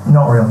 boy.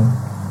 Not really.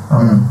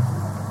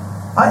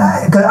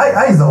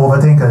 I is the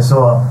overthinker,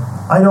 so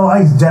I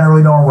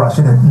generally don't rush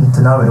it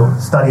to know it.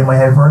 Study in my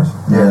head first.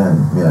 Yeah.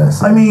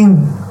 I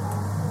mean,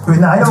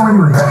 I don't really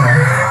regret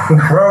that.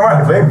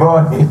 Romar, big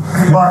boy.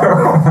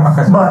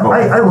 But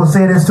I will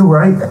say this too,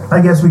 right?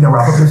 I guess we can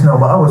wrap up this now,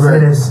 but I will say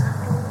this.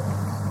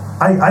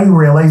 I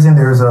realizing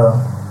there's a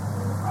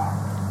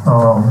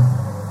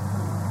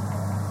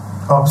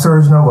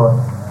upsurge now.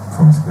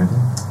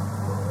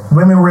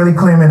 Women really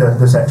claiming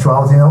the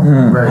sexuality, you know.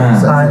 Right.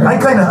 I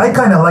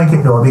kind of like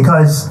it though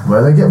because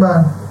Well, they get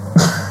bad.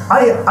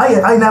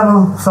 I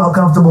never felt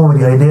comfortable with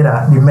the idea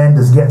that the men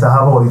just get to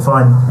have all the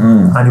fun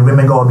and the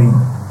women gotta be,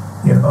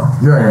 you know.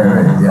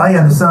 Right. Yeah. I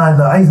understand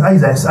that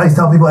I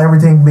tell people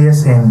everything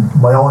based in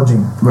biology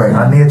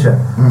and nature.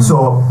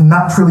 So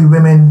naturally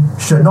women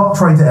should not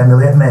try to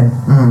emulate men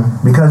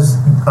because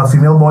a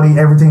female body,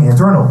 everything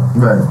internal.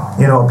 Right.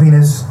 You know,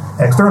 penis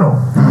external.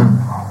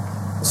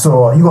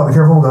 So you gotta be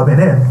careful up in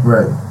there.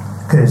 Right.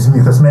 Because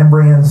mucous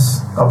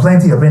membranes are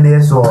plenty up in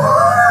there, so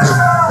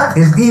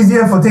it's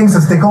easier for things to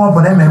stick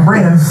on them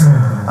membranes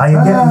and you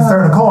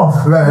start to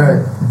cough.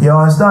 Right. You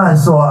understand?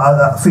 So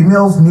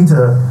females need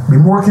to be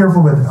more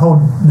careful with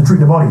how to treat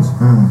their bodies.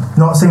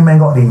 Not saying men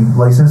got the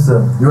license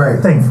to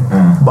think,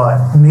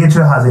 but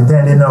nature has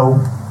intended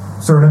now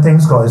certain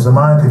things because a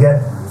man could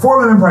get 4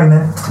 women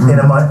pregnant in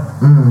a month,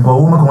 but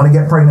a woman can only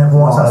get pregnant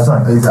once at a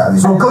time. Exactly.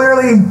 So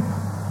clearly,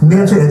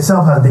 nature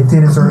itself has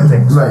dictated certain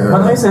things. But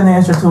when you say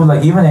nature too,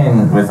 like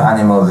even with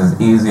animals,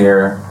 it's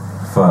easier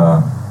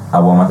for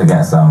a woman to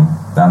get some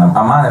than a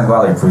man has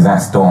got like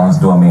present stones,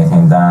 do a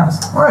mating dance,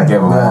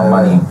 give a woman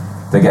money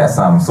to get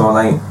some. So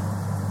like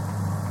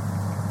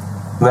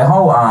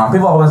how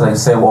people always like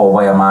say, well,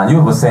 why a man?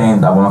 You were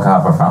saying that woman can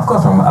have her fun. Of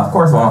course,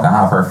 a woman can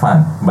have her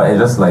fun, but it's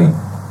just like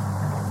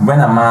when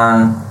a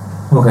man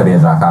who could be a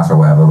jackass or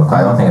whatever, because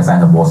I don't think it's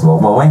something to boast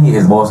about. But when he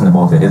is boasting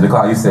about it, it's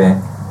because you say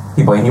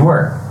he put in his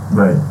work.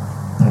 Right.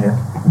 Yeah.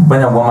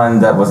 When a woman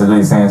that was to do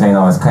the same thing,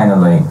 it's kind of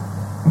like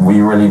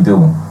we really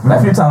do. Like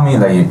if you tell me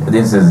like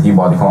this is your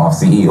body count of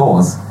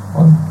CEOs,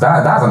 well,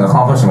 that's an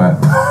accomplishment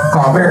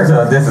compared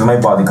to this is my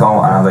body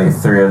count and like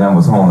 3 of them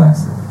was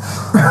homeless.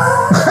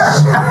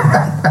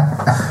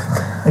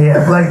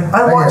 Yeah, like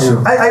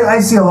I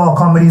see a lot of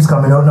comedies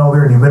coming out now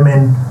where the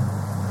women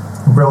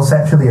real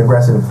sexually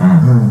aggressive.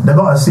 They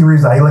got a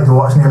series that I like to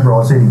watch named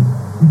Broad City.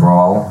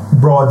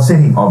 Broad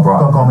City. Oh,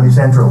 Broad. On Comedy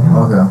Central.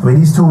 Okay. With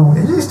these two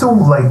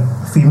like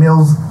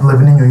females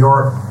living in New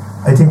York.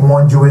 I think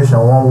one Jewish and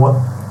one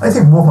I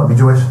think both might be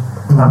Jewish.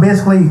 And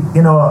basically,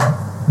 you know,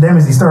 them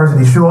is the stars of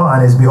the show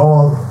and it's be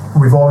all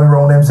revolving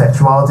around them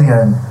sexuality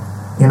and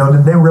you know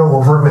they're real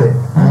overt with it.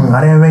 And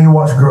then when you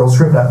watch Girls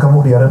Trip that come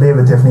out the other day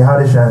with Tiffany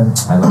Haddish and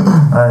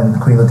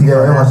Queen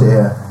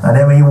Latifah. And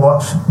then when you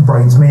watch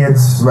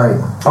Bridesmaids,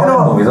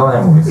 All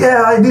them movies.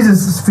 Yeah, these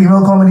is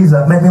female comedies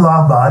that make me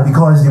laugh bad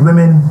because the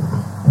women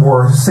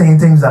were saying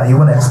things that you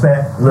wouldn't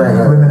expect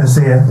women to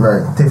say.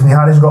 Right. Tiffany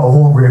Haddish got a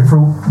whole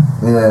grapefruit.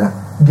 Yeah.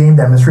 Game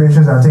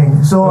demonstrations and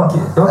things. So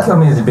don't kill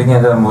me at the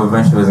beginning of the movie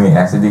when she was in the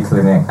STD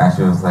clinic and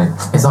she was like,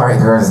 "It's alright,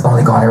 girls, it's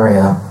only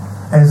gonorrhea."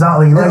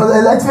 Exactly.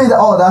 Like to me,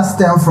 all that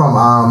stem from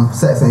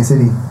Sex and the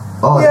City.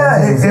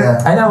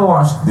 I never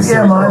watched the series.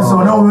 Yeah, man.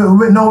 So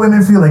no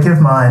women feel like if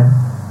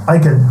I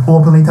could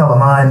openly tell a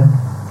man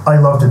I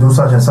love to do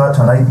such and such,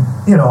 and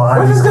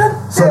which is good.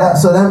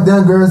 So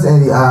them girls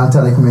in the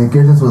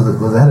telecommunications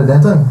was ahead of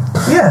that time.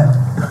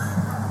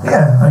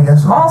 Yeah, I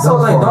guess. Also,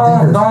 like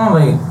don't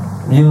like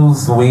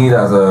use weed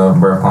as a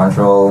birth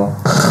control.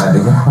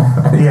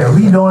 Yeah,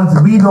 we don't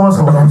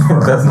slow down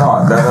sperm. That's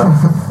not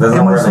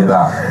really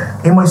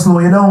that. It might slow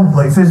you down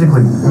like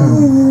physically,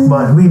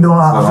 but we don't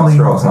actually.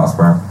 It's not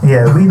sperm.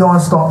 Yeah, we don't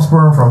stop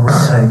sperm from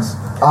breaking eggs.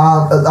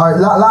 All right,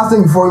 last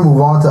thing before we move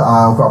on to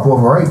crop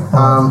over, right?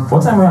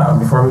 What time we at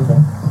before we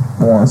came?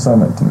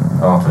 1:17.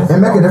 Oh, okay. It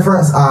make a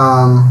difference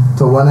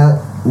to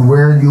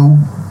where you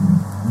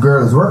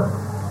girls work.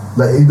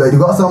 Like you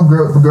got some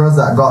girls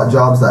that got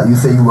jobs that you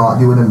say you won't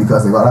deal with them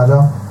because they got that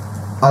job,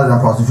 other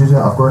than prostitution,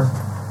 of course.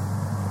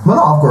 But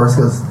not of course,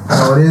 because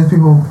nowadays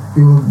people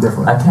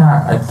different. I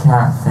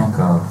can't think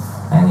of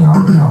any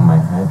off the top of my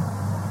head.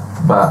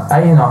 But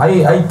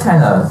I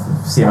kind of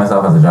see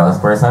myself as a jealous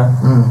person.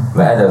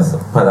 Like I just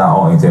put that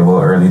on the table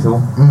early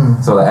too.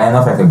 So like I don't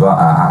know if I could go an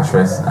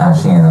actress and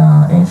she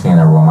in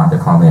a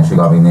romantic comedy and she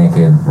gotta be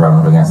naked running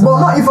up against. Well,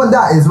 not even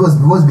that is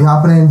what's be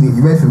happening. You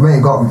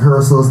got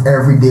rehearsals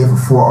every day for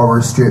 4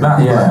 hours straight.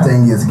 People and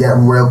thing is get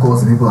real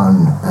close to people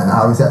and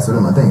having sex with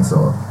them and things.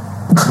 So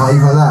not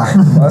even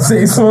that. I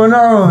say it's so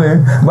narrow,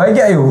 man. But I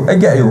get you. I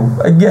get you.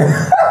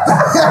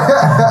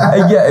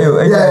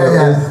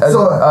 So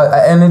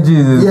energy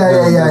is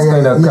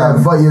kind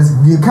of but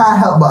you can't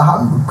help but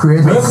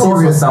create when a you're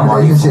close with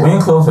somebody, when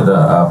you're close with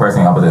a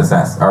person of opposite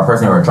sex or a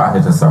person you're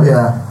attracted to,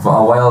 for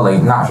a while,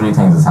 like naturally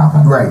things just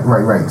happen.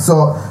 Right.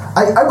 So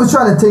I was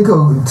trying to think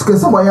of,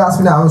 because somebody asked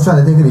me that, I was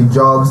trying to think of the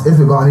jobs, if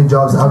you got any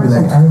jobs, I'll be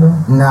like,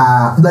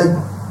 nah, like,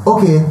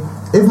 okay,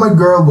 if my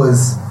girl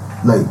was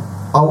like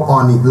out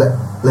on the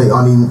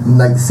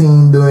night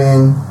scene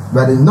doing,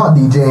 rather not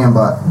DJing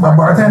but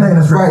bartender in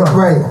a strip club.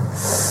 Right.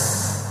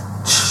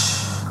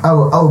 I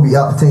would be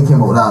up thinking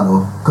about that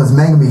though, because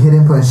man can be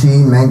hitting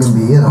punchy, man can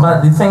be,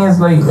 But the thing is,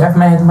 like, if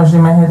man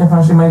hitting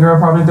punchy, my girl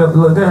probably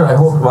look good. I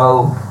hope.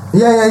 Well,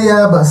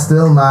 Yeah, but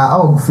still, man,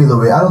 I would feel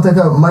away. I don't think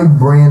my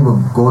brain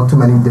would go to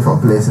many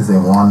different places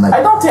in one night.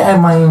 I don't think I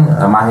mind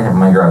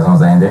my girl as long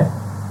as I ain't there.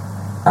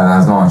 And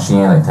as long as she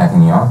ain't like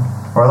taking you on.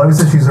 Or like we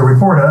said, she's a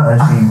reporter and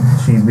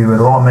she's be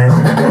with all men.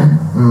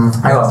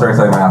 I got stories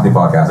like my after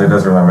podcast. I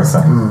just remember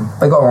something.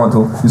 I got one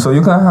too. So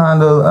you can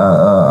handle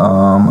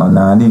a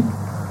nanny.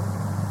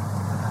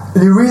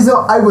 The reason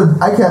I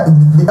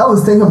was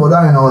thinking about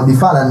that, the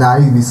fact that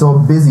Nari be so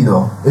busy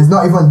though. It's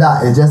not even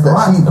that. It's just that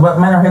But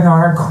men are hitting on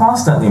her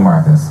constantly,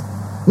 Marcus.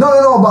 No,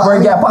 but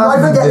I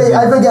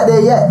haven't get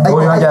there yet.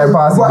 Right,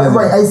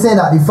 I say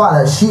that the fact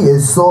that she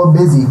is so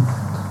busy,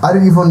 I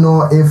don't even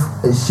know if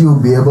she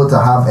will be able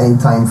to have any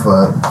time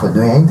for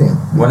doing anything.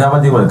 Whenever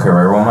I deal with a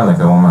career woman, like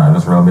a woman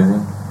that's just real busy,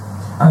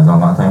 I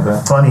don't got time for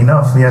that. Funny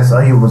enough, yes,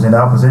 I was in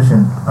that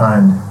position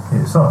and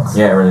it sucks.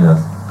 Yeah, it really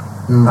does.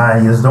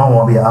 And you just don't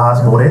want to be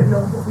asked about it,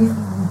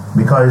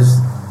 because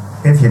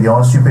if you're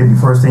young stupid, the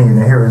first thing you're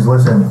gonna hear is,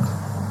 listen,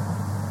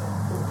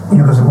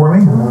 you can support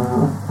me?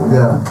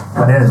 Yeah.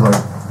 But then it's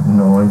like,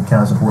 no, I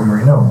can't support you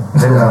right now.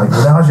 Then they're like,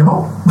 well, then how's your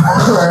mouth?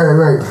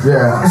 right,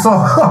 yeah. So,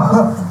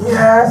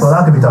 Yes. so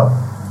that could be tough.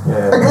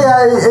 Yeah,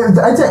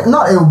 I think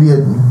not it will be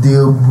a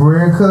deal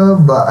breaker,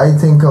 but I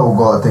think I will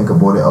gotta think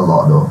about it a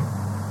lot though.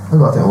 I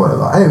gotta think about it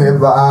a lot. Anyway,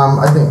 but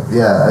I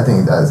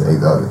think that's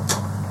exactly.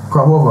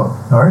 Crop over.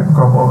 Alright,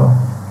 crop over.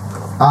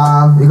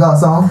 You got a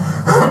song?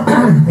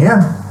 Yeah.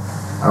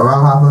 A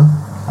ram happen?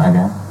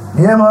 Okay.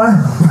 Yeah,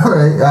 man.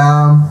 Alright,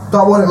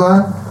 talk about it,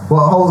 man.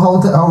 Well,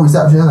 how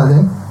reception, I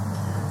think.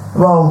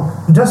 Well,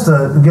 just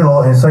to get a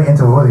little insight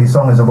into what the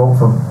song is about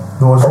for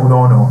those who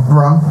don't know.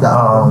 Ram, that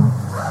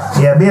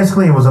Yeah,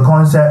 basically it was a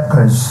concept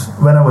because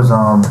when I was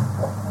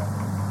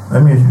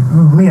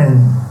me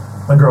and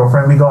my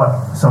girlfriend, we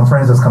got some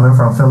friends that's coming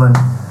from Finland.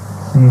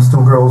 These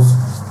two girls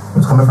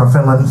was coming from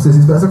Finland.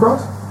 Sissy Spencer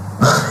Cross?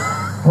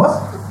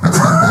 What?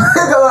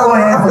 Oh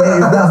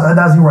yeah,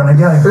 that's you running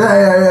again.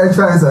 Yeah,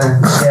 try to say.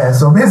 Yeah,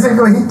 so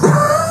basically,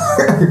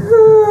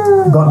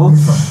 got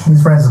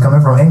these friends is coming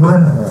from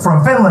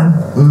Finland,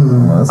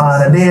 and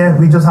a day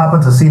we just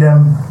happened to see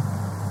them,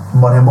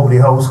 bought him out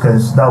the house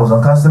because that was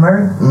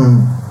uncustomary,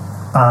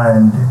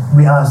 and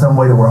we asked them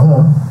why they were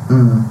home,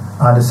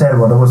 and they said,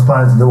 well, they was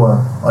planning to do a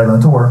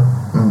island tour,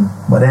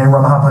 but then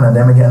rum happened, and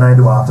then we get nothing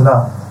to do after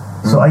that.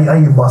 So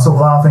I bust up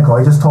laughing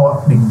because I just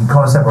thought the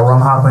concept of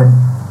rum happened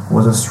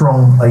was a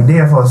strong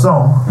idea for a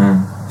song.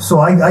 So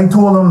I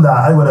told them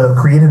that I would have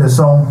created a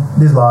song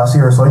this last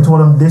year. So I told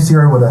them this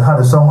year I would have had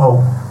a song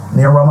out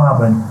near rum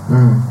happened,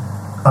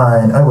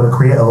 and I would have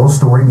created a little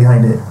story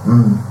behind it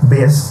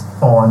based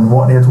on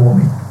what they told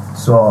me.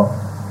 So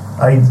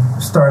I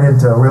started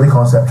to really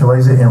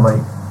conceptualize it in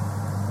like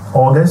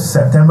August,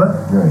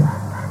 September,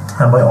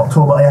 and by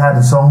October I had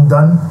the song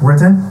done,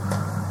 written,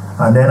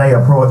 and then I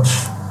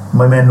approached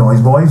my man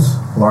Noise Boys,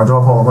 large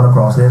off all going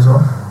across there, so,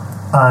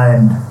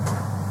 and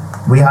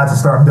we had to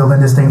start building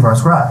this thing from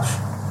scratch,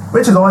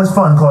 which is always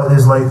fun because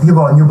it's like you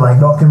got a new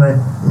blank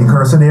document, the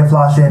cursor there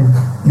flashing,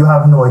 you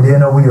have no idea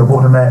now when you're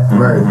about to make,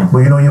 but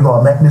you know you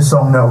gotta make this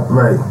song now.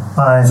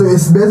 And so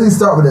it's basically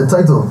start with the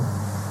title.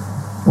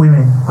 What do you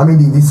mean? I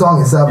mean the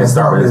song itself. Yeah,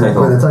 start with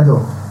the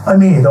title. I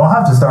mean, you don't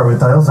have to start with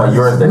the title. But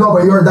yours did. No,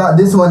 but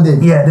this one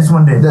did. Yeah, this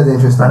one did. That's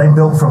interesting. And I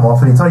built from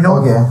off of the title.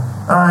 Okay.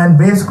 And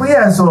basically,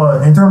 yeah, so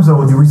in terms of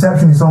the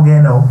reception the song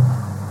getting now,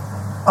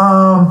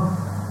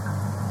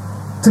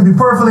 to be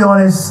perfectly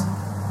honest,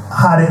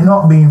 had it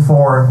not been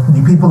for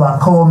the people that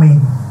called me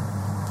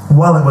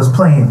while it was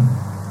playing,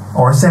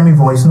 or send me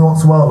voice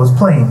notes while it was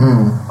playing,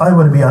 I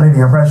would be under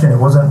the impression it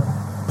wasn't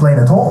playing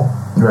at all.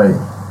 Right.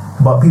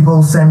 But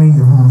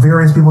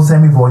various people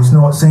send me voice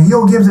notes saying,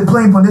 yo, Gibbs, it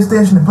playing on this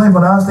station, it playing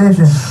on that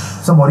station.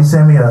 Somebody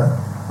sent me a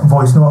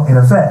voice note in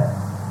effect.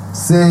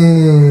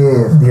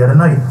 Save. The other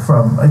night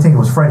I think it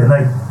was Friday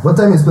night. What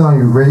time is it on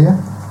your radio?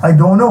 I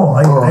don't know.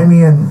 I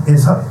mean,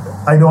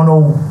 I don't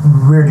know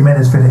where the men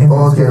is fitting in.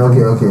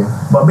 Okay.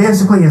 But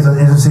basically, it's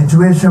a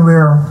situation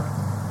where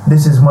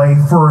this is my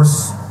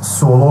first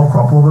solo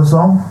crop over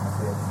song,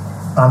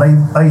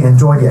 and I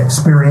enjoy the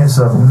experience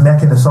of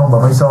making the song by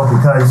myself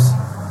because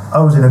I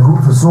was in a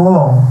group for so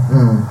long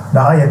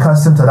that I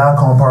accustomed to that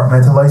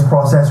compartmentalized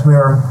process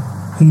where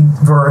he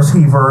verse.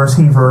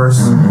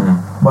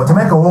 But to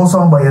make a whole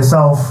song by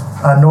yourself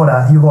and know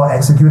that you gotta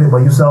execute it by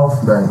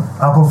yourself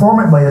and perform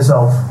it by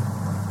yourself,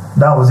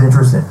 that was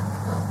interesting.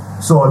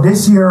 So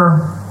this year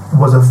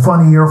was a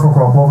fun year for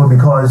Crop Over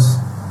because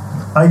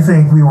I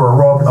think we were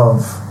robbed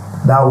of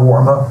that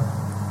warm up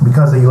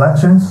because of the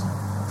elections.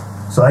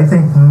 So I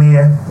think May.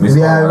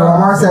 Yeah,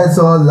 Omar said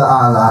so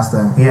last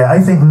time. Yeah, I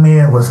think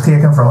May was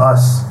taken from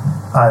us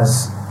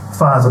as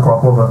fans of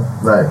Crop Over.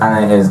 Right.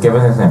 And it's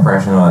giving us the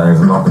impression that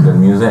there's a lot of good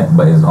music,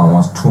 but it's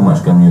almost too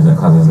much good music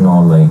because there's no,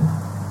 like,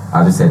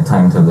 I just said,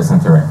 time to listen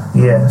to it.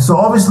 Yeah, so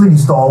obviously the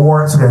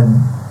stalwarts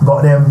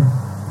got them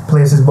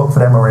places booked for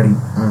them already.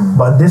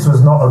 But this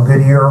was not a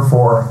good year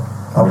for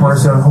a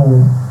person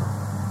who,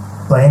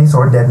 like any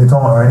sort of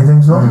debutant or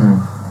anything, so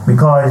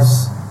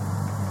because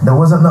there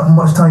wasn't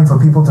much time for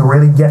people to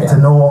really get to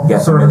know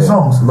certain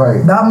songs.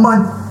 Right. That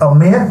month of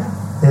May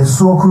is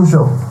so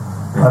crucial.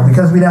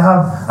 Because we didn't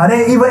have, and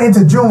then even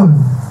into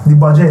June, the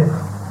budget,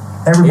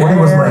 everybody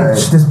was like,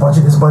 this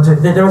budget.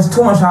 There was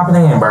too much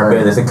happening in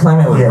Barbados. The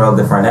climate was real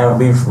different. It would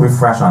be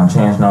refreshed on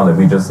change now that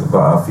we just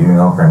got a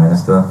female prime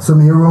minister. So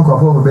me and Ron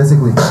crop over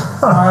basically.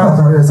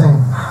 That's what you're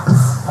saying.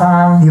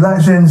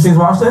 Elections. She's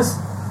watched this?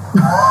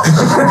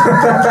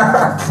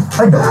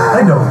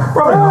 I know.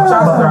 Probably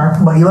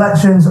not. But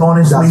elections,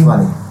 honestly,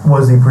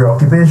 was the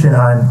preoccupation,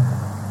 and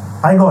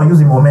I got to use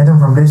the momentum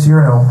from this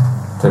year now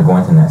to go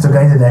into next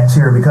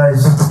year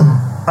because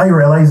I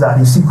realized that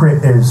the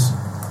secret is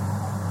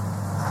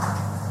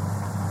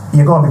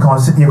you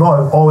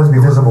gotta always be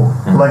visible.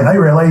 Like I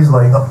realized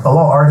like a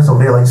lot of artists out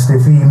there like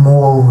Stiffy,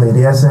 Mole,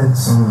 Lady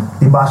Essence,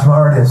 the bashment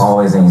artists.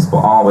 Always in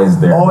spot, always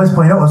there. Always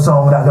playing out a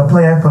song that can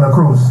play up on a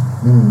cruise.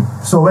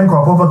 So when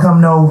Crop Over come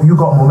now, you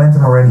got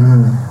momentum already.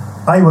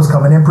 I was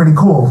coming in pretty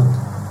cool.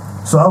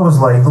 So I was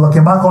like,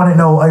 looking back on it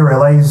now, I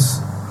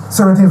realized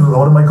certain things was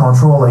out of my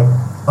control, like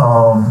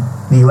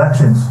the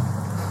elections.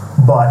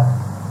 But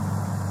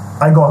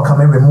I got to come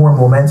in with more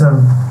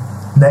momentum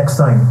next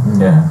time.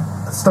 Yeah.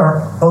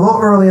 Start a little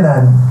earlier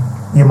than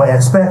you might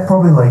expect,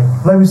 probably like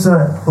we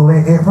said,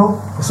 late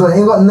April. So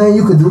ain't got nothing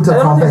you could do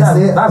to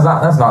compensate? That's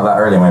not that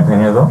early in my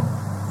opinion though.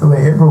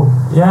 Late April.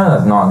 Yeah,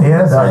 that's not.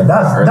 Yeah,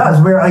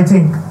 that's where I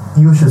think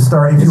you should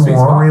start if you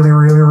want really.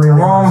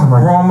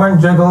 Rom when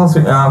Jiggles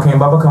came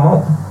Baba come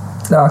out.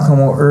 That come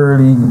out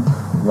early.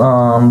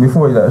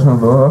 Before election,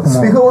 though.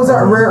 Speaker was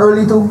that rare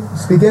early too?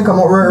 Speaking come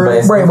out rare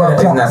early. But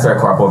it's necessary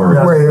crop over.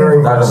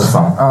 That is a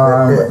song.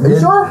 You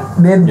sure?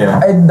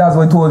 That's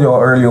what I told you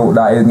earlier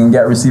that it can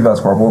get received as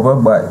crop over,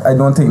 but I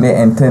don't think they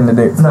intended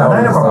it. No,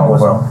 not a crop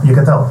over. You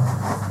can tell.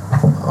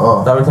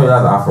 That we told you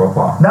that's Afro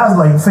pop. That's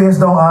like face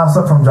down, ass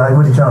up from Jai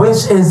Woody Channel.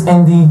 Which is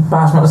in the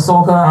Bashment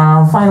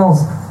Soca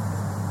finals.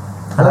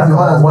 And that's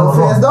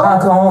face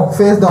down?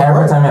 Face down.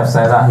 Every time I've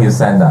said that, he's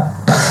said that.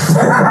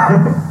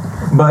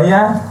 But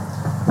yeah.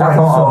 That's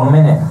a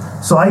minute.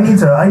 So I need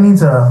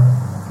to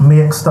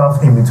make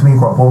stuff in between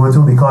crop over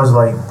too because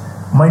like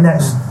my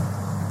next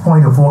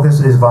point of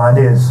focus is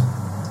Vandays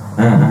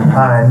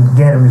and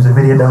getting a music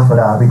video done for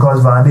that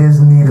because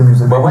Vandays need a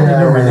music video. But when did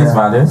you release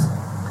Vandays?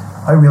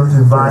 I released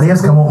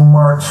Vandays come out in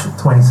March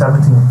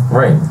 2017.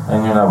 Right, I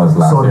knew that was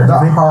last year. So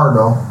that's hard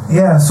though.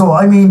 Yeah, so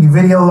I mean the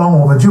video long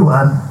overdue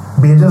and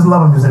they just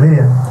love a music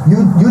video.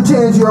 You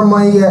changed your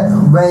mind yet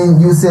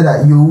when you said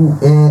that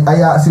I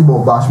asked you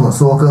about Bashment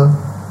Soca.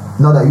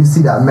 Now that you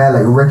see that man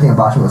like Ricky and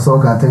Bashment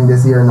Soca and think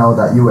this year now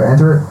that you will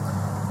enter it?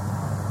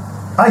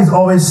 I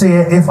always say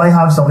if I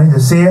have something to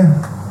say,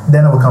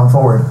 then I will come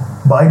forward.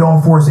 But I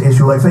don't force the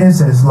issue. Like for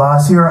instance,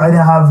 last year I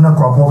didn't have no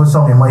crop over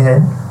song in my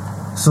head.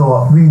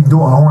 So we do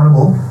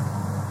Unhornable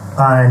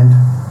and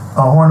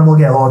Unhornable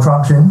get a lot of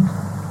traction.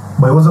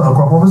 But it wasn't a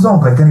crop over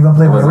song. I couldn't even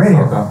play with the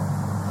radio.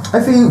 I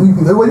feel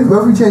what if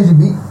we change the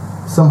beat?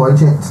 Somebody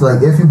change,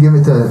 like if you give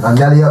it to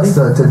Nelly Ups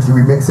to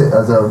remix it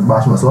as a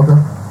Bashment Soca.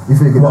 You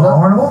feel you could do that?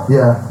 Horrible?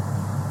 Yeah.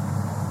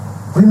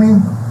 What do you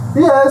mean?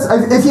 Yes,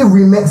 if you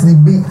remix the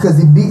beat, because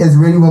the beat is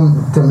really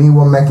to me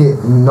will make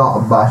it not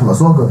a Bashment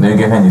Soca. You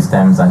give him the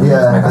stems and you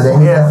just make a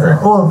song.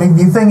 Yeah. Well,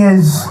 the thing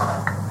is,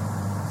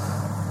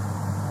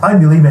 I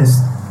believe in.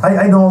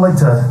 I don't like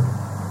to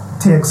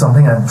take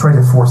something and try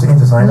to force it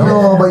into something.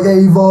 No, but yeah,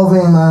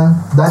 evolving, man.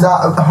 That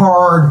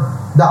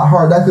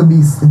could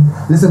be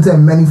listened to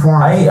in many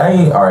forms.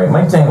 Alright,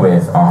 my thing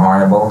with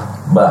Unharnable,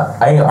 but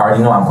I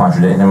already know I'm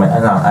contradicting him,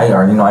 and I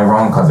already know I'm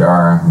wrong because there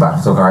are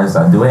Bashment artists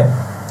that do it.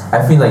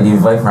 I feel like the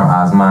vibe from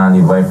Asma and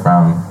the vibe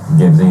from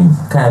Gibbzy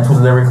kind of too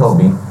lyrical,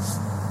 B.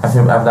 I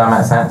feel if that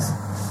makes sense.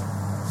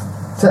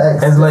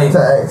 It's like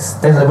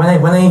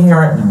when I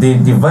hear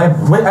the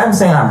vibe. I'm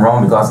saying I'm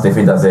wrong because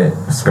Stiffy does it,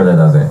 Skrilla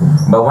does it.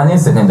 But when they're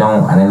sitting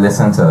down and they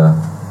listen to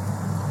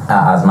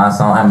Asma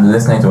song, I'm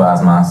listening to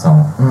Asma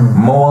song.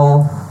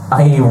 Mole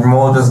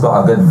just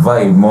got a good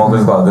vibe. Mole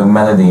just got a good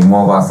melody.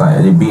 Mole got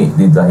like the beat,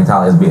 the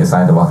guitar is beat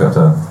aside to walk up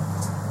to.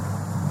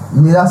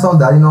 You mean that song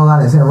Daddy No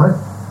Line is him, right?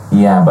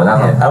 Yeah, but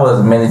that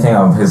was many things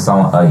of his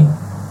song I.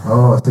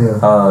 Oh, still.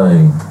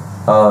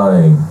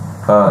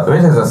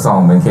 Which is a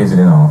song, but in case you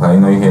didn't know, I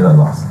know you hear that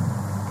lost.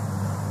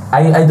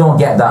 I don't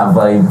get that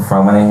vibe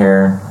from when I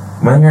hear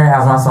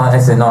Asma song. I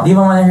said no.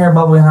 Even when I hear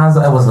Bubble Hands,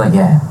 I was like,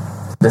 yeah,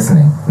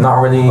 listening.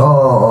 Not really.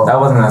 That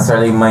wasn't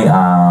necessarily my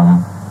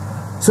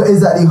So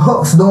is that the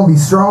hooks don't be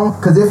strong?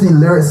 Because if the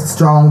lyrics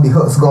strong, the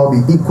hooks gotta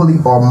be equally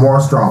or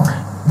more strong.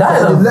 That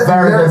is a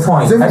very good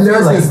point. So if the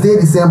lyrics stay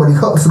the same, but the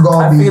hooks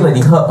gotta be. I feel like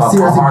the hook are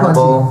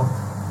Unharnable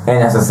and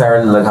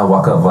necessarily like a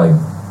walk up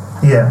vibe.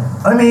 Yeah,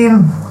 I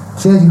mean,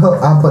 change the hook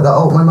and put that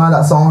out. My man,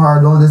 that song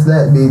hard. Don't just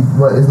let it be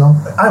what it is now.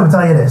 I would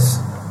tell you this.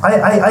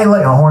 I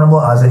like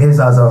Unharnable as it is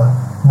as a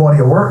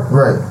body of work.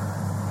 Right.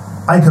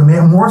 I can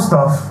make more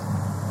stuff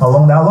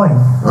along that line.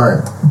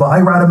 Right. But I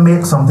rather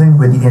make something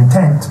with the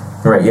intent.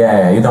 Right,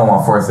 yeah, you don't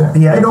want to force it.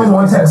 Yeah, I don't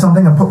want to take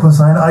something and put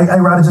sign. I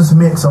rather just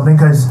make something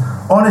because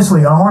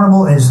honestly,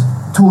 Unharnable is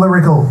too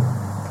lyrical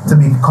to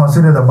be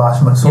considered a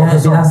bashment. So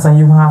that's saying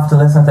you have to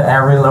listen to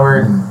every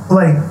word.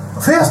 Like,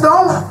 face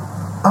down,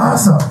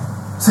 awesome.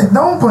 Sit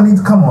down, Punny.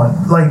 Come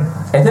on, like.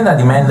 I think that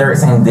the main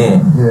lyrics ain't there.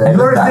 Yeah.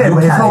 Lyrics there,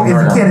 but it's how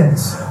it's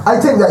kittens. I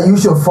think that you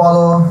should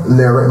follow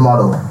lyric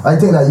model. I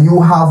think that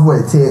you have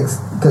what it takes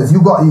because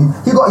he got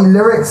the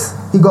lyrics,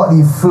 he got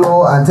the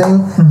flow and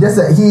thing. Just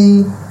that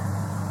he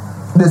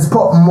just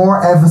put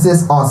more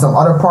emphasis on some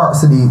other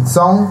parts of the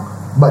song,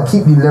 but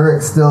keep the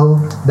lyrics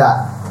still.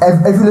 That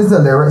if you listen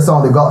to the lyric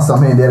song, they got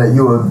something in there that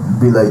you would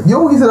be like,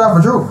 yo, he said that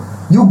for true.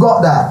 You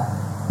got that,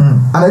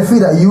 and I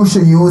feel that you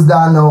should use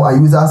that now. I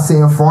use that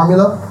same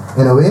formula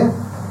in a way.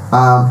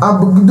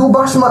 And do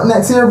Bashment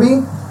next year, B?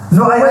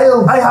 No,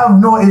 I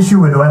have no issue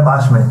with doing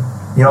Bashment.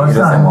 You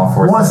understand?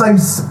 Once I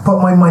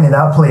put my mind in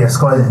that place,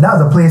 because that's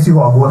the place you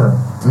gotta go to.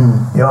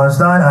 You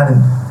understand?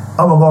 And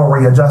I'm gonna go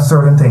readjust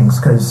certain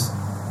things, because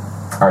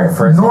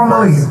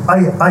normally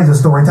I a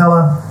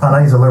storyteller and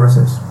I a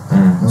lyricist.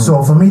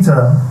 So for me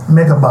to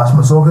make a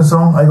Bashment soca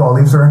song, I gotta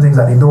leave certain things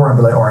at the door and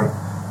be like, alright,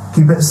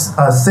 keep it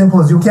as simple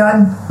as you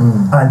can,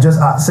 and just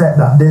accept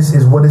that this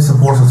is what it's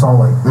supposed to sound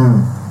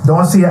like.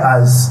 Don't see it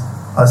as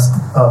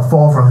a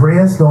fall from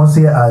grace. Don't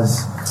see it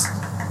as,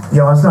 you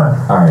understand?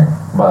 Alright,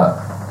 but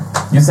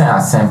you saying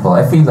as simple.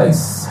 I feel like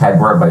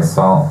Headboard by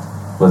Salt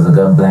was a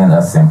good blend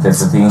of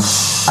simplicity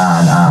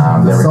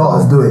and lyrical.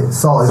 Salt is do it.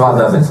 Salt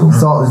does it too.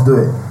 Salt is do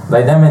it.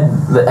 Like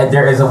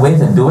there is a way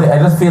to do it. I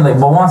just feel like,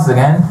 but once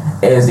again,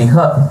 it is the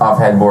hook of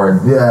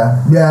Headboard.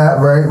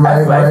 Yeah, right.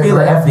 I feel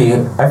like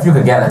if you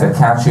could get like a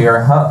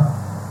catchier hook,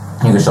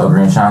 you could show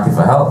Green Shanty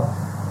for help.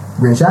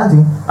 Green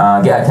Shanty.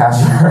 Get a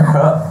catchier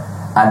hook.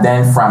 And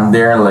then from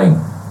there, like,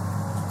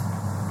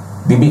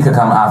 the beat could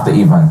come after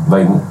even.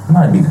 Like,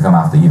 not the beat could come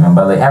after even,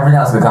 but like everything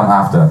else could come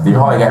after. The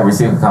how I get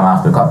received could come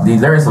after. The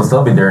lyrics will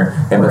still be there,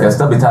 and we can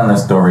still be telling a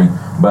story.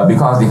 But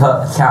because the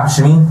hook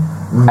captured me,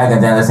 I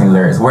can then listen to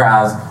lyrics.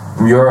 Whereas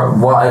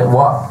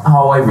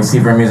how I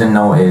receive your music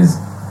now is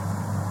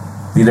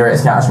the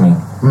lyrics catch me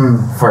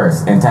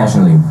first,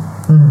 intentionally.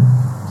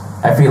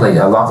 I feel like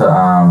a lot of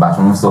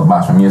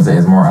Bashment music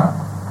is more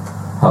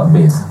hook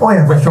based. Oh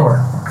yeah, for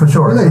sure. For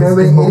sure. You know,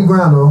 80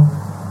 grand though.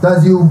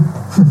 That's you.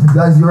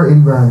 That's your 80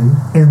 grand.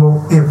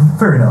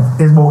 Fair enough.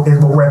 It's about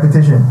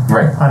repetition.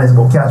 Right. And it's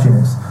about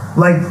catchiness.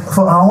 Like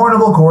for a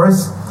horrible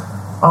chorus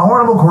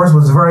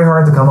was very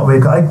hard to come up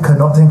with. I could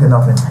not think of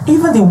nothing.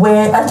 Even the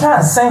way I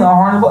can't sing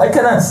Unharnable. I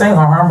cannot sing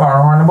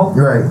Unharnable.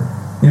 Right.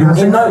 You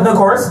know the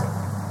chorus?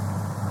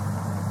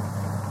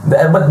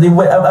 But the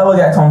way I will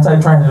get tongue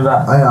tied trying to do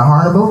that.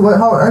 Unharnable? What?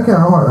 How? I can't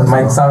remember.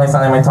 My sounding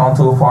my tongue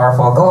too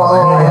powerful.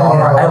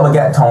 I will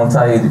get tongue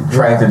tied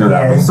trying to do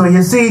that. So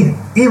you see,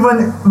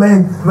 even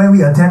when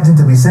we attempting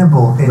to be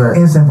simple, it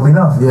ain't simple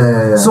enough.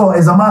 Yeah. So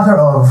it's a matter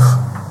of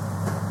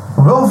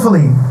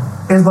willfully.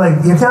 It's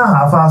like you can't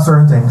half-ass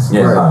certain things.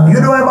 Yeah. Right. You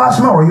doing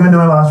Bashment or you ain't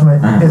doing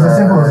Bashment. It's as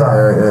simple as that.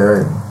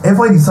 Right. If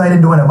I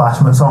decided doing a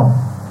Bashment song,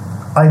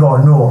 I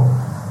gotta know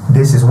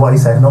this is what he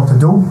said not to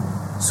do.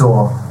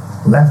 So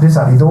left this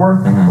at the door,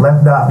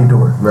 left that at the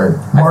door. Right.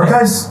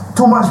 Because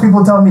too much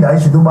people tell me that I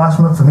should do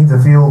Bashment for me to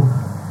feel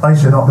I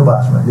should not do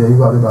Bashment. Yeah, you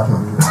gotta do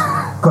Bashment.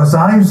 Because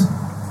sometimes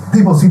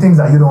people see things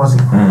that you don't see.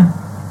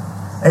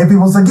 And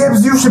people say,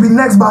 Gibbs, you should be the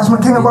next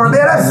Bashment King of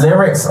Barbados. The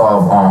lyrics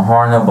of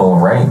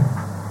Unharnable, right?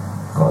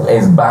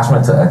 It's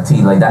Bashment to a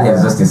T. Like that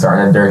is just the sort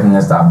of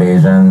dirtiness that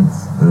Bajans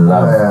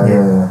love.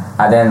 Yeah.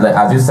 And then, like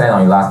as you said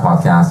on your last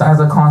podcast, that's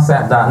a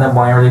concept that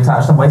nobody really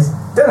touched, nobody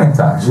still ain't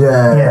touched.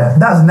 Yeah,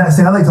 that's the next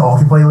thing. I like to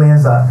occupy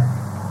lanes that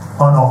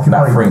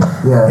unoccupied. Not free.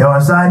 Yeah. You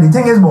understand? The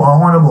thing is about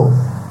Unharnable,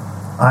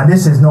 and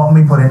this is not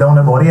me putting down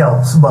anybody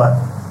else, but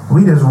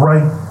we just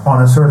write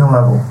on a certain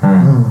level.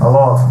 A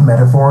lot of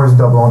metaphors,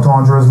 double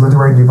entendres,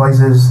 literary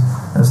devices,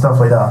 and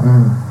stuff like that.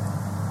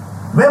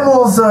 When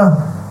was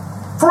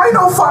for I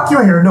don't fuck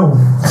you here, no.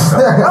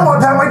 I'm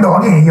gonna tell my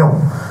dog in, yo.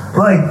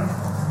 Like,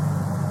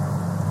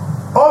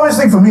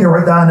 obviously for me to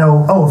write that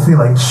now, I would feel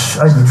like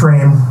I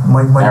betraying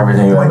my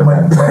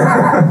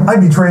I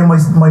betraying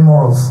my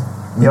morals.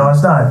 You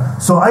understand?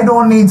 So I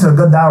don't need to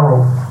go that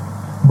route,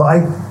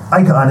 but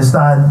I can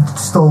understand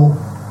still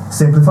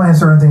simplifying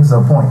certain things to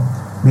a point,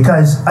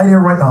 because I didn't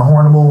write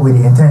Unharnable with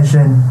the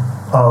intention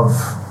of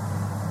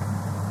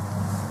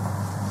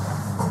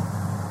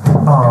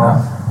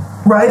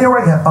right. I didn't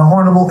write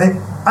Unharnable.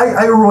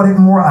 I wrote it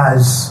more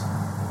as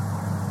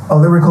a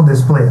lyrical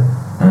display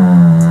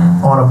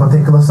on a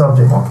particular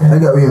subject. Okay. I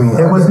get what you mean.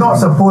 It was not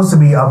supposed to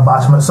be a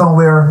Bashment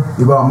somewhere.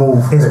 You gotta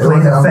move. It's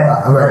playing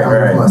effect.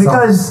 Right.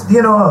 Because,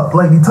 you know,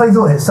 like the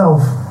title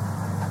itself,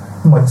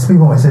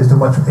 people might say it's too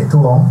much, it's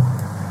too long.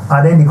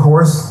 And then the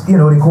chorus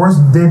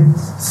did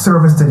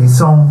service to the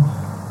song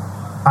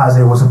as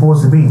it was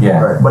supposed to be.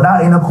 Yeah. Right. But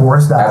that ain't a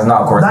chorus. That's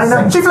not a chorus.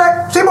 She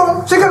flex, she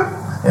boom, she go.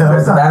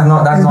 That's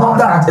not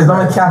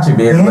a catchy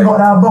bit. You ain't got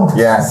that bump.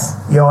 Yes.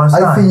 You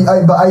understand?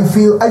 I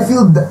feel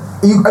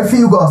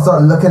you gotta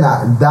start looking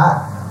at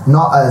that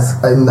not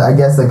as I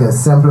guess like a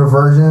simpler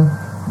version,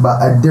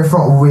 but a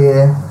different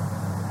way,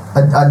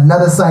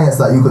 another science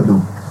that you could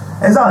do.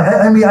 Exactly.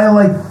 I mean, I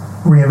like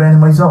reinventing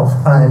myself,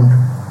 and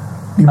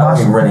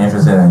I'm really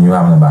interested in you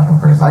having a Bashment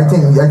person. I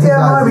think yeah,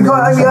 man,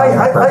 because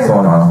I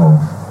persona on the whole.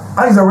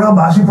 I'm a real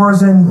bashy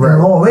person Right. in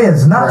a lot of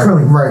ways,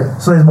 naturally. Right.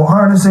 So it's about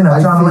harnessing and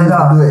I trying to feel like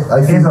you can do it. I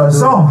that feel you into can a do it.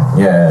 song.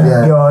 Yeah.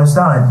 Yeah. You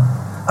understand?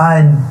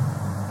 And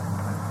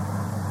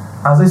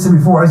as I said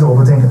before, I was an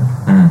overthinker.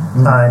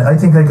 And I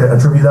think I could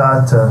attribute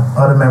that to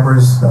other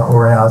members that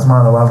were in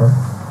asthma or whatever.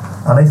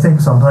 And I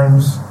think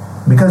sometimes,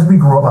 because we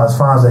grew up as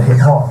fans of hip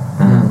hop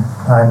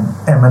and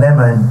Eminem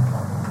and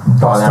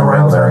Busta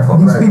Rhymes,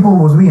 these people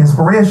was we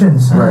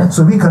inspirations. Right.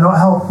 So we cannot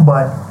help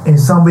but in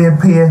some way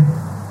pay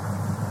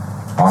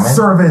Homage?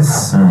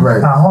 service Right.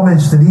 and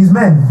homage to these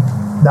men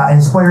that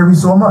inspire me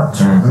so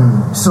much.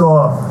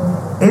 So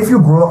if you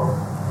grew up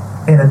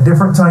in a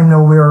different time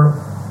now where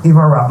even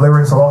rap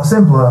lyrics are a lot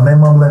simpler, men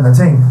mumbling and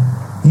thing,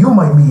 it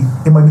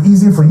might be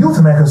easier for you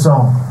to make a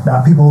song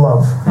that people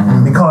love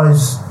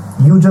because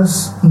you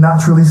just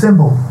naturally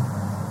simple.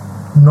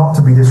 Not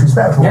to be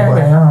disrespectful,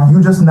 but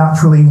you just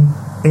naturally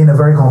in a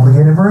very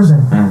complicated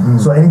person.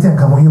 So anything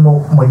come with you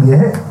might be a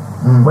hit.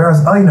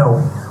 Whereas I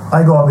know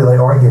I gotta be like,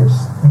 alright, Gibbs,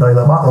 dial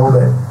it back a little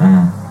bit.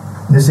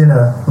 This in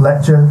a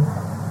lecture,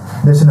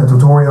 this in a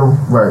tutorial.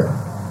 Right.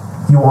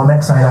 You want to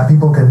make something that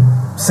people could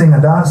sing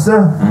and dance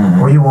to,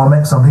 or you want to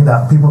make something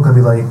that people could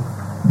be like,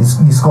 these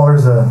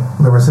scholars of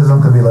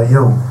lyricism could be like,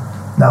 yo,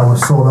 that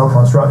was so well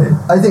constructed.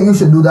 I think you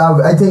should do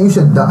that. I think you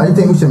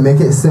should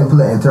make it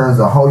simpler in terms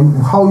of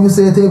how you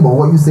say a thing, but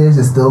what you say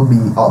should still be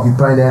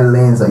occupying them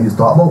lanes that you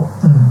talk about.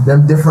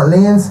 Them different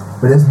lanes,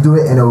 but just do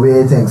it in a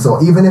way thing.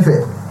 So even if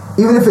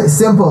it's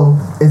simple,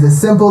 it's a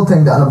simple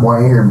thing that I'm boy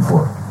ain't hear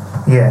before.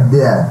 Yeah.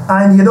 Yeah.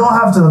 And you don't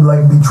have to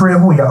like betray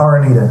who you are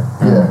neither.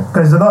 Yeah.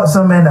 Because there got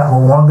some men that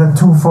will want to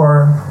go too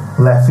far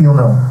left field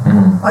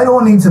now. I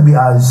don't need to be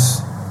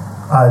as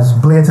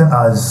blatant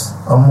as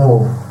a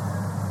mole.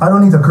 I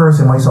don't need to curse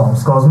in my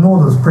songs because Mo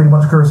does pretty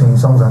much cursing in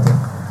his songs, I think.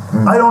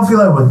 I don't feel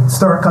I would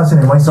start cussing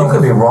in my songs. You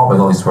could be raw with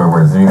all these swear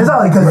words.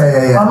 Exactly, because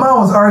my man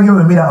was arguing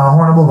with me that I'm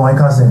horrible going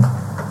cussing.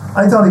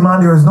 I told the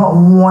man there is not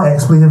one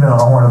expletive in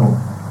unhorrible.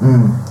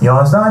 You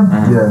understand?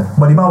 Yeah.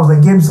 But the man was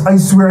like, Gibbs, I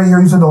swear I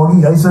hear you say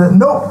doggy. I said,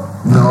 no.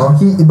 No,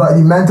 but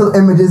the mental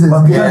images is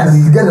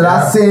getting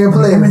that same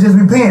place. The images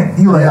we paint,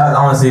 you like. Yeah,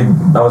 honestly,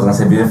 I was gonna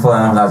say beautiful,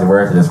 and I'm not the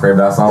word to describe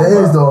that song. It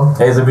is though.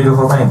 It's a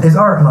beautiful thing. It's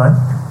art, man.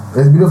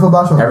 It's beautiful,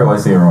 Bashman.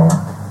 Everybody see it wrong.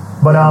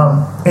 But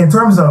in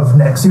terms of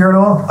next year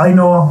though, I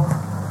know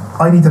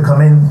I need to come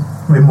in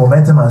with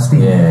momentum and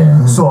steam.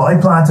 Yeah. So I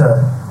plan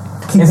to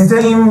keep Is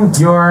hitting.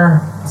 Steam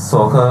your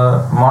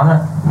soca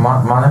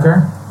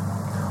moniker?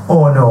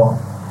 Oh no,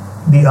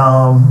 the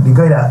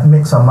guy that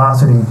mixed and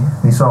mastered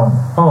the song.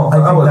 Oh,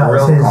 I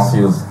was real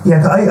confused. Yeah,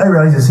 'cause I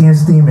realized you're seeing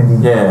Steam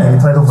in the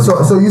title for the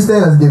song. So you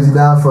staying as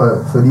Gibbzydan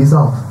for these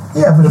songs?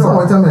 Yeah, for sure.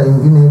 Someone tell me that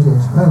you name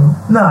change.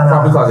 Nah.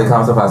 Probably because it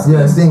comes up as Steam.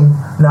 Yeah, Steam.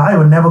 Nah, I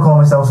would never call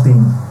myself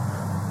Steam.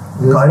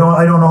 Yes. I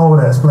don't know how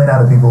to explain that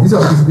to people.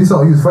 You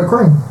saw use fight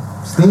crime.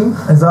 Steam?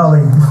 Exactly.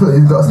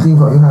 You got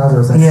steam on your hands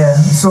or something. Yeah,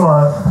 so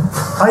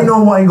I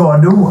know what I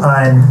gotta do,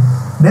 and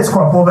this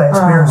crop over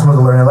experience was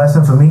a learning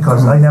lesson for me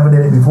because I never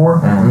did it before.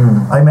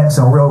 I met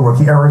some real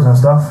rookie errors and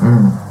stuff,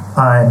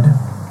 and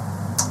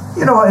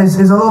you know it's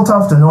a little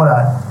tough to know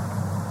that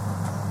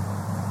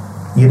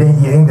you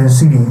ain't gonna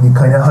see the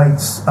kind of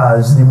heights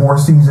as the more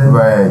seasoned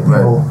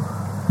people.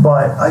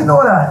 But I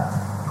know that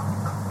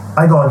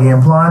I got a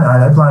game plan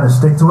and I plan to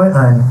stick to it,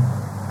 and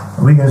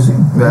we can see.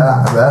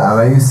 Yeah,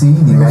 I mean, you see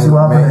the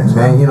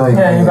man, you know.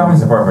 Yeah, you got me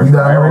support for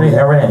sure. I really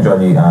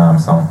enjoyed the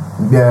song.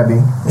 Yeah, B.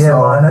 Yeah,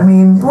 so, man. I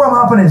mean, what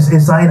happened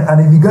is sign,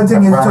 and the good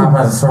thing is too.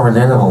 What so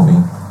relatable,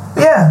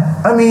 B.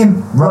 Yeah, I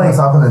mean, what's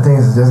happening?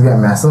 Things is just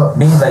getting messed up.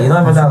 B, like you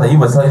don't even know that you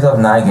would tell yourself,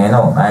 nah, again,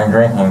 no, I ain't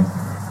drinking.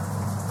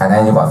 And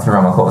then you got through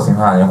on my coat and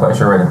you're quite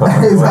sure where to put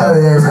it.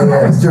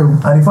 Yeah, it's true.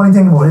 And the funny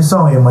thing about this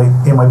song, it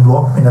might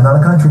blow up in another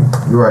country.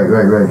 Right.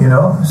 You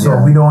know, so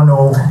we don't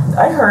know.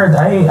 I heard,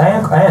 I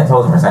ain't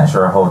 1,000%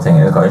 sure the whole thing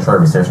is. I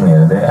started researching the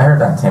other day. I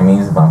heard that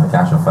Timmy's Bumper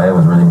Catch a Fire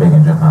was really big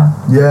in Japan.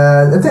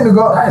 Yeah, I think they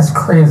got. That's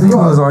crazy. He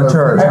was on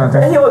church.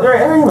 He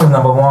was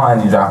number one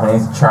in the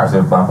Japanese charts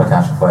with Bumper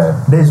Catch a Fire.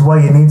 This is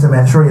why you need to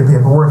make sure your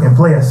paperwork in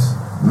place.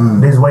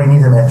 This is why you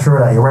need to make sure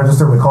that you're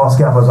registered with Cost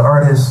Cap as an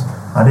artist.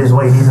 And this is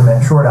why you need to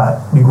make sure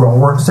that the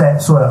groundwork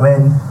set so that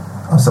when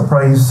a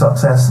surprise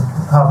success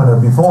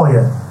happens before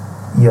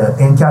you're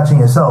in catching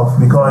yourself.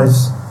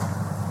 Because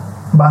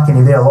back in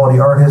the day, a lot of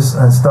the artists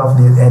and stuff,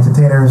 the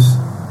entertainers,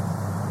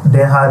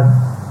 they had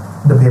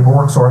the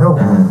paperwork sorted out.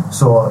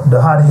 So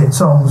they had hit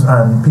songs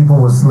and people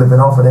was living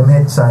off of them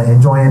hits and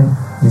enjoying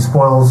the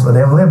spoils of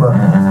them labor.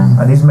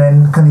 And these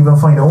men can't even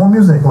find their own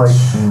music. Like,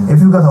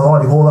 if you got a lot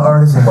of the older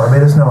artists in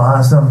Barbados now, I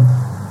ask them,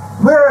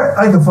 where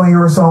I can find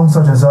your song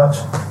such and such.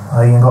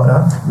 I ain't got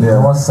that. You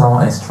know what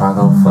song I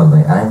struggle for?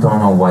 Like, I don't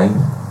know why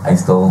I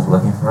still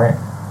looking for it.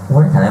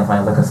 Where can I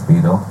find like a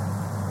Speedo?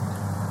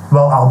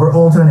 Well, Albert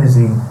Olton is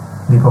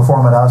the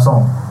performer of that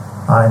song,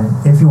 and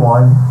if you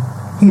want,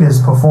 he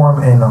just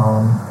perform in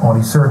on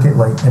the circuit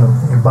like in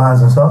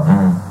bands and stuff.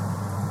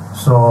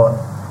 So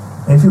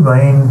if you go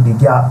in the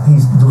Gap,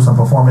 he's do some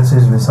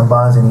performances with some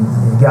bands in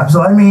the Gap.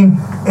 So I mean,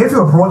 if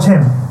you approach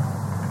him,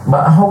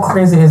 But how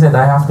crazy is it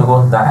that I have to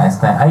go to that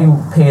extent? I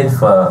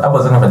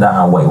was looking for that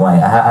on white wine.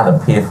 I had to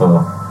pay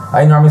for.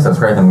 I normally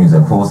subscribe to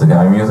music pools to get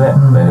my music.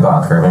 They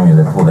got a Caribbean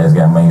music pool that's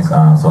get my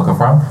soca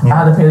from. I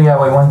had to pay to get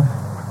white wine.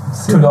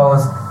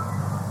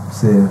 $2.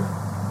 See.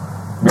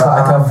 Because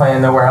I couldn't find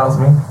it nowhere else,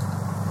 me.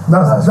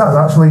 That's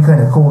actually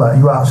kind of cool that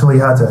you actually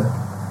had to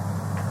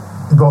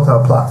go to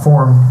a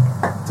platform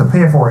to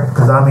pay for it,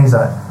 because that means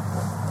that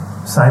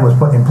sign was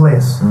put in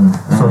place.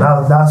 So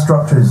that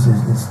structure is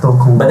still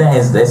cool. But then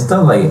it's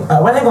still like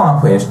when they go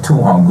on page 2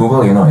 on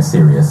Google, you know it's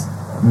serious.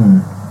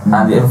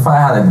 And if I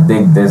had to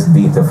dig this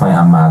deep to find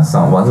a mad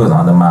song, well, he was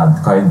on the mad.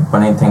 Because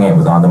when they think it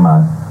was on the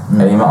mad,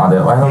 and even on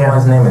the I don't know what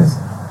his name is.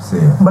 See.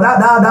 But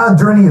that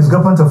journey is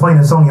good one to find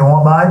a song you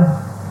want bad.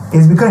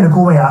 It's be kind of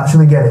cool when you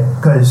actually get it,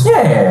 because they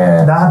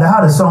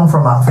had a song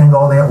from that thing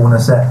all day on a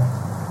set.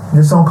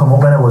 This song come up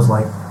when it was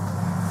like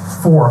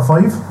 4 or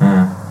 5.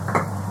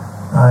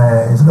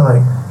 It's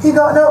like, he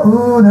got no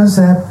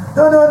unicep,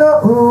 no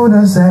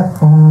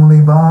unicep, only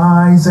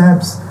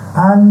biceps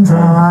and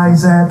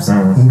triceps.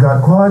 He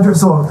got quadriceps.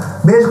 So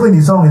basically,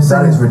 the song is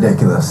saying, That is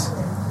ridiculous.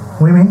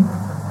 What do you mean?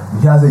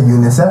 He has a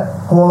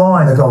unicep. Hold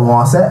on. Like a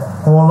one set.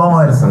 Hold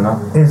on.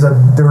 It's a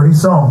dirty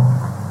song,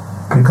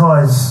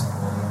 because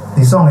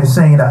the song is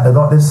saying that they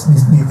got this.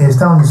 It's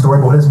telling the story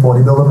about this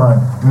bodybuilder man,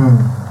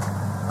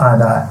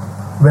 and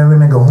when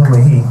women go home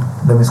with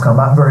they must come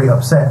back very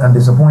upset and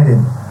disappointed.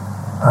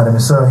 And they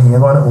say he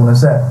ain't got no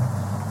unicep.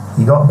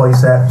 He got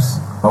biceps.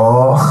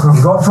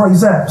 He got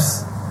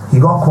triceps. He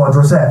got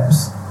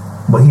quadriceps,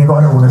 but he ain't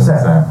got no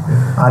unicep.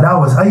 And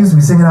I used to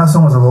be singing that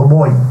song as a little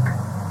boy.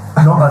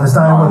 Not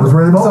understanding what it was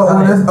really about.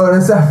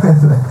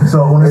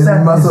 So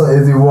unicep muscle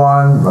is the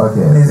one.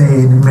 Okay. Is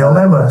the male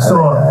member.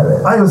 So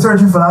I was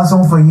searching for that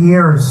song for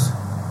years,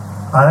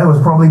 and I was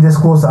probably this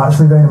close to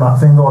actually going to my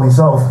finger all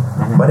himself.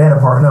 But then a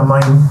partner of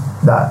mine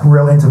that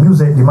real into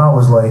music, the man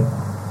was like,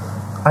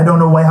 I don't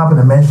know why I happened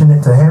to mention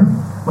it to him,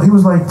 but he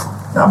was like,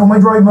 nah, for my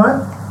drive,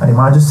 man. And the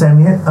man just sent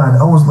me it, and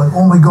I was like,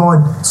 oh my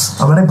god.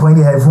 And when I play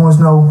the headphones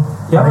now.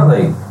 Yeah, but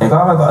like, it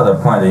got to the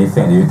point that you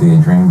think that you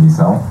could dream the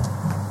song.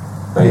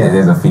 Like, it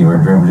is a fever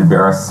dream, but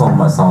there are so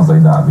much songs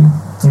like that. You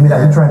mean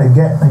that you're trying to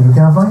get and you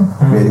can't find?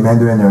 Yeah, the man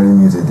doing early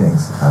music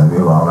things, and we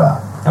all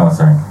rap. Oh,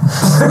 sorry.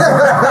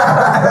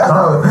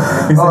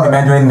 He said the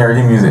man doing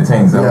nerdy music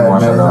things. Yeah,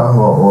 man, talking about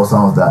all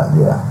songs that,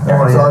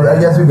 so I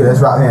guess we could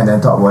just wrap here and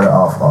then talk about it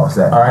off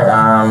set. Alright,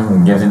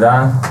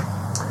 Gibbzydan,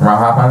 Ron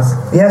happens.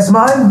 Yes,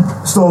 man.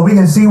 So we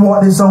can see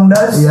what this song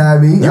does. Yeah,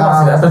 you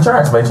want to see that's the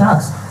charts by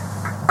chance.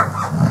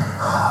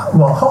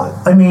 Well,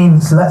 I mean,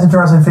 select the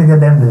charts and figure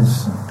them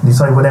this.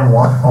 Decide what them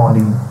want on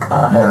the.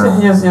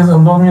 Yes,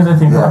 those music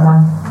people,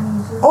 man.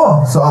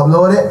 So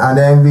upload it and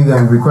then we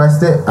can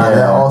request it, and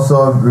then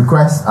also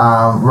request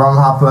Rum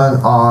Happen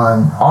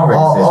on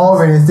all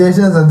radio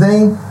stations. I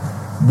think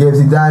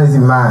Gibbzydan is the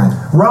man.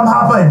 Rum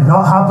Happen,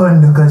 not Happen,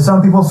 because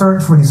some people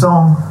search for the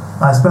song.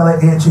 I spell it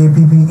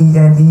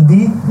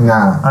HAPPENED.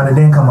 Nah. And it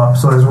didn't come up.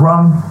 So it's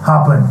Rum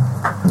Happen.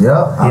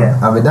 Yep.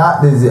 And with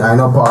that, this is the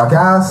INO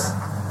podcast.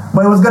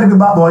 But it was gonna be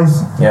Bad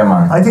Boys. Yeah,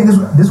 man. I think this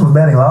was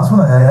better than the last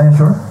one. I ain't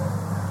sure.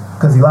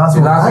 Because the last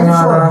one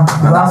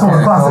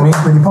was classic.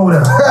 With the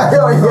powder.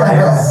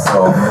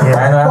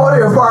 Hold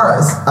your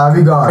parts. I'll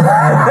be gone.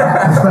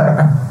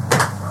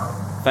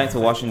 Thanks for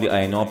watching the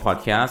INO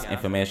podcast,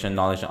 information,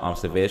 knowledge, and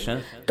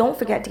observation. Don't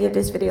forget to give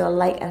this video a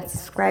like and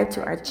subscribe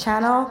to our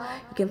channel.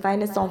 You can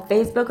find us on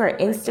Facebook or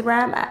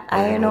Instagram at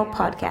INO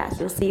Podcast.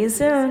 We'll see you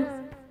soon.